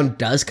the sound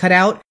does cut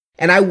out.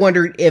 And I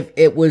wondered if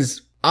it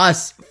was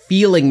us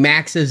feeling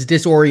Max's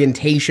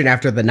disorientation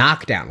after the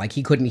knockdown, like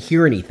he couldn't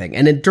hear anything.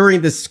 And then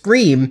during the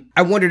scream,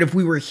 I wondered if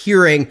we were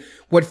hearing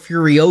what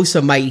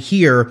Furiosa might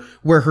hear,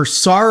 where her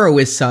sorrow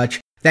is such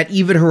that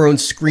even her own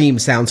scream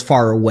sounds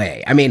far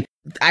away. I mean,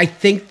 I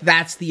think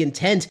that's the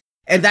intent.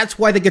 And that's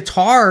why the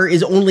guitar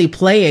is only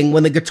playing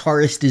when the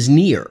guitarist is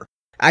near.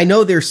 I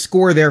know there's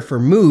score there for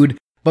mood,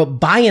 but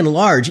by and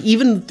large,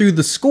 even through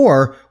the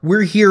score,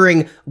 we're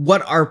hearing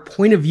what our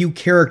point of view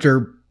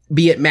character,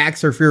 be it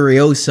Max or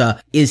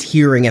Furiosa, is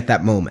hearing at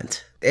that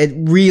moment. It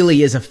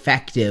really is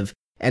effective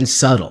and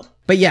subtle.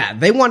 But yeah,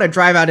 they want to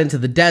drive out into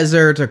the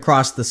desert,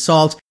 across the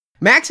salt.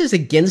 Max is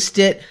against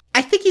it.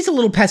 I think he's a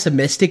little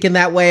pessimistic in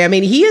that way. I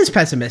mean, he is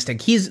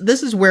pessimistic.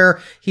 This is where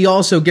he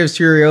also gives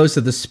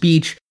Furiosa the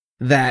speech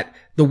that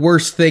the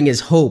worst thing is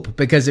hope,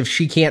 because if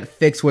she can't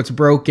fix what's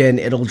broken,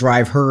 it'll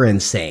drive her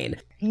insane.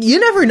 You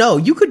never know.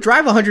 You could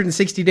drive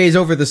 160 days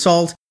over the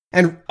salt,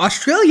 and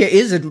Australia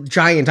is a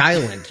giant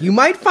island. You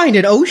might find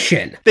an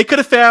ocean. They could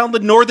have found the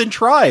Northern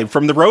Tribe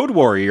from the Road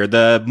Warrior,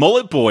 the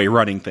Mullet Boy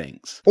running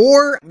things.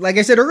 Or, like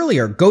I said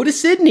earlier, go to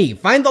Sydney,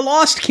 find the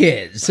Lost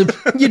Kids.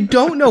 You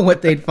don't know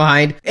what they'd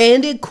find.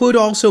 And it could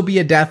also be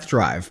a death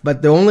drive,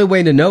 but the only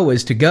way to know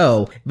is to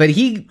go. But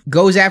he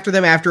goes after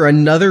them after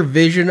another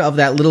vision of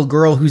that little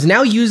girl who's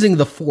now using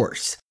the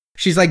Force.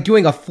 She's like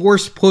doing a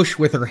force push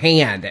with her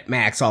hand at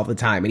Max all the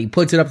time, and he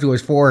puts it up to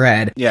his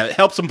forehead. Yeah, it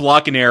helps him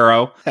block an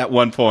arrow at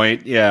one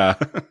point, yeah.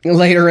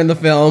 Later in the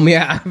film,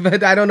 yeah.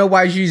 But I don't know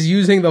why she's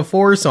using the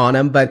Force on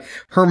him, but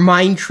her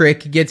mind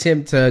trick gets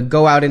him to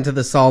go out into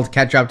the salt,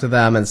 catch up to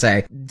them, and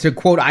say, to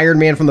quote Iron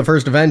Man from the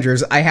first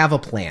Avengers, "I have a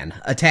plan.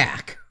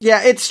 Attack."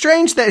 Yeah, it's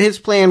strange that his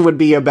plan would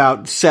be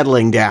about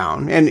settling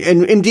down. And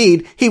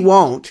indeed, he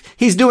won't.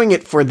 He's doing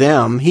it for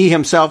them. He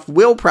himself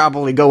will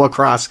probably go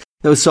across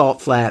those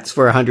salt flats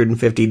for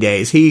 150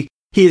 days. He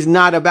is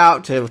not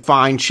about to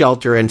find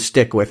shelter and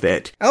stick with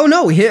it. Oh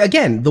no,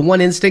 again, the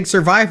one instinct,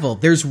 survival.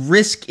 There's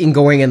risk in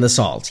going in the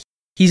salt.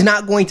 He's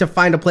not going to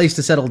find a place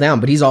to settle down,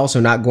 but he's also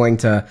not going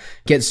to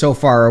get so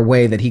far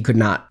away that he could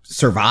not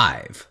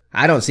survive.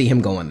 I don't see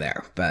him going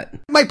there, but...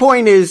 My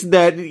point is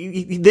that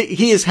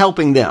he is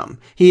helping them.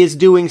 He is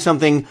doing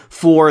something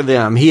for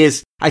them.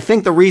 I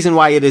think the reason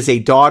why it is a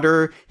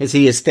daughter is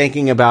he is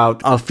thinking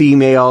about a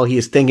female. He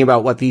is thinking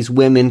about what these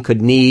women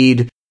could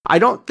need. I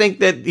don't think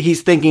that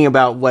he's thinking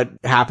about what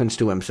happens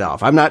to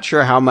himself. I'm not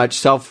sure how much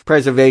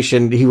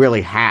self-preservation he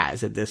really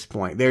has at this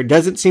point. There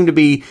doesn't seem to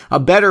be a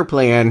better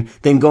plan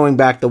than going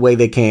back the way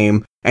they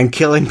came and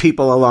killing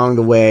people along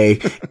the way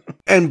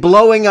and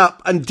blowing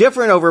up a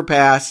different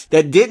overpass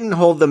that didn't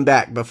hold them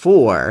back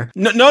before.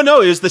 No,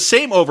 it was the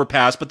same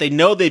overpass, but they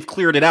know they've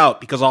cleared it out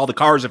because all the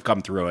cars have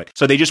come through it.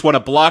 So they just want to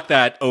block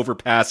that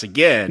overpass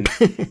again.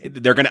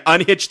 They're going to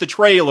unhitch the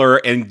trailer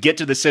and get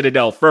to the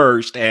Citadel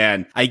first.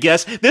 And I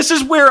guess this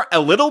is where a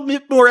little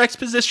bit more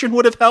exposition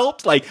would have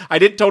helped. Like, I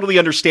didn't totally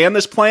understand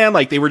this plan.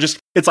 Like, they were just,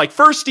 it's like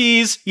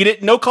firsties.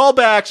 No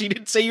callbacks. You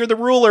didn't say you're the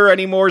ruler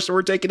anymore, so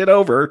we're taking it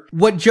over.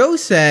 What Joe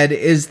said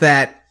is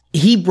that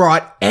he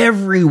brought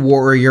every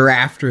warrior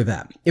after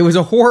them. It was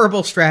a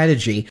horrible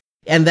strategy,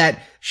 and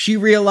that she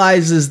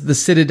realizes the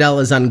Citadel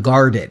is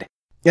unguarded.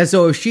 And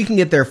so if she can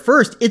get there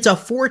first, it's a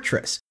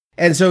fortress.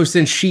 And so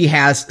since she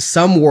has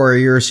some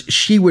warriors,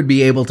 she would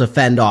be able to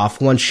fend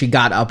off once she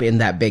got up in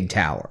that big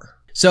tower.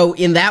 So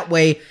in that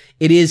way,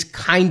 it is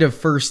kind of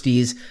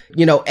firsties,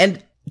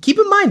 and keep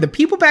in mind, the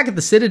people back at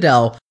the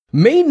Citadel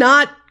may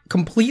not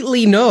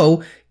completely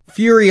know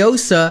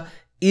Furiosa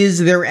is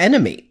their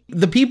enemy.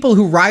 The people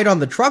who ride on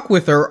the truck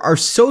with her are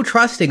so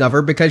trusting of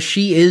her because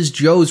she is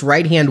Joe's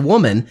right-hand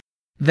woman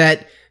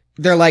that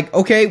they're like,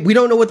 okay, we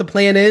don't know what the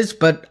plan is,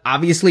 but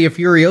obviously if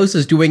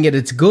Furiosa's doing it,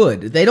 it's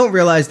good. They don't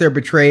realize they're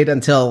betrayed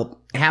until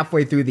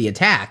halfway through the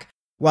attack.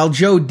 While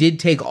Joe did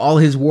take all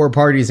his war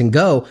parties and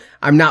go,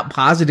 I'm not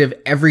positive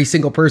every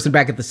single person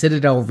back at the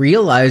Citadel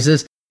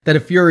realizes that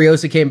if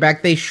Furiosa came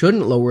back, they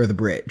shouldn't lower the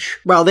bridge.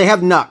 Well, they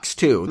have Nux,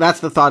 too. That's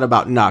the thought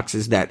about Nux,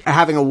 is that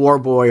having a war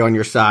boy on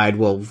your side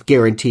will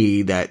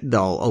guarantee that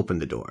they'll open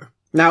the door.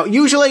 Now,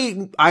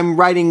 usually I'm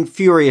writing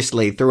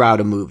furiously throughout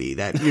a movie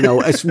that,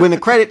 when the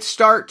credits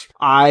start,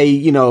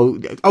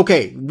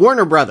 okay,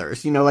 Warner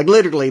Brothers, like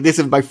literally, this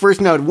is my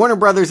first note. Warner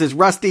Brothers is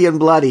rusty and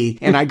bloody,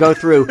 and I go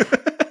through.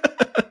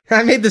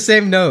 I made the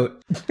same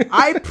note.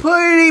 I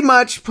pretty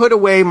much put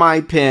away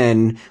my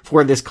pen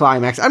for this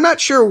climax. I'm not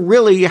sure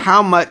really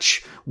how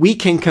much we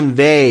can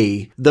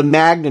convey the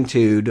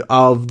magnitude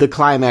of the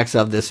climax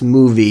of this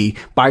movie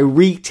by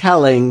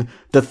retelling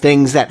the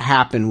things that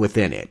happen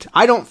within it.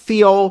 I don't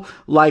feel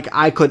like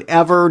I could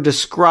ever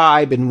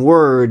describe in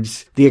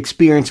words the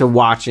experience of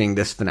watching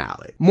this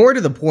finale. More to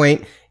the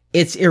point,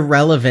 it's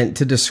irrelevant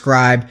to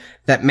describe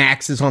that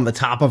Max is on the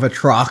top of a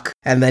truck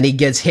and then he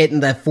gets hit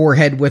in the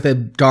forehead with a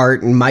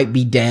dart and might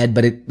be dead,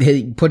 but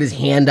he put his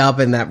hand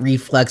up in that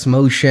reflex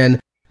motion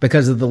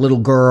because of the little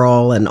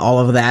girl and all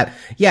of that.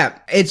 Yeah,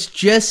 it's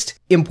just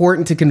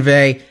important to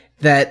convey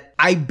that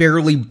I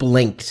barely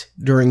blinked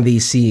during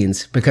these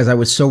scenes because I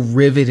was so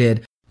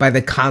riveted by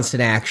the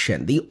constant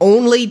action. The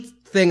only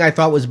thing I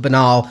thought was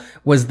banal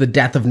was the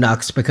death of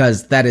Nux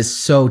because that is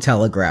so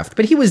telegraphed,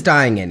 but he was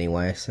dying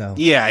anyway, so.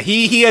 Yeah,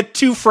 he had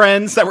two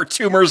friends that were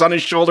tumors on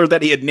his shoulder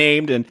that he had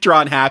named and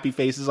drawn happy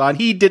faces on.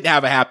 He didn't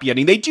have a happy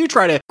ending. They do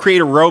try to create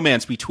a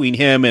romance between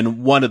him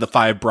and one of the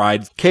 5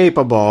 brides.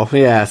 Capable,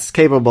 yes,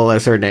 Capable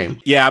is her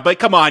name. Yeah, but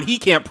come on, he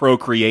can't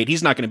procreate.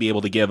 He's not going to be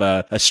able to give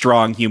a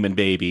strong human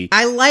baby.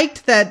 I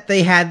liked that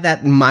they had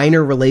that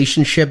minor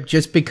relationship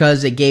just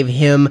because it gave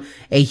him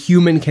a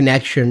human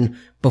connection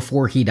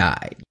before he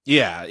died.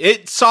 Yeah,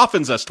 it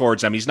softens us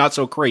towards him. He's not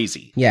so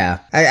crazy. Yeah.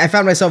 I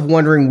found myself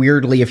wondering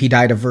weirdly if he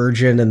died a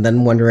virgin and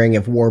then wondering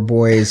if war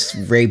boys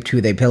raped who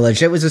they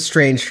pillaged. It was a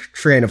strange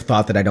train of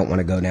thought that I don't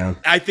want to go down.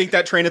 I think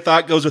that train of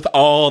thought goes with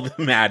all the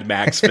Mad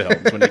Max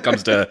films when it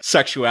comes to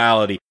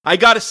sexuality. I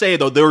gotta say,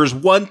 though, there was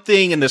one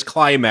thing in this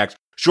climax.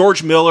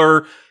 George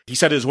Miller, he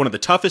said it was one of the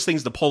toughest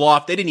things to pull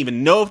off. They didn't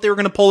even know if they were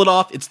going to pull it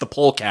off. It's the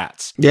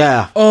polecats.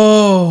 Yeah.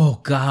 Oh,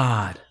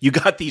 God. You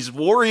got these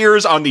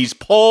warriors on these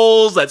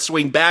poles that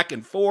swing back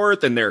and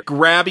forth, and they're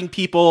grabbing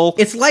people.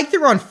 It's like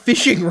they're on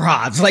fishing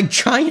rods, like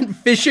giant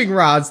fishing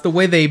rods, the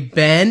way they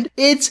bend.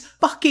 It's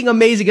fucking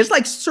amazing. It's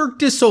like Cirque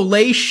du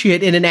Soleil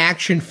shit in an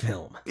action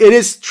film. It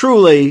is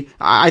truly,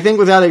 I think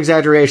without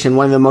exaggeration,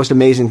 one of the most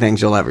amazing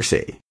things you'll ever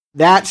see.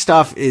 That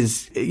stuff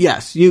is,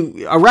 yes,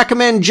 I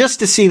recommend just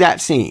to see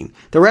that scene.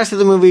 The rest of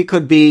the movie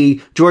could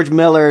be George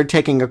Miller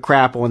taking a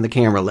crap on the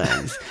camera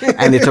lens.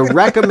 And it's a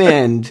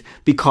recommend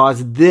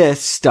because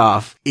this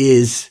stuff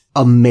is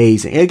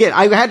amazing. And again,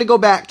 I had to go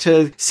back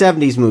to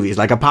 70s movies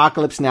like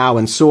Apocalypse Now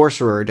and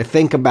Sorcerer to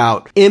think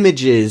about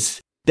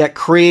images that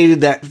created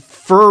that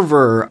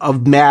fervor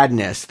of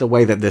madness the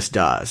way that this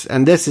does.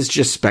 And this is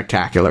just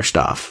spectacular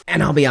stuff.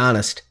 And I'll be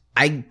honest,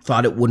 I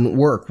thought it wouldn't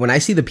work. When I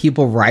see the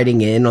people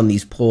riding in on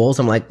these poles,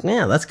 I'm like,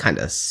 yeah, that's kind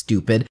of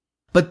stupid.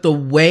 But the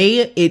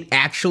way it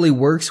actually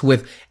works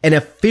with an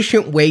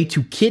efficient way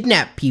to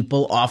kidnap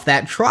people off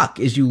that truck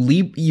is you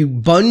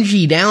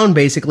bungee down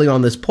basically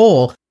on this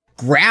pole,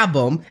 grab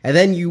them, and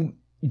then you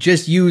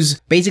just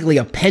use basically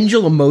a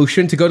pendulum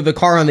motion to go to the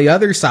car on the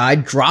other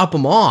side, drop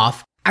them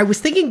off. I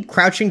was thinking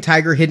Crouching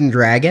Tiger, Hidden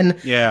Dragon,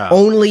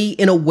 only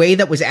in a way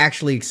that was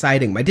actually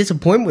exciting. My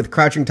disappointment with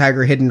Crouching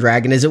Tiger, Hidden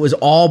Dragon is it was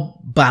all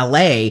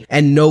ballet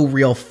and no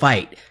real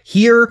fight.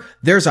 Here,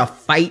 there's a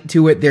fight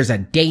to it, there's a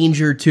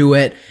danger to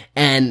it,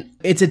 and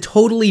it's a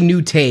totally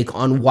new take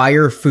on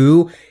wire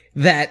fu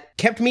that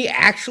kept me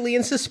actually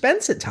in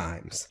suspense at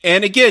times.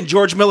 And again,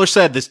 George Miller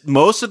said this,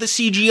 most of the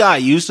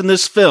CGI used in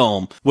this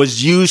film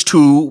was used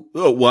to,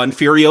 one,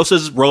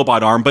 Furiosa's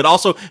robot arm, but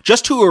also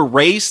just to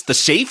erase the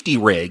safety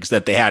rigs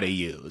that they had to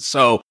use.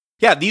 So,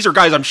 yeah, these are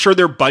guys, I'm sure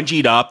they're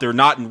bungeed up, they're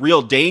not in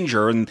real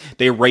danger, and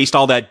they erased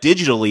all that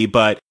digitally,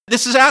 but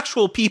this is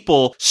actual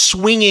people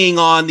swinging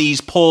on these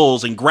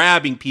poles and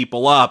grabbing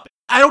people up.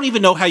 I don't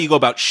even know how you go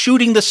about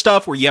shooting this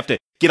stuff where you have to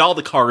get all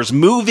the cars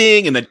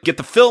moving and then get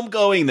the film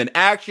going and then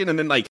action and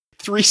then like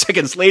 3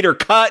 seconds later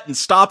cut and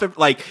stop it.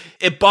 Like,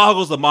 it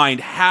boggles the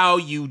mind how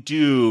you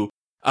do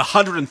a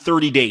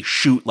 130-day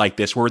shoot like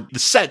this where the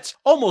set's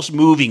almost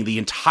moving the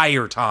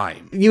entire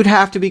time. You'd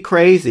have to be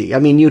crazy. I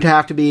mean, you'd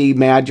have to be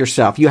mad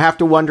yourself. You have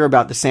to wonder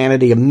about the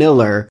sanity of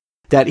Miller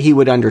that he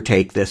would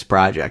undertake this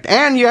project.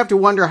 And you have to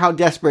wonder how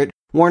desperate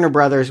Warner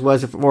Brothers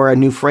was for a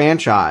new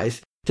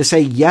franchise to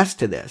say yes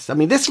to this. I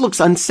mean, this looks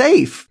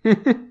unsafe.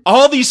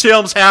 All these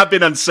films have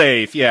been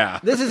unsafe, yeah.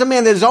 This is a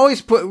man that has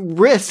always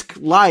risk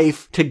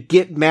life to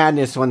get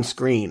madness on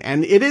screen.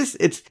 And this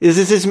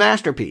is his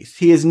masterpiece.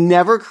 He has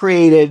never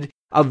created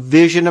a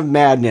vision of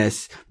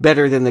madness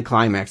better than the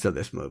climax of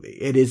this movie.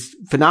 It is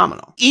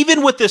phenomenal.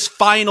 Even with this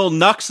final,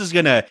 Nux is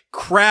gonna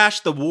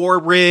crash the war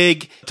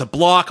rig to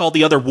block all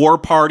the other war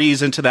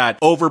parties into that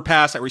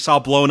overpass that we saw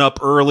blown up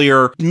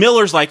earlier.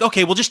 Miller's like,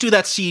 okay, we'll just do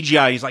that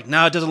CGI. He's like,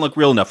 no, it doesn't look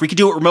real enough. We could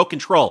do it remote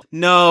control.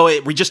 No,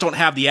 we just don't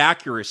have the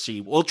accuracy.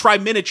 We'll try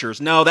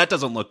miniatures. No, that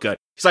doesn't look good.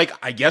 He's like,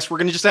 I guess we're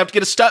gonna just have to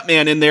get a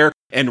stuntman in there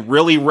and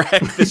really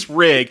wreck this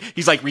rig.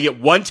 He's like, we get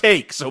one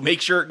take, so make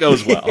sure it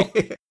goes well.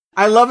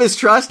 I love his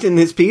trust in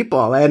his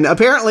people, and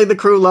apparently the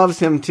crew loves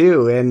him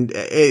too, and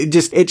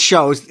it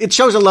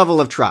shows a level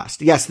of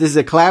trust. Yes, this is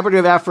a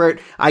collaborative effort.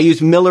 I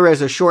use Miller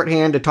as a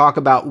shorthand to talk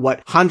about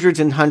what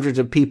hundreds and hundreds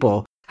of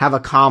people have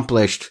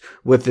accomplished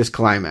with this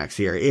climax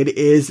here. It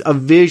is a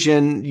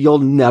vision you'll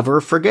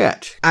never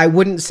forget. I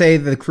wouldn't say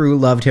the crew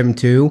loved him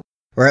too,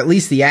 or at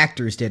least the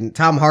actors didn't.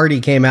 Tom Hardy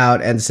came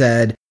out and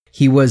said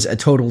he was a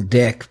total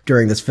dick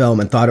during this film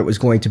and thought it was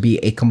going to be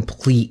a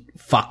complete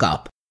fuck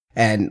up.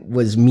 And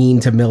was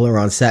mean to Miller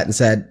on set and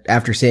said,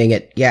 after seeing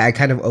it, yeah, I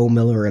kind of owe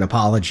Miller an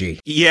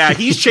apology. Yeah,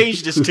 he's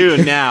changed his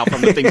tune now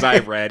from the things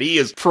I've read. He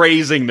is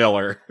praising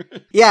Miller.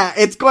 Yeah,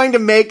 it's going to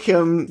make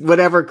him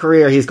whatever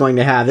career he's going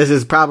to have. This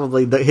is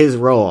probably his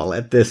role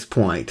at this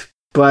point.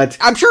 But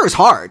I'm sure it's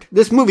hard.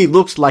 This movie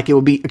looks like it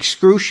would be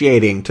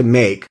excruciating to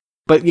make,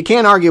 but you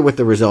can't argue with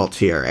the results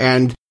here.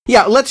 And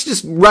yeah, let's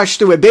just rush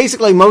through it.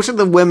 Basically, most of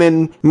the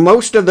Volvolini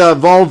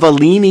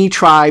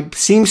tribe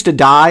seems to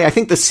die. I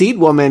think the Seed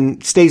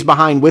Woman stays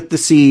behind with the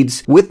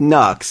Seeds, with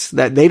Nux,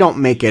 that they don't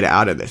make it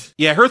out of this.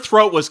 Yeah, her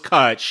throat was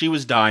cut. She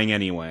was dying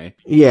anyway.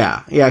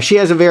 Yeah, she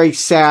has a very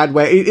sad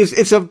way.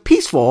 It's a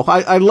peaceful.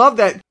 I love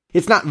that.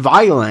 It's not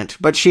violent,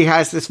 but she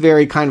has this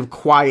very kind of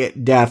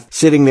quiet death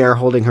sitting there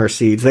holding her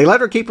seeds. They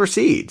let her keep her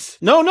seeds.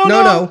 No.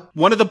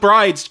 One of the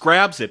brides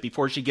grabs it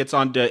before she gets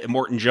onto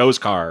Morton Joe's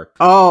car.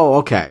 Oh,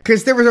 okay.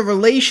 Because there was a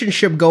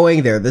relationship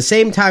going there. The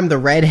same time the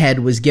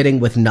redhead was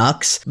getting with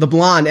Nux, the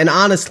blonde, and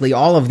honestly,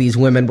 all of these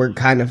women were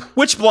kind of...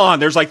 Which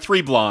blonde? There's like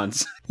 3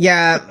 blondes.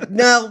 Yeah,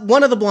 no,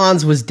 one of the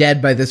blondes was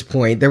dead by this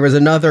point. There was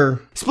another...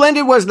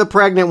 Splendid was the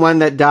pregnant one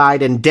that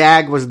died, and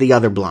Dag was the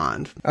other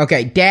blonde.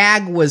 Okay,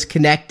 Dag was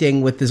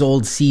connecting with this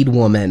old Seed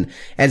Woman,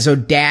 and so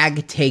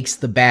Dag takes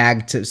the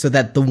bag so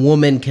that the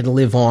woman can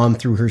live on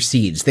through her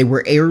seeds. They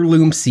were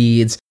heirloom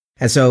seeds,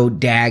 and so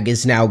Dag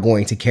is now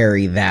going to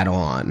carry that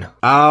on.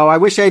 Oh, I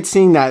wish I'd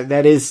seen that.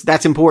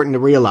 That's important to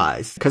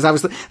realize. Because I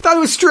thought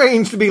it was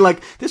strange to be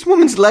like, this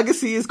woman's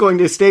legacy is going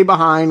to stay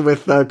behind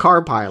with the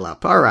car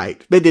pileup. All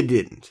right. But it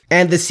didn't.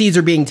 And the seeds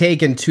are being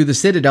taken to the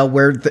Citadel,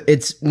 where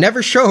it's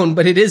never shown,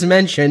 but it is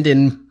mentioned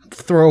in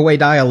throwaway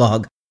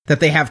dialogue that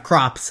they have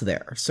crops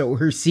there. So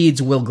her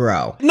seeds will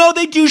grow. No,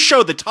 they do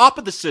show the top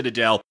of the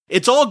Citadel.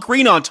 It's all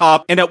green on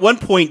top, and at one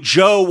point,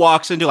 Joe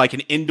walks into like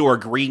an indoor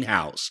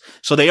greenhouse.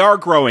 So they are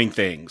growing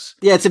things.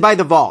 Yeah, it's by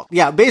the vault.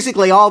 Yeah,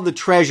 basically all the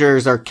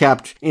treasures are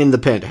kept in the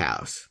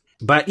penthouse.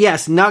 But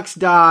yes, Nux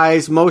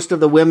dies, most of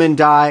the women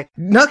die.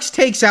 Nux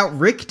takes out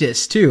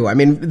Rictus, too. I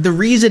mean, the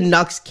reason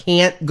Nux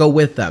can't go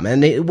with them,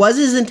 and it was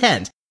his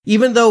intent,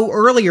 even though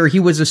earlier he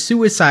was a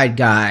suicide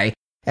guy,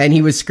 and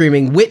he was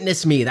screaming,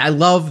 "Witness me." I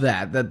love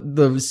that.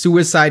 The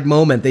suicide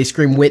moment, they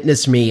scream,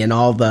 "Witness me," and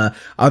all the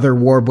other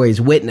war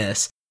boys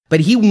witness.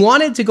 But he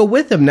wanted to go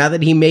with him now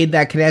that he made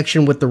that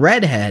connection with the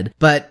redhead.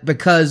 But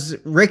because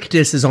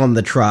Rictus is on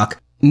the truck,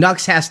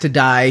 Nux has to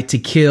die to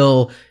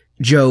kill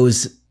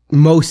Joe's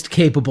most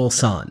capable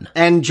son.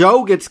 And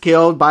Joe gets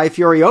killed by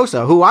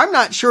Furiosa, who I'm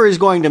not sure is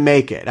going to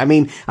make it. I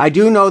mean, I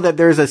do know that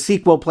there's a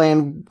sequel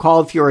plan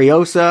called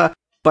Furiosa,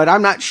 but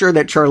I'm not sure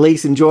that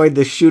Charlize enjoyed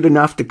the shoot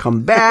enough to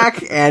come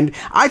back. And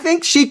I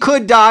think she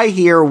could die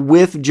here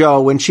with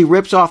Joe when she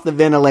rips off the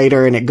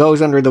ventilator and it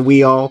goes under the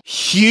wheel.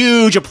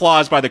 Huge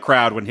applause by the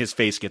crowd when his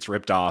face gets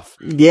ripped off.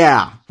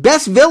 Yeah.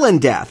 Best villain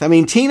death. I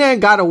mean, Tina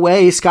got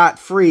away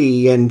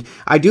scot-free, and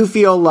I do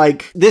feel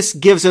like this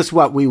gives us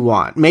what we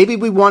want. Maybe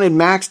we wanted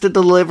Max to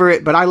deliver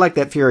it, but I like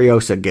that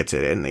Furiosa gets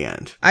it in the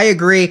end. I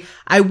agree.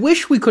 I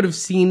wish we could have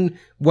seen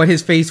what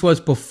his face was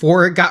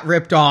before it got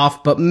ripped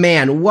off, but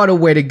man, what a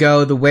way to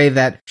go. The way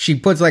that she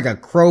puts like a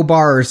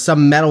crowbar or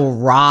some metal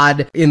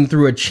rod in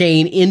through a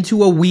chain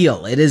into a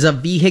wheel. It is a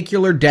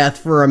vehicular death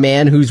for a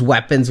man whose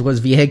weapons was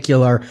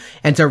vehicular,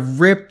 and to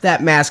rip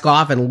that mask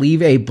off and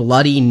leave a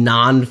bloody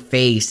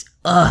non-face.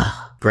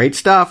 Ugh. Great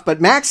stuff,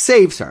 but Max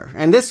saves her,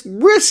 and this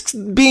risks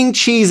being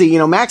cheesy. You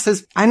know, Max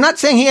I'm not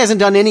saying he hasn't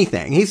done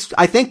anything.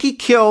 I think he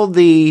killed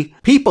the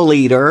people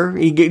eater.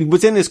 He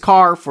was in his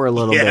car for a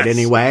little bit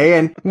anyway,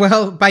 and...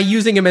 Well, by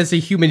using him as a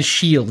human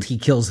shield, he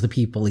kills the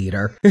people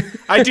eater.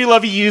 I do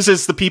love he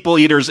uses the people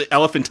eater's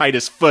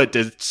elephantitis foot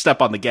to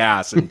step on the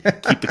gas and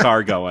keep the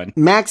car going.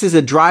 Max is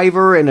a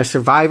driver and a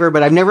survivor,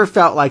 but I've never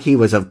felt like he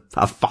was a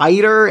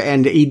fighter,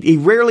 and he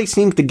rarely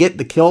seems to get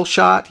the kill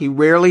shot. He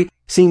rarely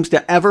seems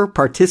to ever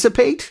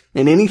participate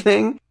in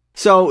anything.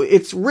 So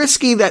it's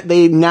risky that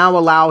they now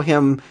allow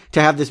him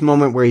to have this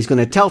moment where he's going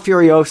to tell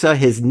Furiosa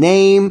his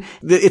name.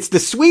 It's the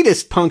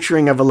sweetest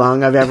puncturing of a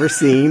lung I've ever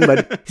seen,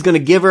 but he's going to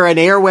give her an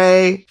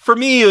airway. For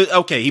me,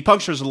 okay, he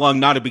punctures a lung,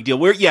 not a big deal.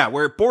 Where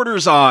it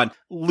borders on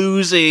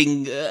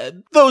losing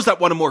those that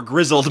want a more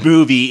grizzled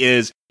movie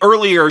is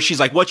earlier she's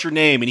like, what's your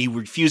name? And he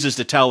refuses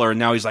to tell her. And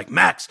now he's like,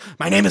 Max,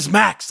 my name is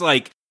Max.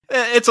 Like,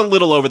 it's a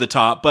little over the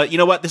top, but you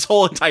know what? This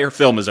whole entire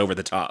film is over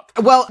the top.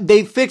 Well,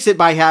 they fix it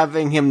by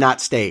having him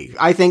not stay.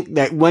 I think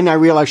that when I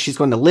realized she's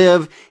going to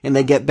live and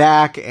they get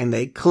back and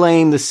they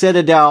claim the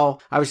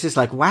Citadel, I was just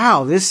like,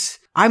 wow,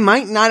 I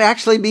might not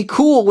actually be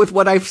cool with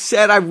what I've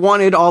said I've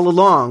wanted all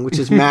along, which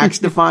is Max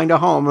to find a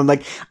home. I'm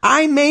like,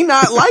 I may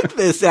not like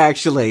this,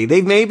 actually.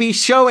 They may be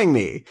showing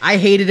me. I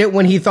hated it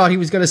when he thought he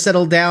was going to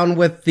settle down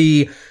with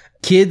the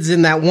kids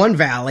in that one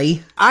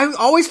valley. I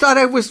always thought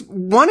I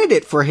wanted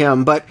it for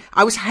him, but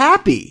I was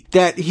happy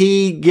that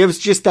he gives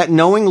just that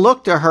knowing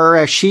look to her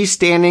as she's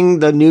standing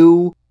the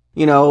new,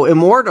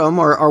 Immortum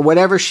or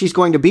whatever she's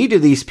going to be to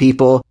these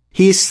people.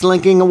 He's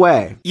slinking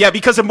away. Yeah,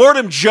 because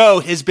Immortum Joe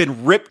has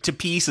been ripped to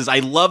pieces. I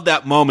love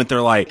that moment.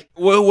 They're like,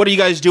 what are you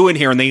guys doing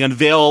here? And they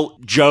unveil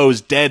Joe's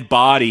dead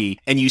body,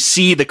 and you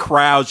see the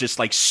crowds just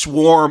like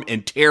swarm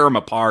and tear him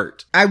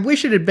apart. I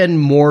wish it had been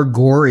more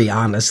gory,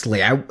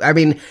 honestly. I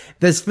mean,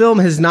 this film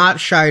has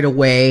not shied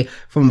away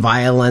from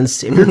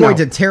violence. If you're going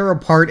to tear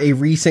apart a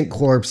recent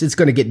corpse, it's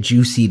going to get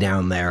juicy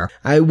down there.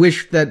 I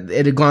wish that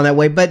it had gone that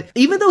way. But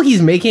even though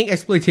he's making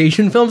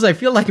exploitation films, I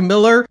feel like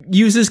Miller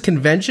uses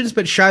conventions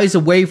but shies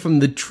away from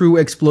the true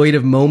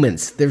exploitive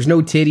moments. There's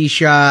no titty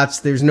shots.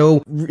 There's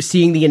no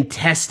seeing the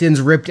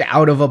intestines ripped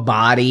out of a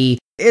body.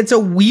 It's a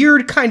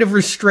weird kind of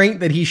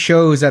restraint that he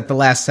shows at the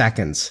last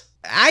seconds.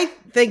 I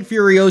think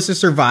Furiosa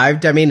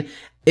survived. I mean,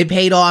 it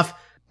paid off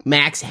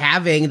Max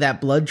having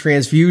that blood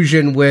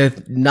transfusion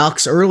with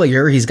Nux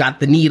earlier. He's got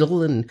the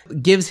needle and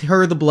gives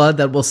her the blood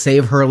that will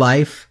save her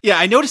life. Yeah,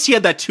 I noticed he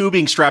had that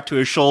tubing strapped to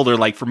his shoulder,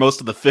 like, for most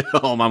of the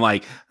film. I'm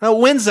like, oh,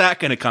 when's that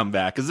going to come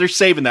back? Because they're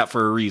saving that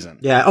for a reason.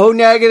 Yeah, O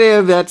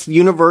negative, that's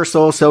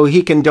universal, so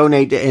he can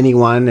donate to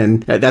anyone,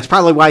 and that's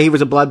probably why he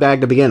was a blood bag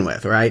to begin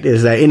with, right?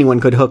 Is that anyone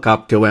could hook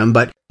up to him,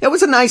 but it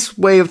was a nice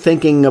way of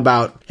thinking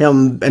about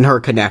him and her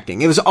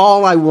connecting. It was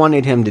all I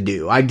wanted him to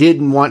do. I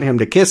didn't want him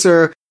to kiss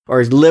her,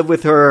 or live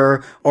with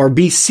her, or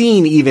be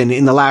seen even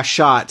in the last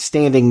shot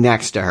standing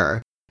next to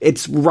her.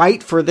 It's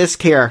right for this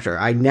character,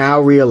 I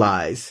now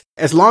realize.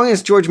 As long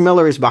as George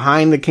Miller is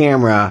behind the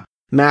camera,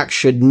 Max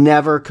should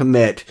never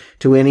commit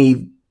to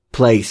any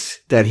place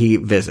that he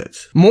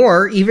visits.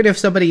 More, even if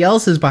somebody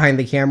else is behind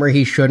the camera,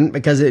 he shouldn't,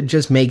 because it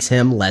just makes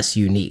him less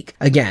unique.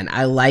 Again,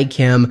 I like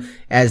him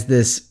as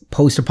this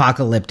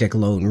post-apocalyptic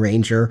Lone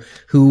Ranger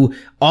who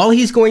all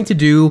he's going to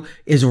do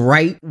is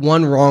right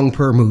one wrong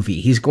per movie.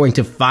 He's going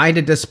to find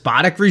a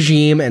despotic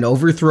regime and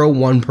overthrow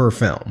one per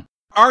film.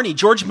 Arnie,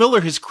 George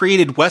Miller has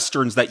created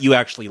Westerns that you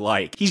actually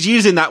like. He's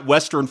using that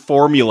Western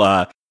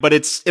formula, but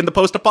it's in the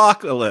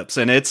post-apocalypse,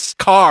 and it's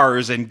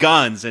cars and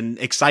guns and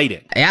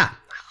exciting. Yeah.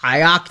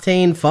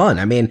 High-octane fun.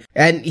 I mean,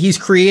 and he's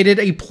created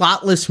a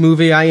plotless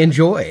movie I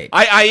enjoyed.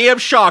 I am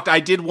shocked. I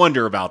did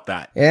wonder about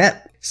that. Yeah.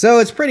 So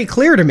it's pretty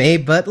clear to me,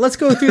 but let's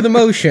go through the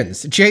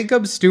motions.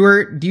 Jacob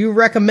Stewart, do you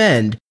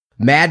recommend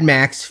Mad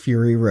Max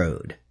Fury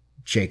Road?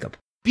 Jacob.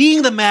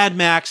 Being the Mad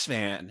Max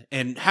fan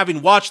and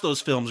having watched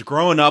those films,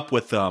 growing up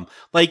with them,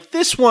 like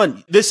this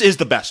is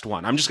the best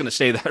one. I'm just going to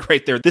say that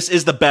right there. This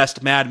is the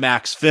best Mad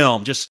Max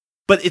film.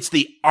 But it's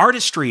the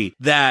artistry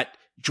that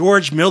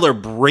George Miller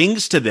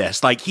brings to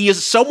this. Like, he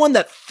is someone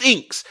that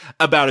thinks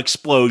about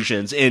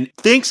explosions and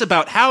thinks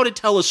about how to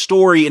tell a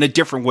story in a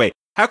different way.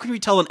 How can we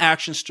tell an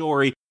action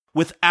story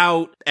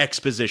without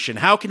exposition?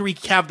 How can we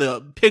have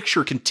the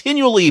picture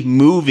continually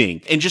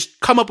moving and just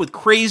come up with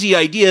crazy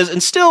ideas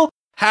and still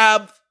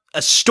have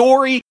a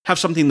story, have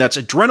something that's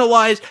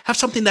adrenalized, have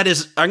something that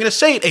is, I'm going to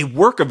say it, a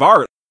work of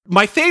art.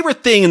 My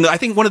favorite thing, and I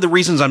think one of the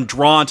reasons I'm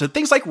drawn to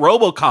things like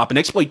RoboCop and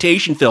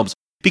exploitation films,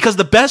 because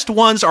the best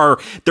ones are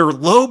they're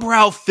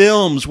lowbrow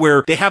films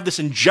where they have this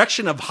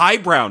injection of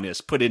highbrowness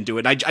put into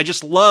it. And I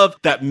just love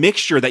that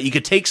mixture that you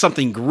could take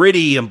something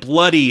gritty and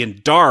bloody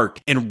and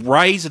dark and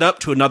rise it up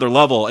to another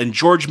level. And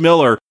George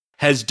Miller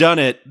has done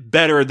it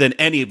better than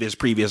any of his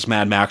previous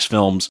Mad Max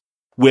films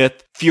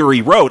with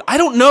Fury Road. I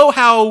don't know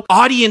how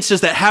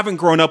audiences that haven't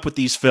grown up with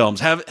these films,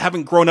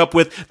 haven't grown up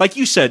with, like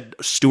you said,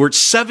 Stuart,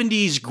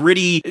 70s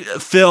gritty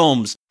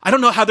films. I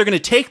don't know how they're going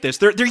to take this.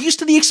 They're used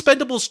to The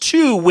Expendables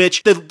 2,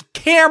 which the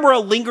camera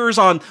lingers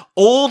on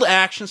old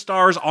action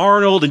stars,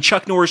 Arnold and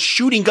Chuck Norris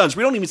shooting guns.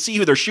 We don't even see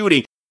who they're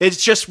shooting.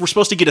 It's just, we're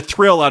supposed to get a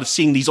thrill out of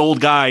seeing these old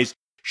guys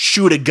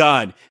shoot a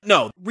gun.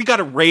 No, we got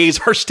to raise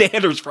our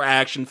standards for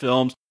action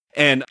films.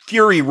 And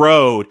Fury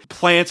Road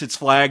plants its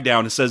flag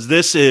down and says,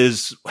 this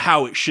is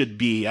how it should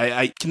be.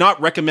 I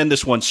cannot recommend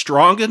this one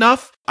strong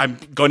enough. I'm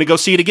going to go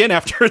see it again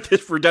after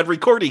this, we're done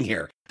recording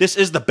here. This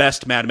is the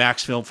best Mad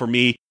Max film for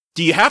me.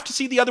 Do you have to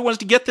see the other ones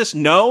to get this?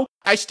 No.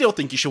 I still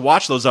think you should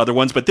watch those other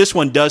ones, but this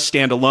one does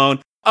stand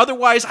alone.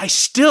 Otherwise,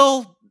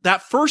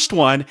 that first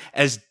one,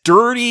 as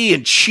dirty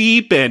and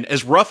cheap and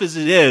as rough as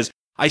it is,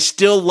 I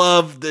still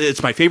love,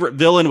 it's my favorite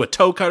villain with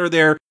Toe Cutter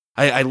there.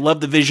 I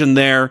love the vision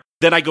there.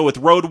 Then I go with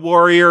Road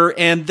Warrior,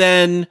 and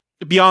then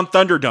Beyond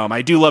Thunderdome.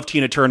 I do love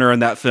Tina Turner in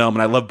that film,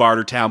 and I love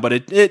Bartertown, but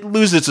it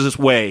loses its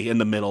way in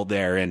the middle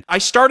there. And I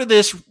started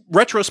this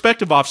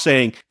retrospective off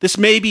saying, this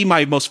may be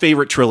my most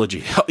favorite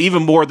trilogy,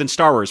 even more than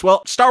Star Wars.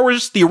 Well, Star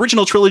Wars, the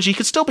original trilogy,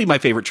 could still be my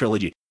favorite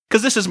trilogy,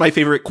 because this is my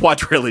favorite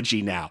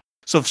quadrilogy now.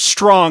 So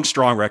strong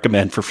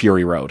recommend for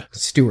Fury Road.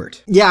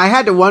 Stuart. Yeah, I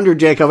had to wonder,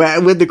 Jacob,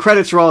 with the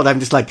credits rolled,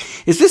 I'm just like,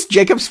 is this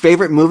Jacob's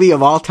favorite movie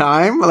of all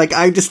time? Like,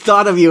 I just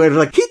thought of you and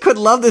like, he could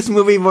love this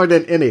movie more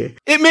than any.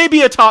 It may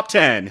be a top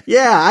 10.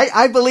 Yeah,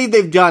 I believe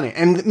they've done it.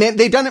 And man,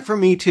 they've done it for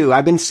me too.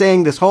 I've been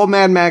saying this whole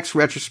Mad Max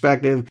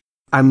retrospective,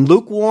 I'm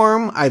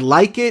lukewarm, I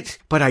like it,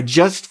 but I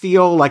just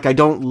feel like I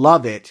don't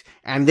love it.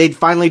 And they'd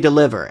finally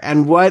deliver.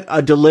 And what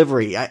a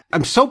delivery.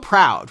 I'm so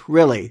proud,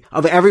 really,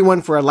 of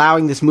everyone for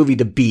allowing this movie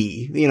to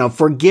be. You know,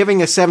 for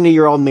giving a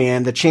 70-year-old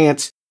man the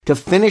chance to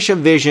finish a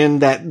vision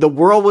that the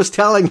world was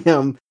telling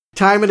him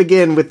time and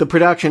again with the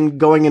production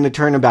going into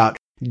turnabout.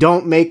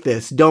 Don't make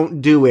this. Don't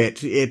do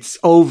it. It's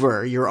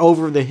over. You're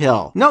over the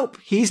hill. Nope.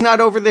 He's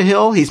not over the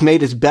hill. He's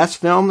made his best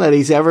film that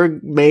he's ever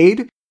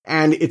made.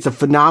 And it's a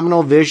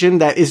phenomenal vision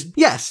that is,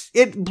 yes,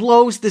 it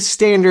blows the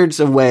standards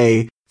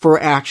away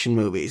for action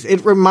movies.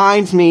 It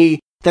reminds me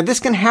that this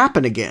can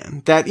happen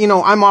again. That, you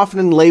know, I'm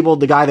often labeled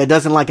the guy that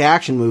doesn't like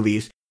action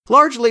movies,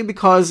 largely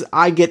because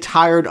I get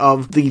tired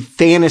of the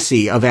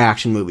fantasy of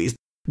action movies.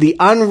 The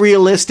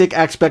unrealistic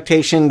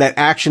expectation that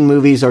action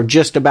movies are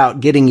just about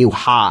getting you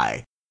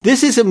high.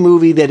 This is a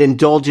movie that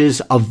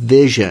indulges a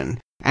vision.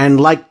 And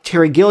like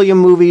Terry Gilliam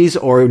movies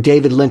or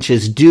David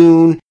Lynch's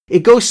Dune,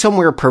 it goes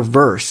somewhere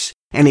perverse.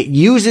 And it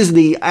uses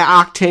the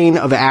octane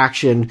of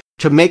action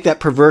to make that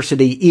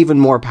perversity even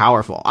more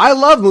powerful. I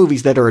love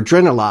movies that are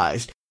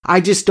adrenalized. I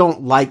just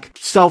don't like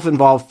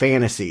self-involved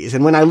fantasies.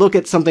 And when I look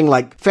at something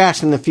like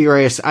Fast and the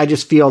Furious, I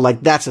just feel like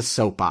that's a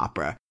soap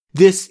opera.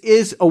 This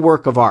is a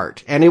work of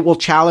art, and it will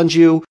challenge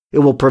you. It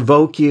will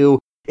provoke you.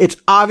 It's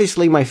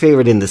obviously my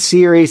favorite in the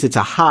series. It's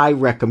a high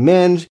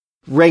recommend.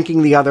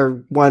 Ranking the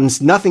other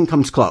ones, nothing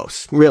comes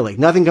close. Really,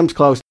 nothing comes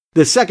close.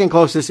 The second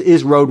closest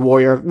is Road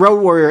Warrior.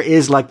 Road Warrior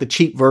is like the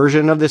cheap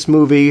version of this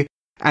movie.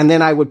 And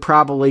then I would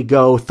probably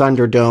go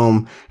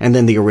Thunderdome and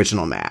then the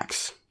original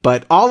Max.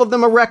 But all of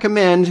them a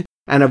recommend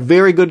and a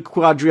very good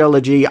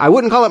quadrilogy. I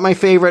wouldn't call it my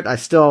favorite.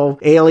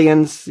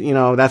 Aliens, you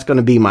know, that's going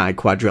to be my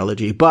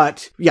quadrilogy.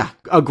 But yeah,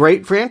 a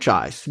great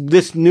franchise.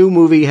 This new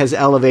movie has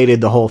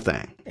elevated the whole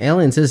thing.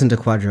 Aliens isn't a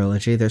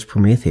quadrilogy. There's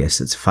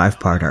Prometheus. It's a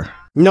 5-parter.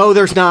 No,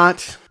 there's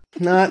not.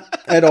 Not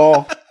at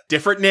all.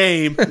 Different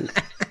name.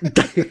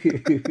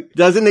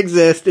 Doesn't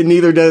exist, and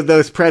neither do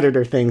those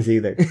Predator things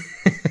either.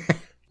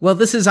 Well,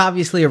 this is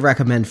obviously a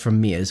recommend from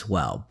me as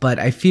well, but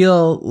I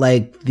feel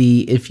like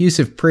the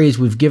effusive praise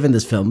we've given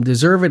this film,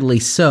 deservedly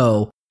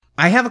so,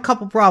 I have a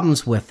couple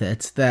problems with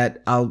it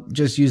that I'll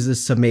just use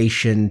this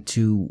summation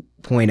to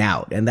point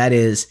out, and that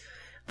is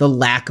the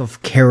lack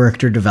of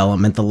character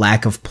development, the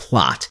lack of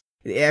plot.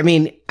 I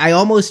mean, I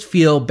almost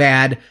feel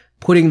bad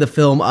putting the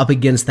film up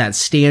against that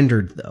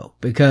standard, though,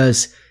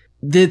 because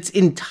it's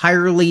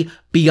entirely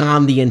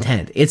beyond the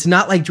intent. It's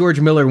not like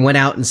George Miller went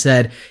out and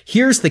said,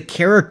 here's the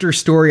character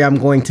story I'm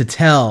going to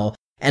tell,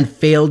 and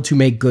failed to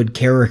make good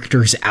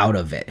characters out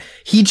of it.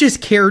 He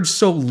just cared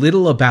so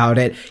little about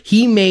it.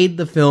 He made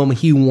the film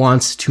he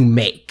wants to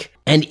make.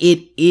 And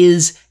it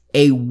is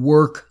a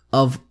work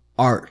of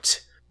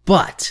art.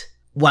 But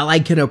while I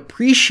can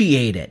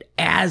appreciate it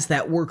as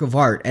that work of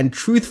art, and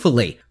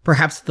truthfully,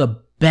 perhaps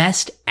the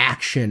best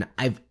action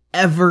I've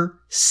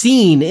ever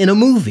seen in a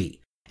movie,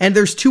 and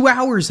there's 2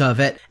 hours of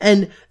it,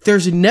 and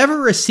there's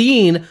never a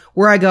scene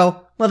where I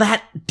go, well,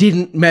 that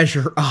didn't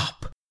measure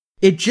up.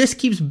 It just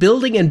keeps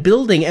building and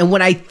building, and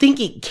when I think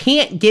it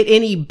can't get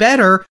any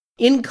better,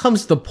 in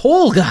comes the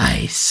pole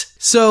guys.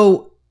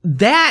 So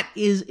that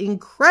is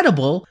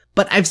incredible,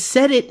 but I've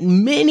said it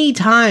many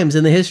times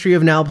in the history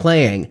of Now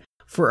Playing.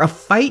 For a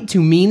fight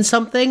to mean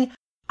something,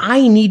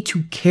 I need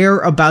to care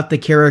about the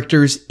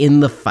characters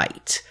in the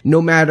fight.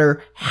 No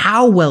matter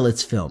how well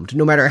it's filmed,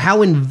 no matter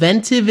how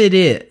inventive it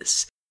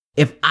is,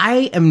 if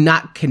I am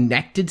not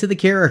connected to the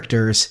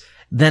characters,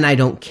 then I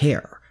don't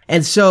care.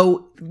 And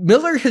so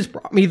Miller has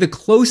brought me the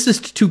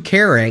closest to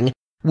caring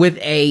with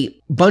a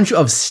bunch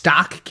of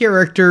stock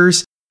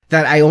characters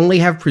that I only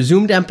have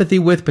presumed empathy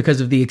with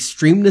because of the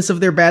extremeness of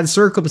their bad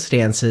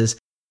circumstances.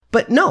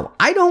 But no,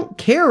 I don't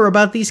care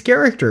about these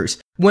characters.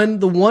 When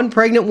the one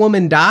pregnant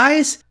woman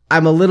dies,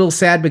 I'm a little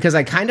sad because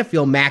I kind of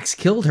feel Max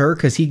killed her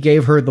because he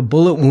gave her the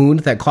bullet wound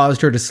that caused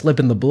her to slip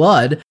in the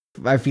blood.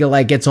 I feel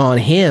like it's on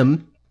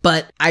him.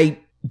 But I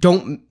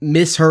don't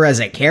miss her as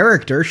a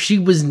character. She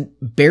was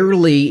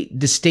barely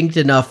distinct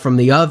enough from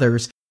the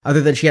others,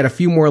 other than she had a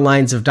few more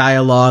lines of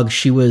dialogue.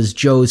 She was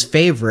Joe's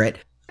favorite.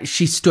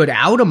 She stood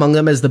out among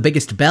them as the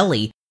biggest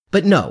belly.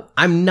 But no,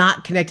 I'm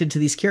not connected to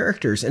these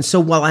characters. And so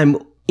while I'm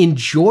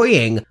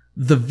enjoying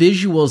the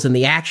visuals and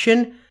the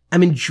action,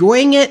 I'm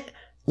enjoying it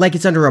like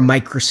it's under a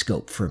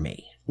microscope for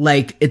me.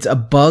 Like it's a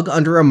bug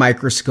under a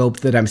microscope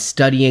that I'm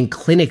studying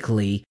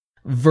clinically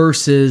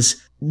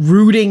versus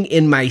rooting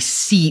in my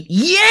seat.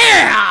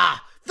 Yeah!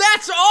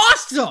 That's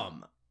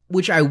awesome!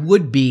 Which I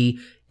would be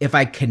if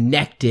I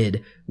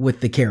connected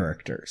with the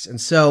characters.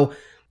 And so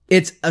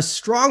it's a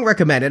strong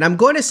recommend. And I'm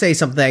going to say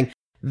something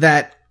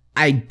that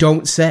I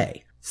don't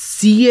say.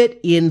 See it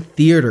in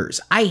theaters.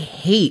 I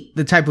hate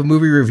the type of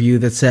movie review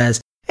that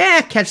says,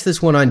 catch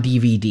this one on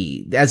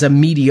DVD as a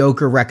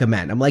mediocre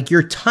recommend. I'm like,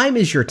 your time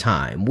is your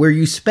time. Where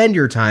you spend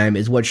your time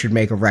is what should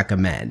make a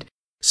recommend.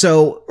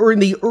 So, or in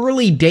the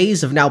early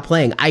days of Now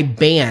Playing, I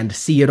banned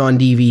see it on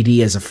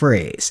DVD as a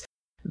phrase.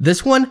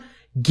 This one,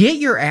 get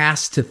your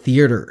ass to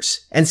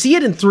theaters and see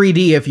it in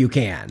 3D if you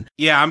can.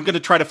 Yeah, I'm going to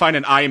try to find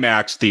an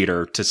IMAX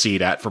theater to see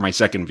that for my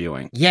second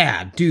viewing.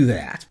 Yeah, do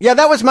that. Yeah,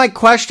 that was my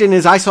question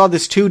is I saw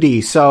this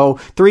 2D, so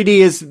 3D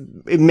is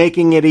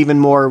making it even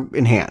more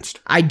enhanced.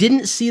 I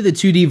didn't see the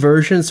 2D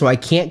version, so I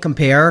can't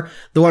compare.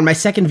 Though on my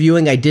second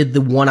viewing, I did the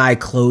one eye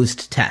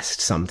closed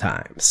test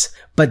sometimes.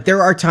 But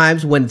there are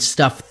times when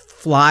stuff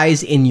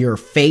flies in your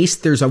face.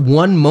 There's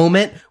one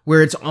moment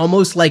where it's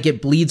almost like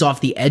it bleeds off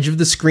the edge of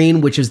the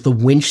screen, which is the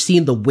winch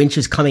scene. The winch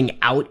is coming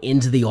out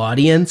into the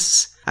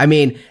audience. I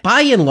mean,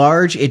 by and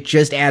large, it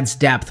just adds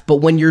depth. But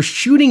when you're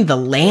shooting the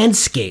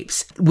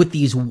landscapes with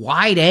these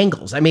wide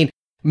angles, I mean,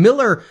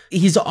 Miller,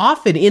 he's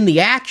often in the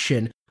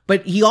action,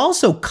 but he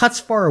also cuts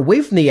far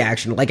away from the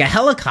action, like a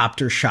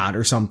helicopter shot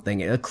or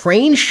something, a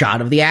crane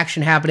shot of the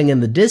action happening in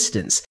the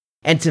distance.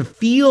 And to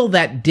feel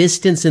that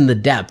distance in the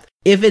depth,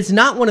 if it's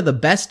not one of the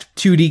best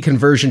 2D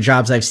conversion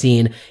jobs I've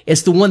seen,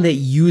 it's the one that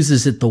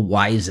uses it the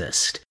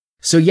wisest.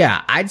 So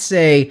yeah, I'd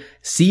say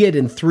see it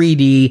in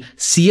 3D,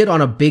 see it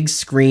on a big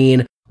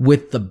screen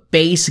with the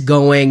bass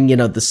going, the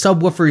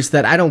subwoofers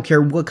that I don't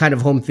care what kind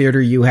of home theater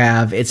you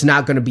have, it's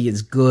not going to be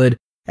as good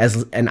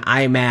as an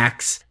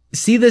IMAX.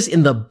 See this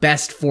in the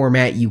best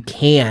format you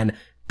can,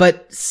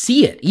 but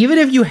see it. Even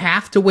if you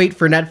have to wait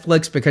for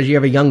Netflix because you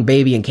have a young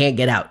baby and can't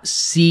get out,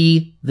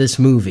 see this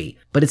movie.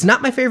 But it's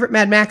not my favorite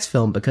Mad Max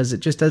film because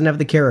it just doesn't have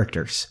the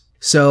characters.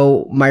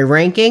 So my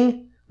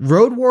ranking,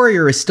 Road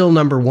Warrior is still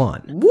number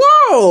 1.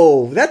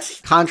 Whoa,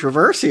 that's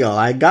controversial,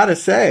 I gotta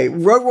say.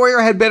 Road Warrior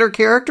had better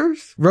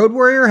characters? Road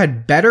Warrior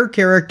had better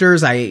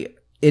characters. I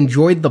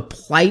enjoyed the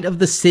plight of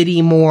the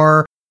city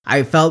more.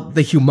 I felt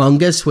the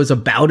Humongous was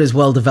about as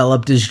well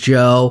developed as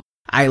Joe.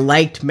 I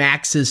liked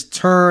Max's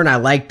turn. I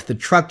liked the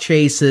truck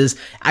chases.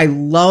 I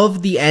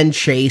love the end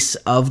chase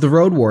of the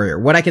Road Warrior.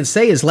 What I can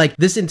say is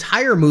this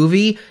entire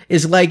movie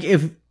is like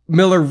if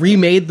Miller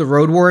remade the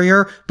Road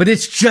Warrior, but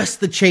it's just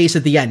the chase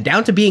at the end,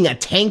 down to being a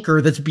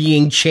tanker that's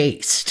being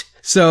chased.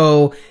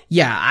 So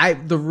yeah,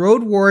 the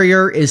Road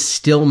Warrior is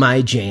still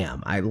my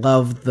jam. I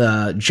love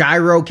the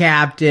gyro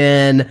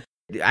captain.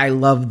 I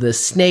love the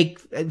snake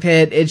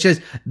pit. It's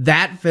just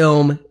that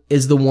film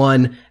is the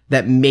one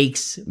that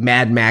makes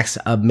Mad Max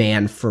a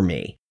man for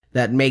me.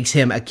 That makes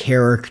him a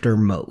character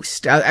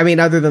most. I mean,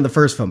 other than the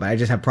first film, but I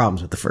just have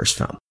problems with the first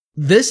film.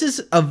 This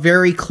is a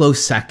very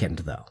close second,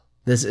 though.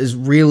 This is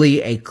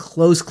really a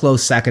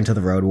close second to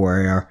the Road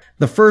Warrior.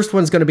 The first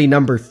one's going to be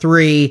number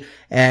 3,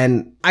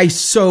 and I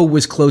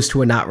was close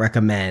to a not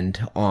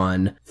recommend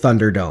on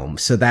Thunderdome,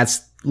 so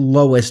that's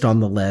lowest on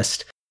the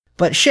list.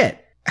 But shit.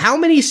 How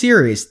many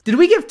series? Did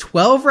we give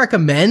 12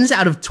 recommends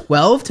out of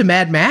 12 to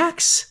Mad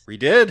Max? We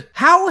did.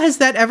 How has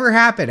that ever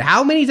happened?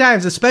 How many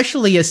times,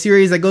 especially a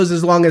series that goes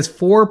as long as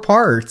 4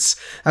 parts?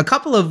 A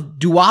couple of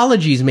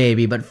duologies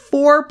maybe, but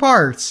 4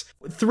 parts,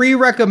 3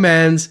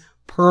 recommends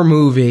per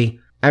movie.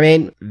 I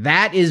mean,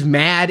 that is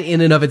mad in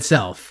and of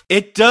itself.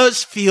 It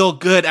does feel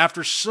good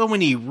after so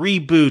many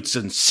reboots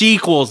and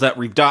sequels that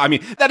we've done. I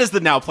mean, that is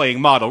the Now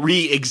Playing model.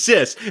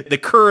 Re-exists. The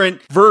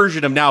current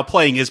version of Now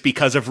Playing is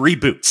because of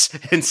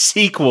reboots and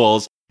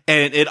sequels.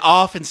 And it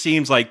often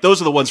seems like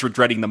those are the ones we're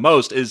dreading the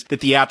most is the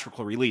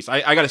theatrical release.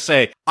 I gotta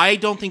say, I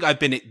don't think I've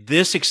been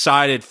this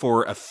excited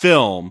for a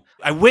film.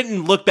 I went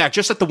and looked back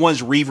just at the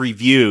ones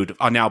reviewed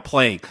on Now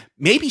Playing.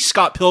 Maybe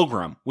Scott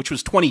Pilgrim, which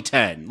was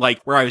 2010,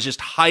 where I was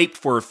just hyped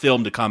for a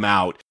film to come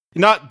out.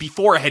 Not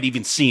before I had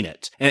even seen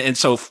it. And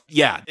so,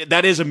 yeah,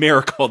 that is a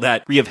miracle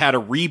that we have had a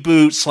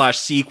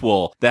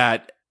reboot/sequel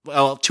that,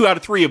 well, 2 out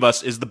of 3 of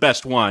us is the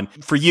best one.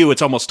 For you,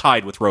 it's almost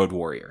tied with Road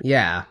Warrior.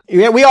 Yeah.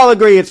 Yeah, we all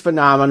agree it's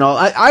phenomenal.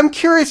 I'm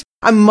curious.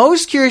 I'm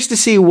most curious to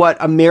see what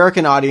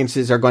American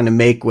audiences are going to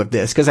make with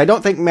this, because I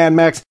don't think Mad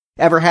Max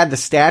ever had the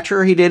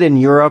stature he did in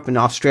Europe and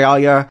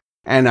Australia.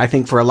 And I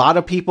think for a lot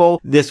of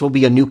people, this will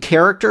be a new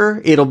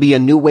character. It'll be a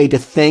new way to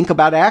think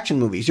about action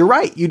movies. You're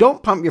right. You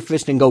don't pump your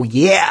fist and go,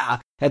 yeah,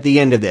 at the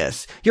end of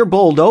this. You're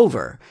bowled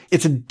over.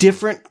 It's a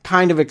different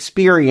kind of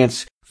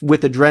experience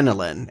with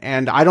adrenaline.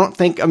 And I don't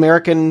think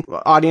American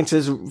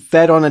audiences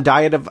fed on a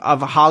diet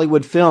of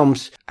Hollywood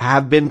films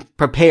have been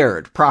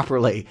prepared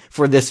properly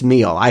for this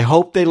meal. I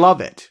hope they love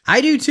it.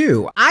 I do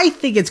too. I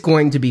think it's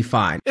going to be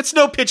fine. It's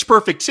no Pitch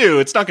Perfect 2.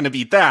 It's not going to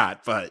beat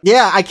that, but...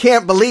 Yeah, I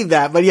can't believe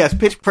that. But yes,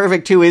 Pitch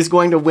Perfect 2 is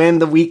going to win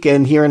the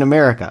weekend here in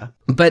America.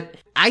 But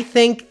I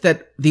think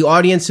that the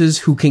audiences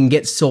who can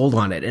get sold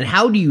on it, and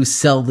how do you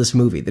sell this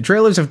movie? The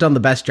trailers have done the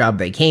best job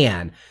they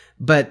can,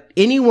 but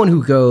anyone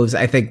who goes,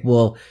 I think,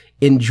 will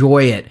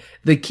enjoy it.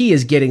 The key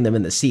is getting them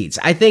in the seats.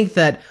 I think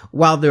that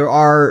while there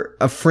are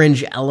a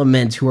fringe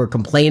element who are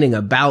complaining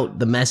about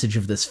the message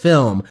of this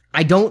film,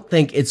 I don't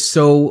think it's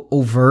so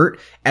overt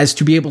as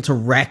to be able to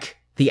wreck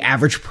the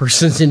average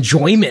person's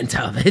enjoyment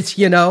of it,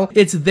 you know?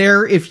 It's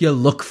there if you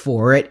look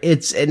for it.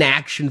 It's an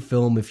action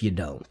film if you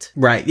don't.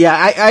 Right. Yeah,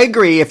 I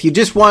agree. If you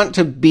just want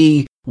to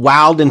be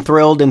wowed and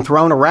thrilled and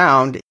thrown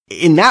around,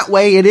 in that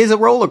way, it is a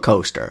roller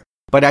coaster.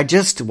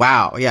 But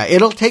wow. Yeah,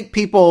 it'll take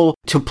people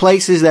to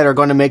places that are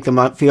going to make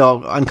them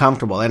feel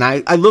uncomfortable. And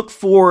I look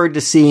forward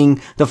to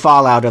seeing the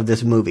fallout of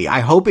this movie. I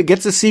hope it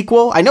gets a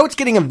sequel. I know it's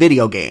getting a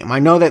video game. I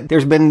know that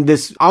there's been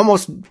this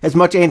almost as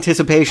much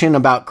anticipation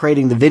about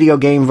creating the video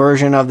game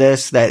version of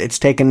this, that it's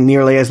taken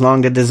nearly as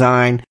long to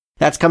design.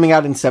 That's coming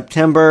out in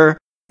September.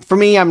 For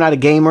me, I'm not a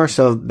gamer,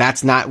 so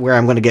that's not where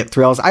I'm going to get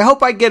thrills. I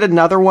hope I get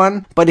another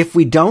one. But if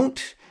we don't,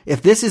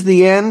 if this is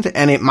the end,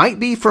 and it might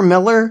be for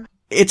Miller,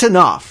 it's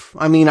enough.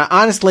 I mean,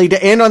 honestly,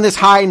 to end on this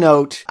high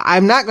note,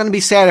 I'm not going to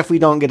be sad if we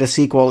don't get a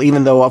sequel,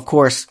 even though, of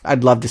course,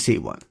 I'd love to see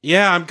one.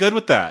 Yeah, I'm good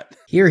with that.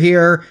 Hear,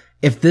 hear.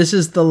 If this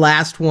is the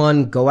last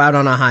one, go out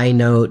on a high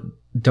note.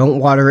 Don't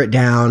water it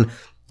down.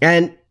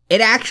 And it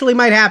actually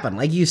might happen.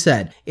 Like you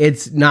said,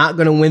 it's not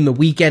going to win the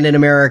weekend in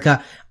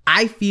America.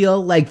 I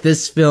feel like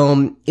this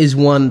film is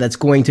one that's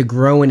going to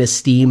grow in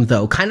esteem,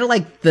 though. Kind of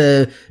like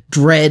the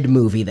Dread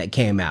movie that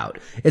came out.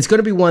 It's going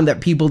to be one that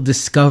people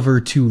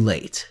discover too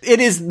late. It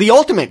is the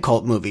ultimate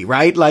cult movie,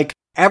 right? Like,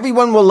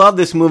 everyone will love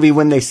this movie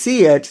when they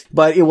see it,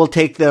 but it will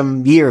take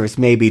them years,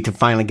 maybe, to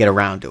finally get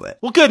around to it.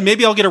 Well, good.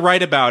 Maybe I'll get a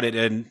write about it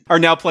and Are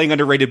Now Playing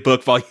Underrated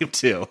Book Volume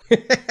 2.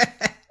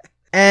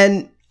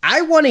 And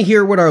I want to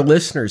hear what our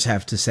listeners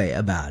have to say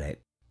about it.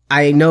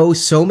 I know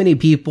so many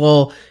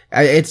people,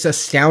 it's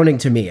astounding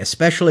to me,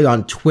 especially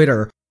on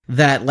Twitter,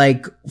 that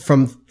like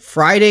from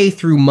Friday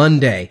through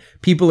Monday,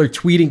 people are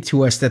tweeting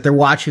to us that they're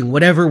watching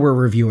whatever we're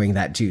reviewing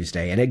that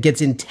Tuesday, and it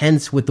gets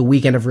intense with the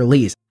weekend of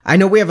release. I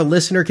know we have a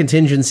listener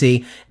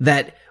contingency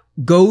that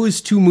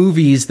goes to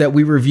movies that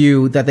we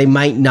review that they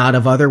might not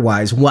have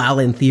otherwise while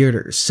in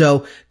theaters.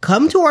 So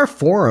come to our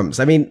forums.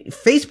 I mean,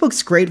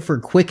 Facebook's great for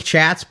quick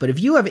chats, but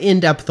if you have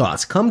in-depth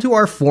thoughts, come to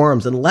our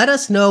forums and let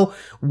us know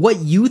what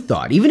you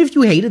thought. Even if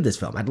you hated this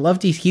film, I'd love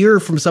to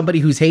hear from somebody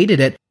who's hated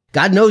it.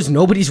 God knows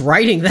nobody's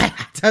writing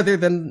that other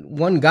than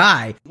one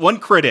guy. One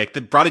critic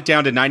that brought it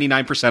down to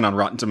 99% on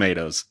Rotten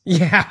Tomatoes.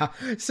 Yeah.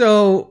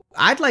 So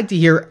I'd like to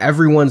hear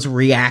everyone's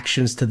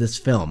reactions to this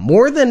film.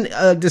 More than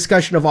a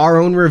discussion of our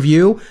own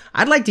review,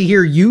 I'd like to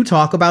hear you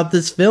talk about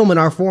this film in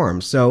our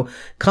forums. So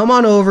come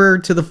on over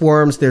to the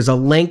forums. There's a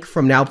link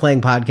from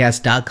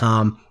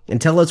nowplayingpodcast.com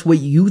and tell us what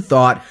you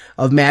thought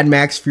of Mad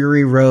Max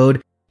Fury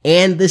Road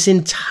and this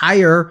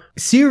entire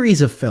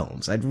series of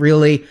films. I'd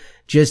really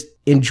just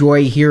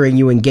enjoy hearing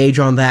you engage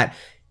on that.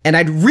 And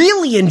I'd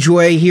really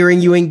enjoy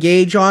hearing you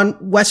engage on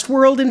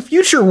Westworld and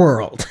Future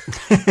World.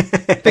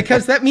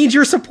 Because that means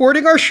you're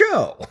supporting our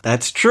show.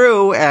 That's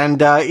true. And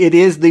it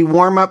is the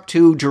warm-up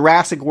to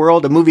Jurassic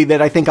World, a movie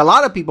that I think a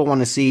lot of people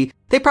want to see.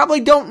 They probably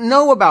don't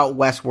know about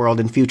Westworld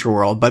and Future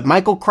World, but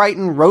Michael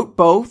Crichton wrote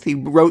both. He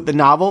wrote the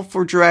novel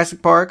for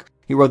Jurassic Park.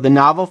 He wrote the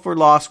novel for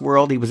Lost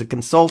World. He was a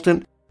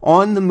consultant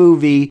on the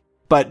movie.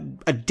 But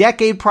a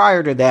decade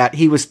prior to that,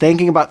 he was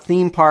thinking about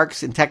theme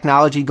parks and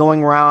technology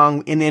going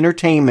wrong in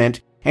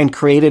entertainment and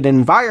created an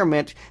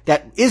environment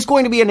that is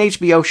going to be an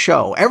HBO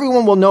show.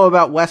 Everyone will know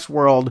about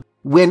Westworld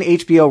when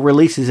HBO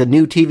releases a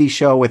new TV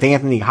show with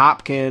Anthony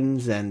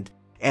Hopkins and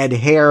Ed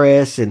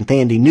Harris and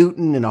Thandie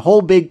Newton and a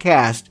whole big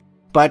cast.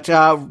 But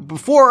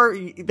before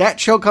that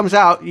show comes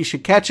out, you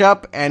should catch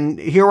up and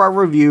hear our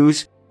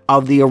reviews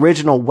of the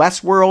original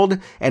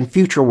Westworld and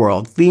Future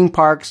World, theme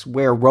parks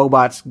where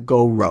robots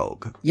go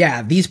rogue.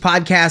 Yeah, these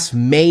podcasts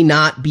may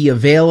not be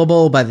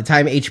available by the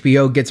time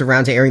HBO gets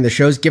around to airing the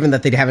shows, given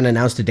that they haven't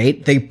announced a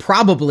date. They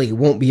probably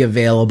won't be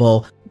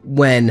available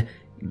when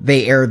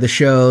they air the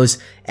shows.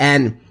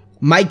 And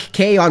Mike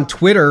K on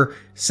Twitter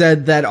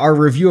said that our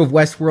review of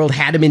Westworld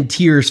had him in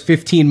tears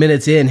 15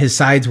 minutes in. His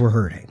sides were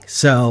hurting.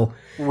 So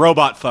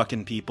robot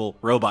fucking people.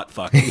 Robot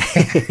fucking.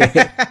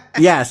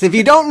 Yes, if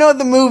you don't know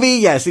the movie,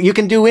 yes, you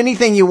can do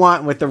anything you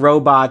want with the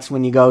robots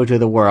when you go to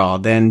the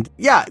world. And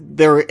yeah,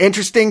 there are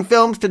interesting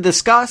films to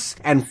discuss,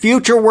 and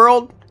Future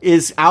World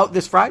is out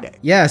this Friday.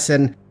 Yes,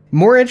 and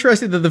more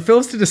interesting than the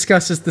films to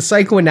discuss is the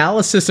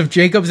psychoanalysis of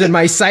Jacobs and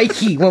my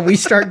psyche when we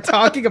start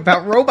talking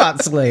about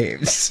robot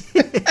slaves.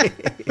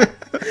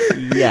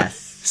 Yes.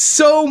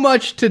 So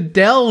much to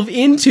delve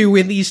into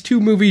in these two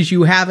movies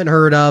you haven't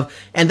heard of,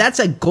 and that's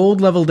a gold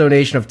level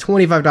donation of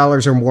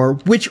 $25 or more,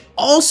 which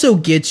also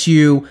gets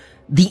you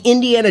the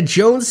Indiana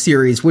Jones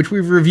series, which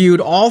we've reviewed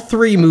all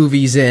 3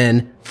 movies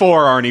in.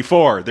 4, Arnie,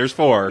 4. There's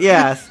 4.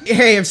 Yes.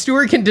 Hey, if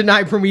Stuart can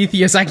deny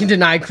Prometheus, I can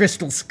deny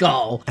Crystal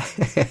Skull.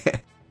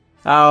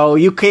 Oh,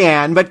 you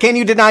can. But can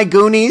you deny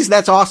Goonies?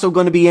 That's also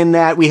going to be in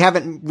that. We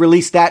haven't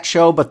released that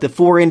show, but the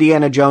 4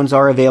 Indiana Jones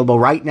are available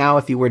right now.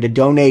 If you were to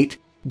donate,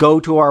 go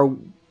to our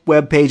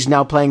webpage,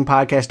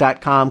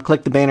 nowplayingpodcast.com,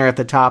 click the banner at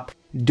the top,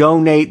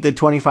 donate the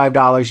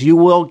 $25. You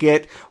will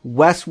get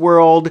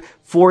Westworld,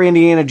 4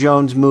 Indiana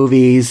Jones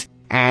movies,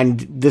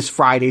 and this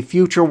Friday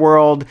Future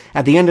World.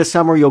 At the end of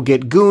summer, you'll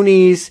get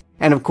Goonies.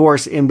 And of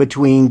course, in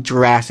between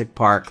Jurassic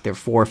Park, there are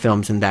 4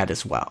 films in that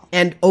as well.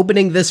 And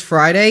opening this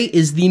Friday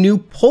is the new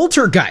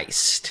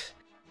Poltergeist.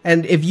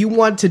 And if you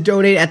want to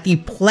donate at the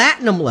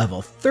platinum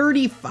level,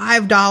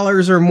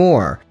 $35 or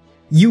more,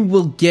 you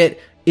will get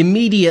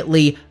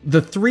immediately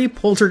the 3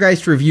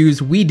 Poltergeist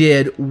reviews we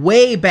did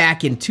way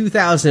back in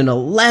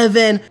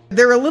 2011.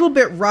 They're a little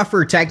bit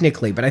rougher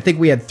technically, but I think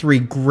we had 3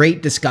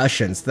 great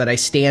discussions that I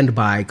stand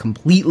by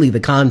completely the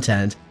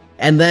content.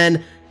 And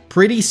then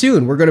pretty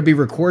soon, we're going to be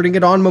recording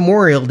it on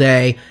Memorial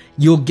Day.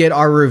 You'll get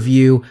our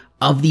review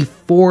of the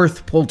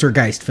 4th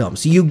Poltergeist film.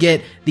 So you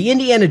get the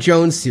Indiana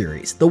Jones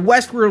series, the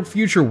Westworld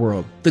Future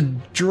World, the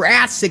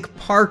Jurassic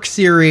Park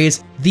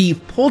series, the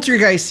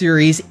Poltergeist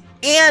series,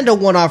 and a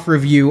one-off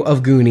review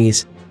of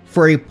Goonies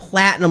for a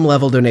platinum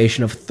level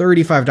donation of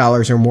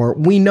 $35 or more.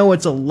 We know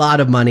it's a lot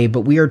of money,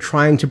 but we are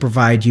trying to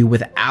provide you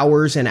with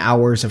hours and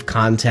hours of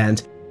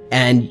content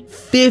and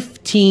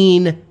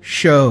 15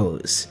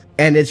 shows.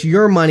 And it's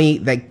your money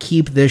that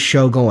keep this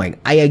show going.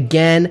 I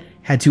again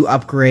had to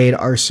upgrade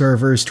our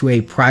servers to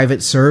a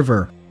private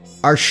server.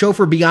 Our show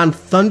for Beyond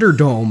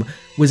Thunderdome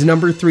was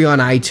number 3 on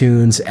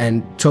iTunes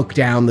and took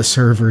down the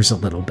servers a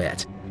little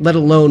bit, let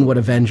alone what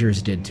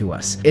Avengers did to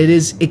us. It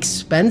is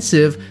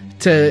expensive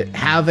to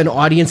have an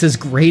audience as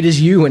great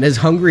as you and as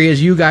hungry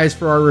as you guys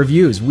for our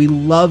reviews. We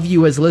love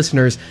you as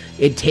listeners.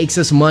 It takes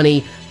us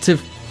money to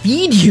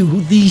feed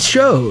you these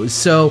shows.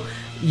 So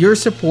your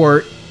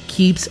support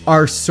keeps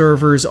our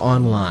servers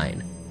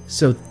online.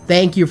 So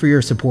thank you for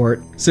your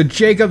support. So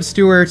Jacob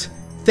Stewart,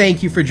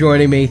 thank you for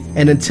joining me.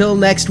 And until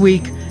next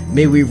week,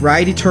 may we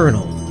ride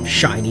eternal,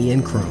 shiny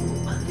and chrome.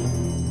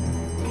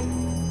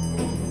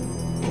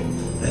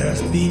 There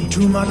has been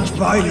too much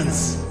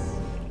violence,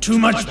 too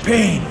much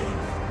pain.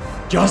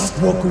 Just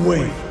walk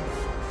away,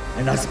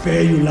 and I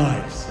spare you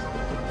lives.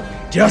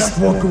 Just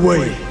walk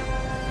away,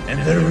 and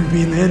there will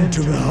be an end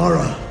to the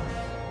horror.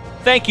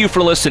 Thank you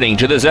for listening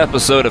to this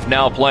episode of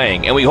Now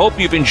Playing, and we hope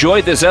you've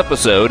enjoyed this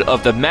episode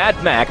of the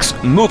Mad Max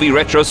Movie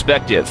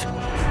Retrospective.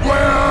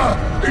 Where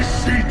is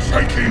she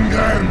taking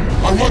them?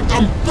 I want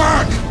them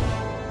back!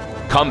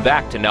 Come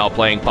back to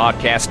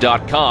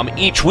NowPlayingPodcast.com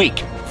each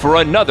week for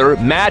another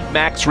Mad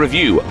Max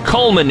review,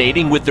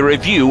 culminating with the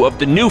review of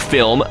the new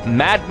film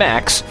Mad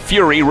Max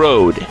Fury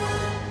Road.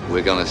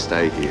 We're gonna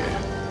stay here.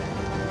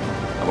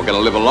 And we're gonna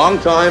live a long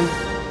time,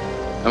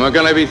 and we're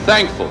gonna be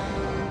thankful.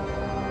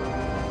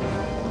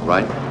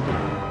 Right?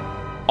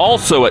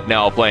 Also at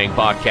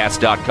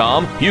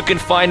NowPlayingPodcast.com, you can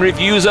find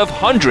reviews of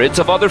hundreds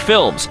of other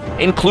films,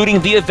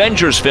 including the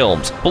Avengers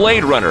films,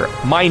 Blade Runner,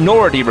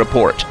 Minority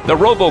Report, the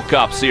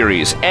RoboCop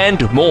series,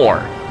 and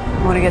more.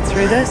 Want to get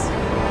through this?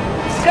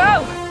 Let's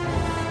go!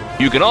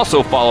 You can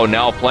also follow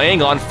Now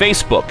Playing on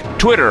Facebook,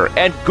 Twitter,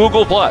 and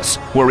Google+,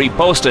 where we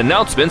post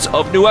announcements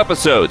of new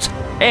episodes,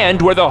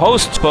 and where the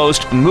hosts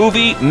post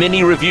movie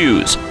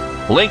mini-reviews.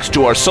 Links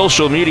to our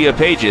social media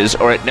pages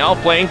are at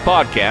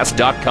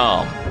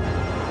NowPlayingPodcast.com.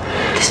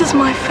 This is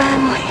my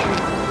family.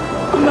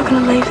 I'm not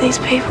going to leave these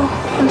people.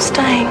 I'm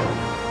staying.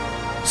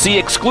 See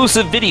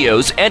exclusive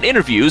videos and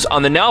interviews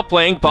on the Now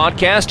Playing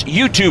Podcast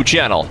YouTube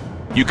channel.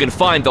 You can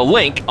find the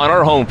link on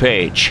our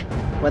homepage.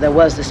 Well, there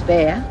was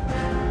despair.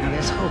 Now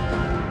there's hope.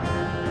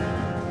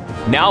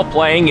 Now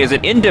Playing is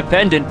an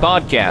independent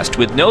podcast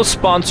with no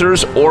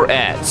sponsors or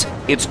ads.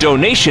 It's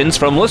donations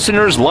from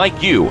listeners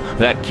like you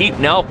that keep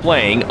Now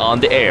Playing on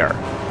the air.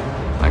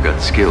 I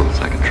got skills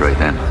I can trade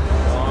in.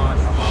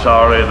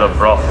 Sorry, the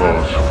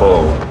brothel's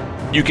full.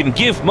 You can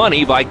give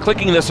money by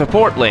clicking the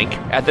support link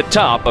at the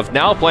top of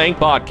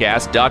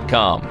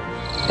NowPlayingPodcast.com.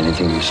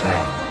 Anything you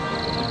say?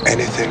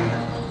 Anything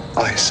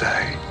I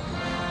say.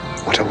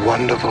 What a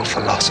wonderful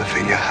philosophy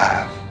you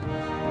have.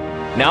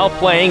 Now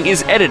Playing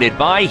is edited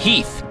by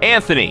Heath,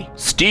 Anthony,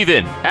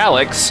 Steven,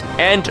 Alex,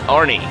 and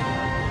Arnie.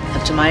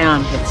 Up to my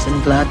armpits in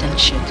blood and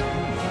shit.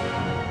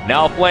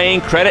 Now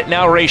Playing credit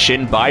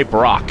narration by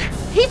Brock.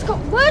 He's got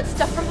word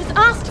stuff from his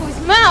ass to his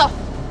mouth.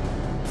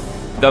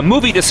 The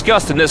movie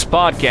discussed in this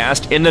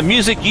podcast and the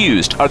music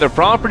used are the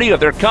property of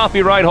their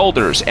copyright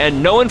holders,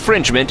 and no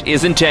infringement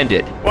is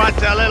intended.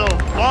 What's a little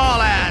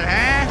fallout,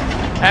 huh?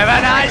 Have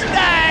a nice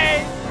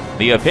day!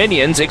 The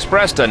opinions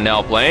expressed on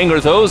Now Playing are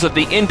those of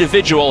the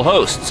individual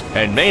hosts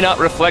and may not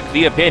reflect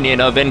the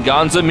opinion of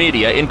Venganza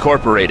Media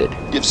Incorporated.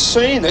 You've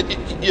seen it,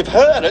 you've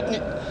heard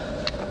it,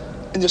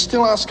 and you're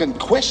still asking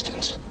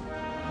questions.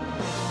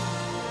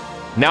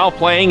 Now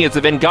Playing is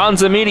a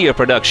Venganza Media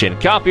production,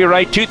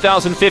 copyright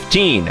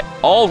 2015,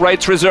 all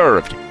rights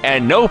reserved,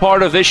 and no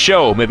part of this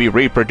show may be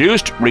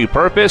reproduced,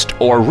 repurposed,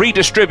 or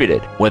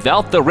redistributed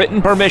without the written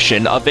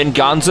permission of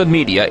Venganza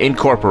Media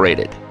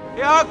Incorporated.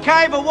 Yeah,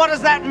 okay, but what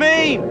does that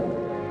mean?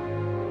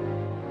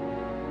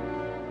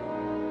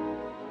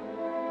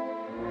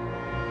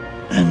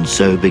 And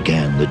so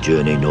began the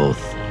journey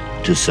north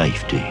to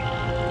safety,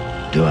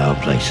 to our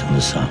place in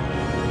the sun.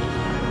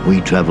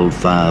 We traveled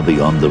far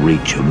beyond the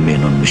reach of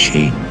men and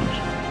machines.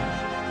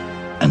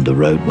 And the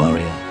Road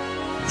Warrior,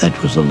 that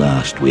was the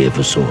last we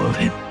ever saw of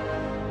him.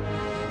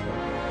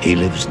 He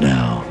lives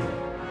now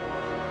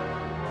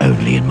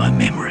only in my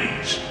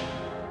memories.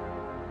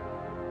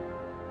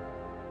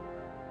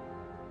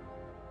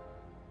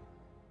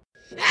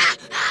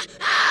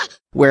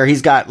 Where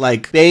he's got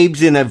like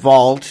babes in a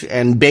vault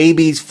and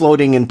babies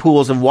floating in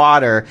pools of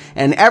water,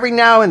 and every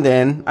now and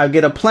then I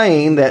get a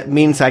plane that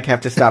means I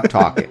have to stop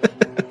talking.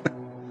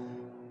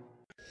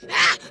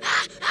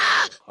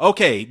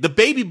 Okay, the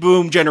baby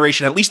boom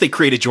generation, at least they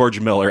created George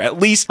Miller. At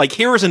least, like,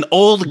 here is an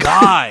old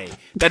guy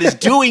that is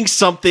doing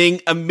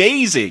something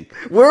amazing.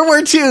 World War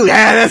II,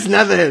 that's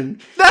nothing.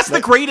 That's the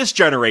greatest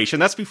generation.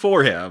 That's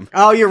before him.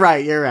 Oh, you're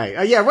right.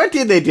 Yeah, what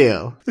did they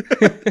do?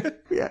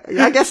 Yeah,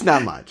 I guess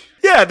not much.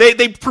 Yeah,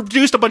 they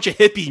produced a bunch of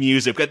hippie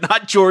music, but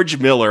not George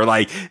Miller.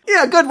 Like,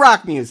 yeah, good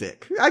rock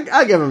music.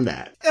 I give him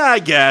that. I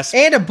guess.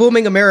 And a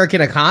booming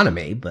American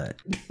economy, but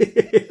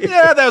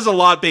yeah, that was a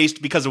lot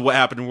based because of what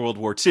happened in World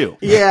War II.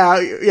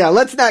 Yeah,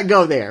 let's not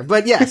go there.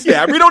 But yes.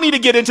 Yeah, we don't need to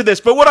get into this,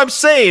 but what I'm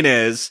saying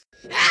is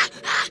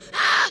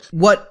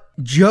what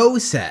Joe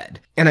said,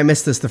 and I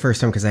missed this the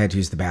first time because I had to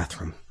use the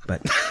bathroom,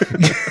 but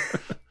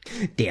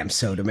damn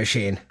soda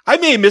machine. I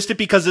may have missed it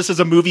because this is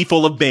a movie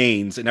full of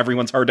Banes and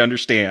everyone's hard to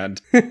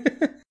understand.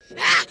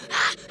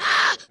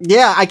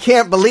 Yeah, I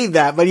can't believe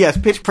that. But yes,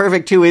 Pitch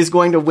Perfect 2 is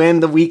going to win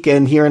the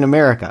weekend here in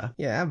America.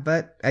 Yeah,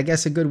 but I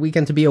guess a good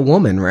weekend to be a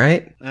woman,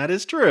 right? That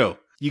is true.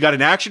 You got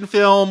an action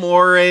film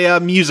or a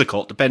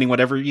musical, depending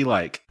whatever you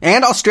like.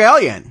 And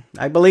Australian.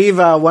 I believe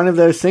one of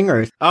those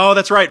singers. Oh,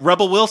 that's right.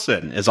 Rebel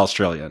Wilson is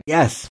Australian.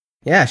 Yes.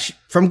 Yeah,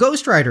 from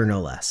Ghost Rider,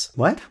 no less.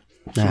 What?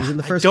 She was in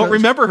the first I don't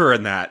remember her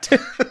in that.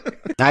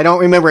 I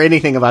don't remember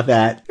anything about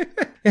that.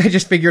 I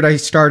just figured I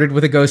started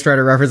with a Ghost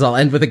Rider reference. I'll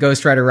end with a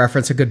Ghost Rider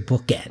reference, a good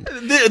bookend.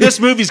 This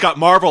movie's got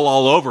Marvel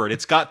all over it.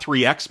 It's got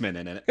 3 X-Men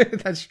in it.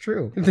 That's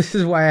true. This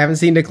is why I haven't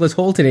seen Nicholas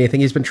Hoult in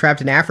anything. He's been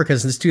trapped in Africa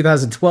since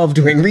 2012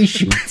 doing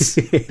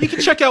reshoots. You can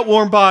check out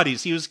Warm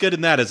Bodies. He was good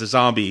in that as a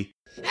zombie.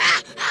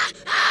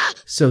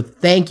 So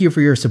thank you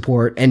for your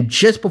support. And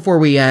just before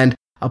we end,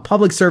 a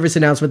public service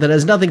announcement that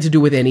has nothing to do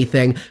with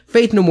anything.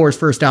 Faith No More's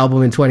first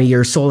album in 20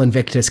 years, Soul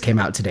Invictus, came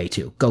out today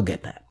too. Go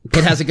get that.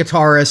 It has a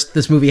guitarist.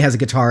 This movie has a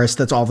guitarist.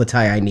 That's all the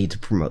tie I need to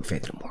promote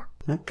Faith No More.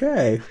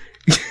 Okay.